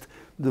contest,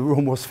 the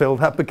room was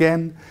filled up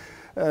again.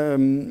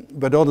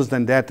 But other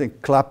than that, in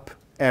club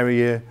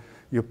area,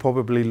 you're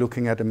probably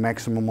looking at a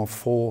maximum of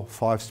 4 or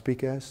 5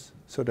 speakers.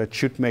 So that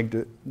should make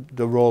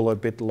the role a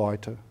bit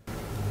lighter.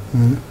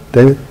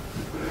 David?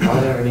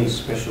 Are there any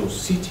special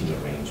seating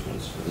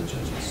arrangements for the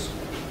judges?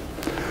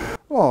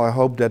 Well, I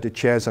hope that the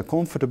chairs are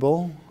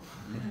comfortable.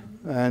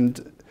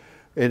 And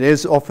it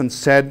is often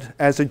said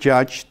as a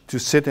judge to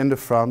sit in the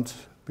front,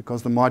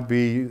 because there might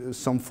be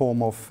some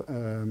form of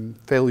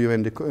failure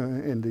in the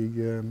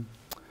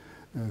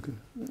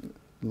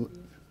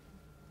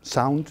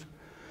sound.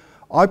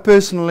 I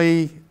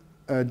personally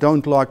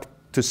don't like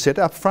to sit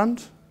up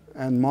front,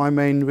 and my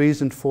main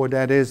reason for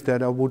that is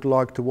that I would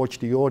like to watch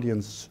the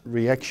audience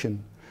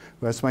reaction.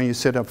 Whereas when you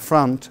sit up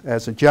front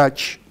as a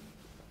judge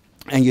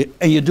and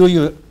you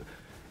do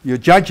your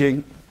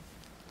judging,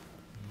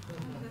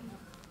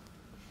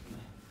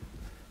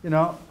 you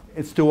know,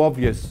 it's too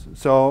obvious.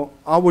 So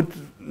I would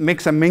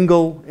mix and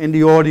mingle in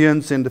the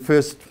audience in the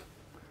first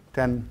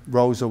 10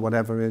 rows or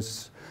whatever it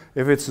is.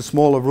 If it's a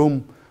smaller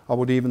room, I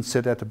would even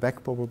sit at the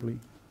back probably.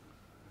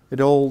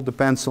 It all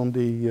depends on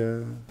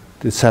the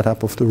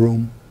setup of the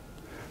room.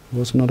 There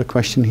was another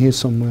question here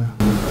somewhere.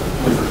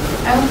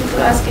 I wanted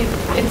to ask if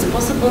it's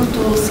possible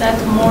to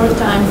set more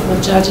time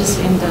for judges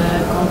in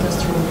the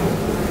contest room.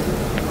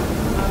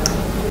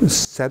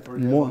 Set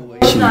more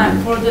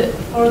time for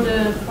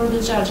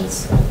the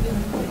judges.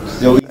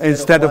 So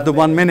instead of the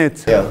 1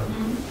 minute. Yeah.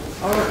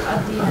 Or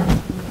at the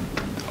end.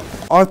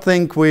 I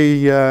think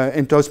we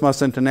in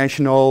Toastmasters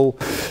International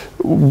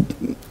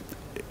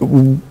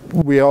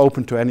we are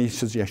open to any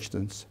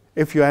suggestions.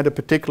 If you had a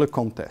particular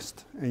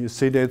contest and you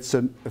see that it's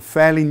a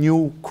fairly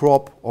new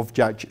crop of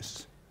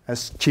judges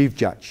as chief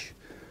judge,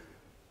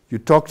 you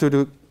talk to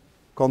the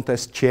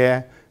contest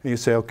chair and you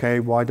say, okay,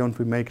 why don't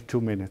we make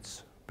 2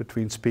 minutes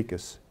between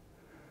speakers?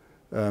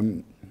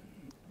 And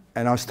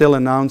I still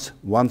announce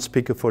 1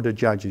 speaker for the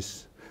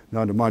judges.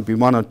 Now there might be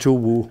 1 or 2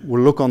 who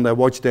will look on their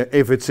watch there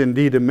if it's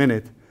indeed a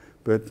minute,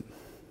 but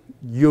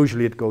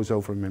usually it goes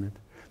over a minute.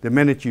 The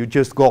minute you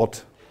just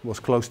got was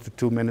close to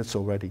 2 minutes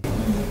already.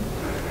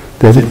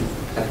 David?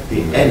 At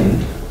the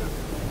end,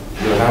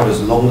 you're allowed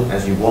as long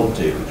as you want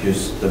to,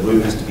 because the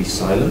room has to be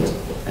silent,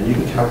 and you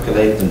can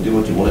calculate and do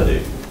what you want to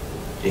do.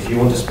 If you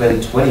want to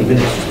spend 20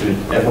 minutes just doing,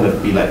 everyone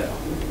would be like,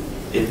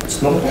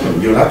 it's not a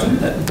problem, you're allowed to do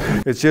that.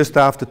 It's just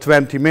after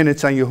 20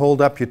 minutes and you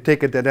hold up your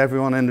ticket that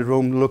everyone in the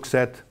room looks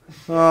at,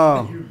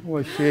 oh,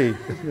 was she,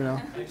 you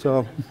know.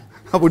 So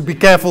I would be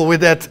careful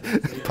with that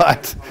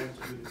part.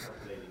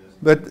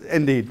 But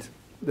indeed,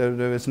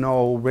 there is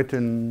no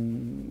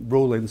written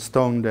rule in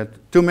stone that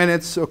 2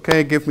 minutes,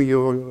 okay, give me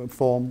your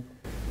form,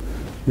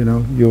 you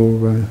know,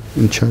 you're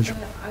in charge. I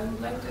would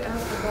like to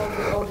ask about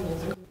the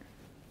audience.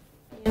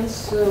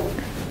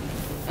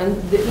 And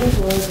the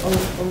influence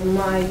on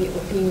my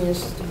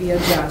opinions to be a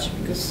judge,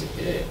 because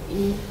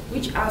in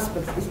which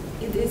aspects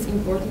it is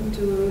important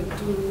to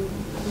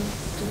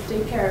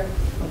take care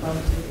about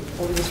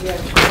audience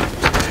reaction?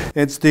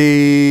 It's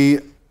the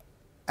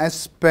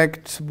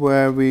aspect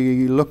where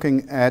we're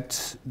looking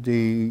at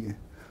the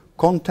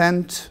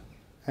content,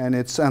 and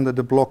it's under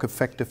the block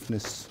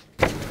effectiveness.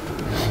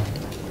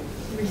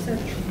 Research.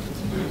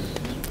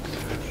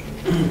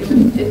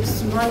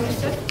 It's my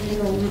research, you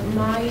know,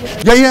 my...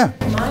 Yeah.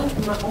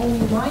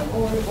 Only mine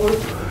or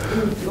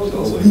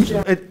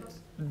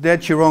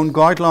that's your own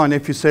guideline.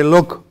 If you say,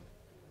 look,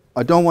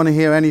 I don't want to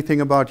hear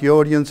anything about the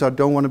audience, I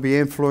don't want to be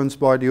influenced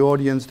by the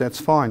audience, that's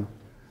fine.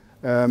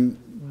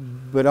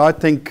 But I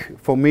think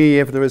for me,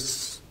 if there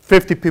is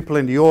 50 people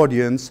in the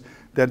audience,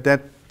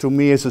 that to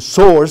me is a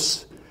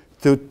source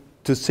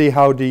to see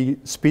how the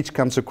speech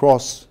comes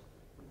across.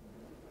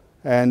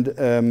 And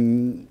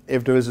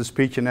if there is a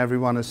speech and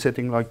everyone is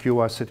sitting like you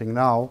are sitting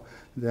now,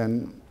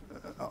 then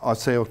I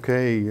say,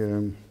 okay,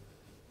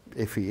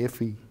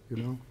 iffy, you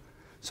know.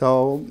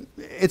 So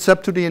it's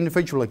up to the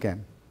individual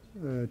again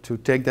to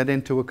take that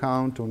into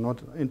account or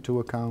not into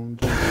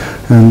account.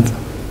 And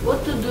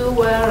what to do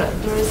where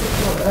there is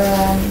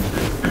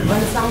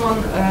when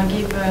someone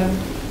give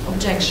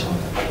objection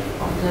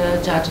of the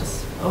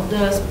judges of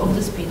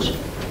the speech.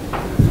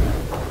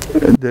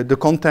 The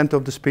content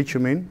of the speech, you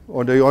mean,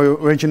 or the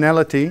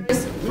originality?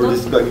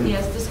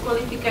 Yes,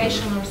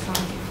 disqualification or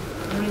something.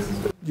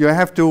 You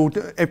have to,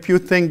 if you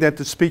think that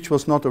the speech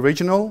was not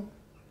original,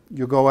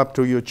 you go up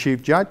to your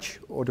chief judge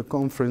or the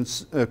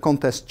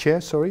contest chair,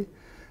 sorry,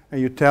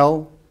 and you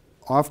tell,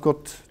 I've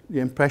got the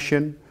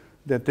impression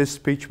that this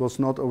speech was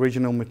not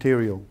original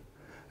material.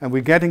 And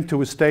we're getting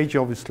to a stage,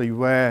 obviously,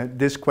 where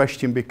this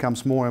question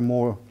becomes more and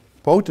more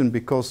potent,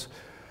 because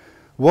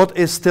what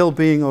is still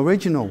being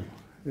original?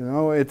 You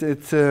know,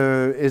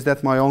 is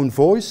that my own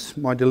voice,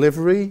 my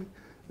delivery?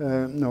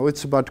 No,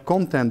 it's about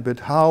content, but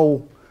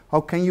how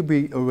can you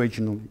be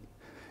original?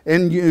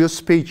 In your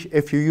speech,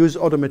 if you use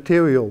other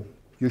material,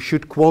 you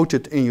should quote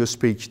it in your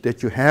speech,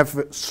 that you have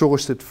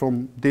sourced it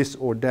from this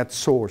or that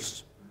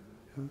source.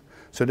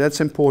 So that's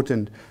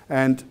important.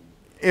 And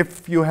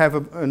if you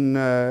have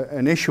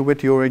an issue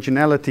with the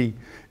originality,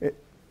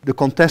 the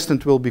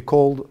contestant will be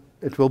called,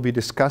 it will be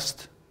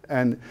discussed,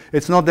 and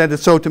it's not that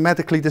it's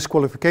automatically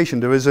disqualification,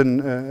 there is a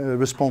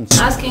response.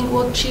 Asking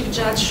what chief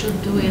judge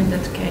should do in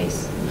that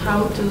case,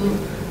 how to...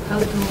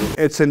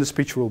 It's in the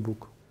speech rule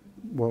book,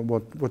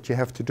 what you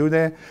have to do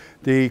there.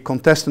 The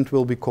contestant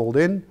will be called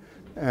in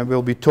and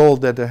will be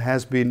told that there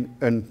has been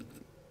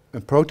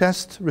a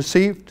protest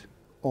received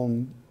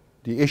on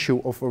the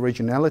issue of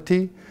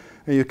originality,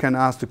 and you can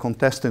ask the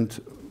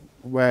contestant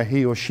where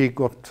he or she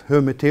got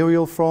her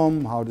material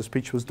from, how the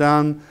speech was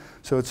done.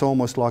 So it's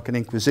almost like an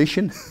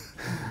inquisition.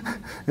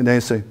 And they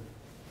say,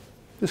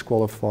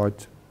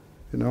 disqualified,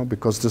 you know,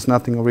 because there's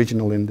nothing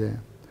original in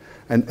there.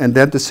 And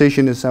that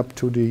decision is up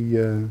to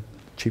the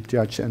chief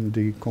judge and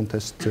the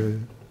contest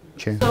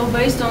chair. So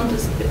based on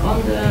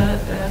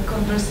the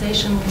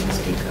conversation with the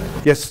speaker?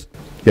 Yes,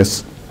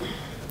 yes.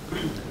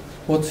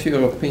 What's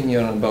your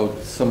opinion about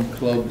some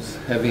clubs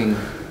having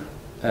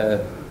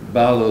a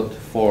ballot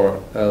for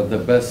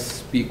the best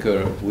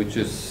speaker, which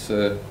is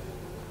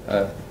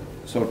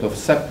sort of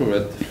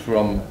separate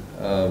from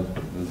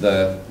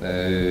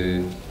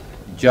the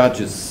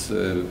judges'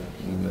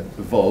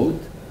 vote,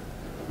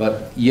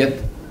 but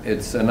yet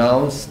it's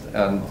announced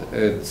and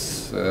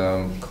it's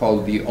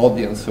called the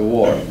Audience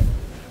Award?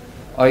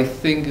 I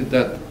think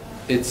that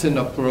it's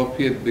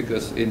inappropriate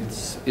because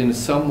it's in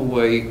some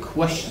way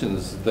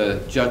questions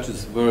the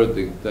judge's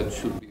verdict that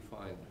should be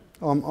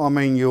fine. I'm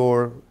in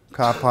your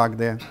car park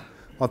there.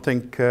 I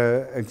think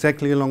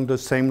exactly along the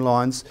same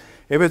lines.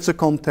 If it's a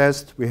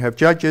contest, we have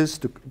judges,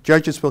 the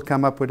judges will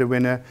come up with a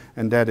winner,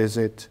 and that is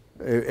it.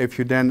 If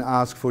you then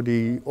ask for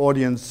the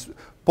audience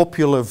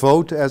popular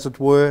vote, as it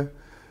were,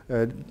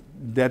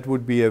 that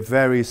would be a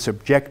very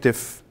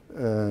subjective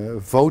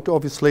vote,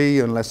 obviously,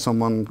 unless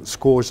someone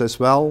scores as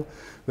well.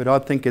 But I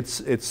think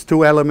it's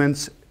two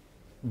elements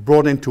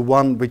brought into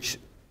one, which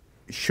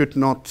should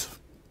not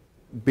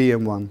be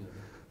in one.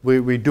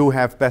 We do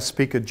have best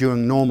speaker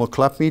during normal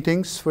club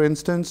meetings, for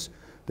instance,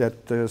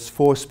 that there's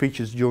 4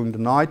 speeches during the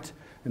night,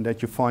 and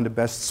that you find the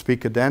best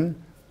speaker then,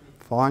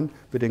 fine.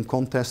 But in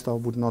contest, I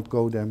would not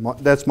go there.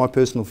 That's my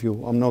personal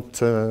view. I'm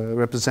not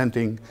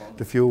representing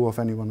the view of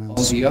anyone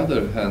else. On the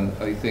other hand,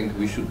 I think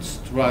we should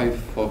strive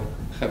for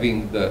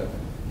having the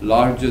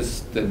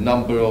largest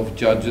number of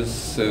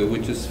judges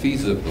which is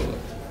feasible,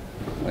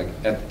 like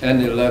at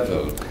any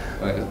level.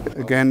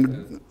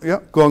 Again, yeah,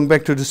 going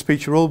back to the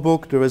speech rule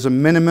book, there is a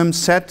minimum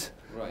set.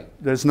 Right.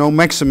 There's no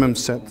maximum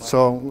set,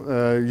 so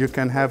you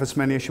can have as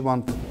many as you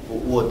want.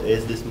 What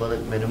is this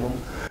minimum?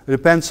 It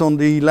depends on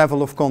the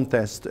level of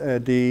contest.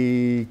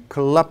 The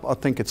club, I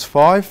think it's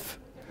 5,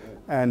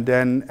 and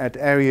then at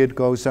area it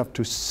goes up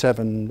to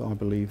 7, I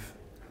believe.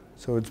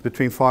 So it's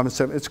between 5 and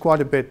 7. It's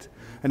quite a bit.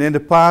 And in the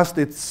past,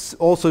 it's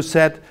also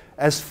said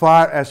as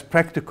far as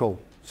practical.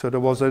 So there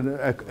was a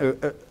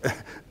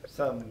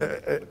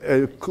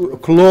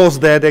clause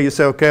there that you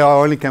say, okay, I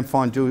only can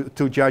find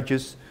two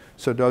judges,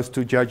 so those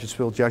 2 judges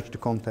will judge the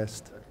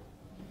contest.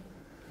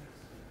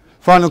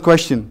 Final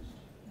question.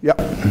 Yeah.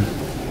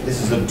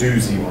 This is a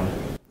doozy one.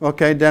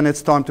 Okay, then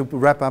it's time to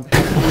wrap up.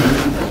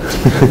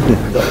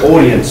 The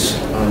audience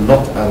are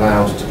not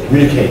allowed to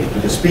communicate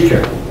with the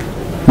speaker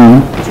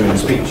during the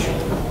speech.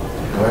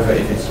 However,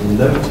 if it's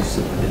noticed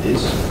that it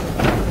is,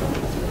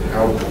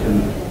 how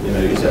can,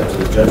 is it up to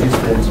the judges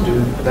then to do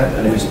that?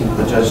 And if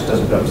the judge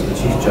doesn't go up to the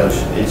chief judge,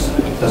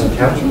 it doesn't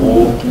count,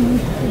 or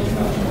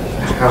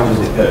how does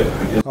it go?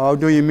 Because how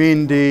do you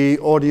mean the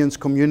audience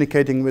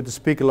communicating with the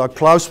speaker, like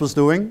Klaus was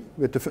doing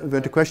with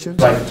the questions?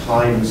 Like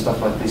time and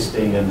stuff like this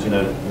thing, and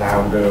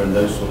louder and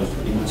those sort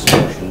of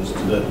instructions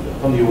from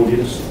the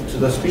audience to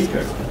the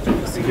speaker,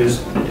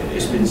 because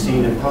it's been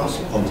seen in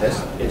past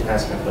contests, it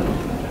has happened.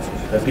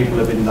 People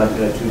have been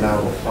too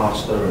loud or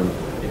faster, and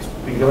it's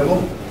been going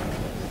on.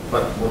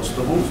 But what's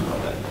the rules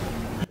about that?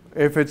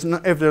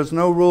 If there's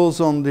no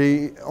rules on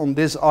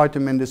this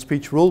item in the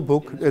speech rule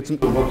book, the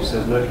book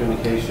says no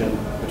communication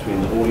between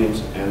the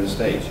audience and the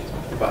stage.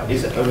 But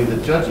is it only the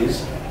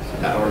judges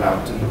that are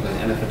allowed to complain?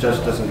 And if a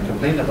judge doesn't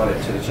complain about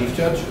it to the chief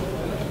judge?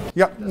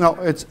 Yeah, no,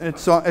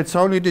 it's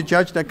only the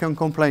judge that can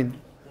complain.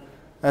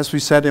 As we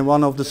said in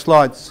one of the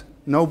slides,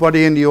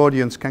 nobody in the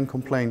audience can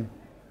complain,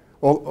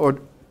 or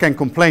can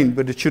complain,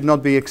 but it should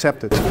not be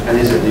accepted. And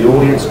is it the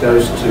audience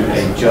goes to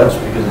a judge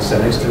because it's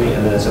sat next to me,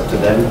 and then it's up to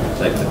them,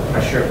 like the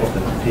pressure of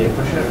the peer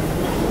pressure?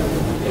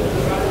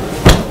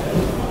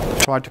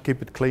 Try to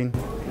keep it clean.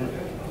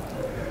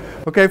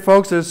 Okay,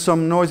 folks, there's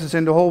some noises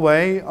in the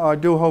hallway. I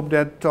do hope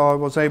that I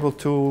was able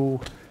to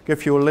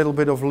give you a little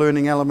bit of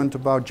learning element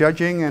about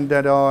judging, and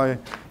that I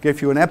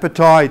gave you an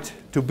appetite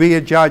to be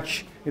a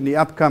judge in the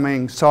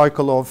upcoming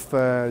cycle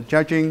of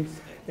judging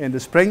in the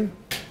spring.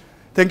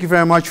 Thank you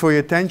very much for your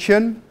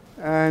attention,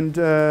 and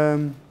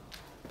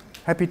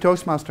happy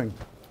Toastmastering.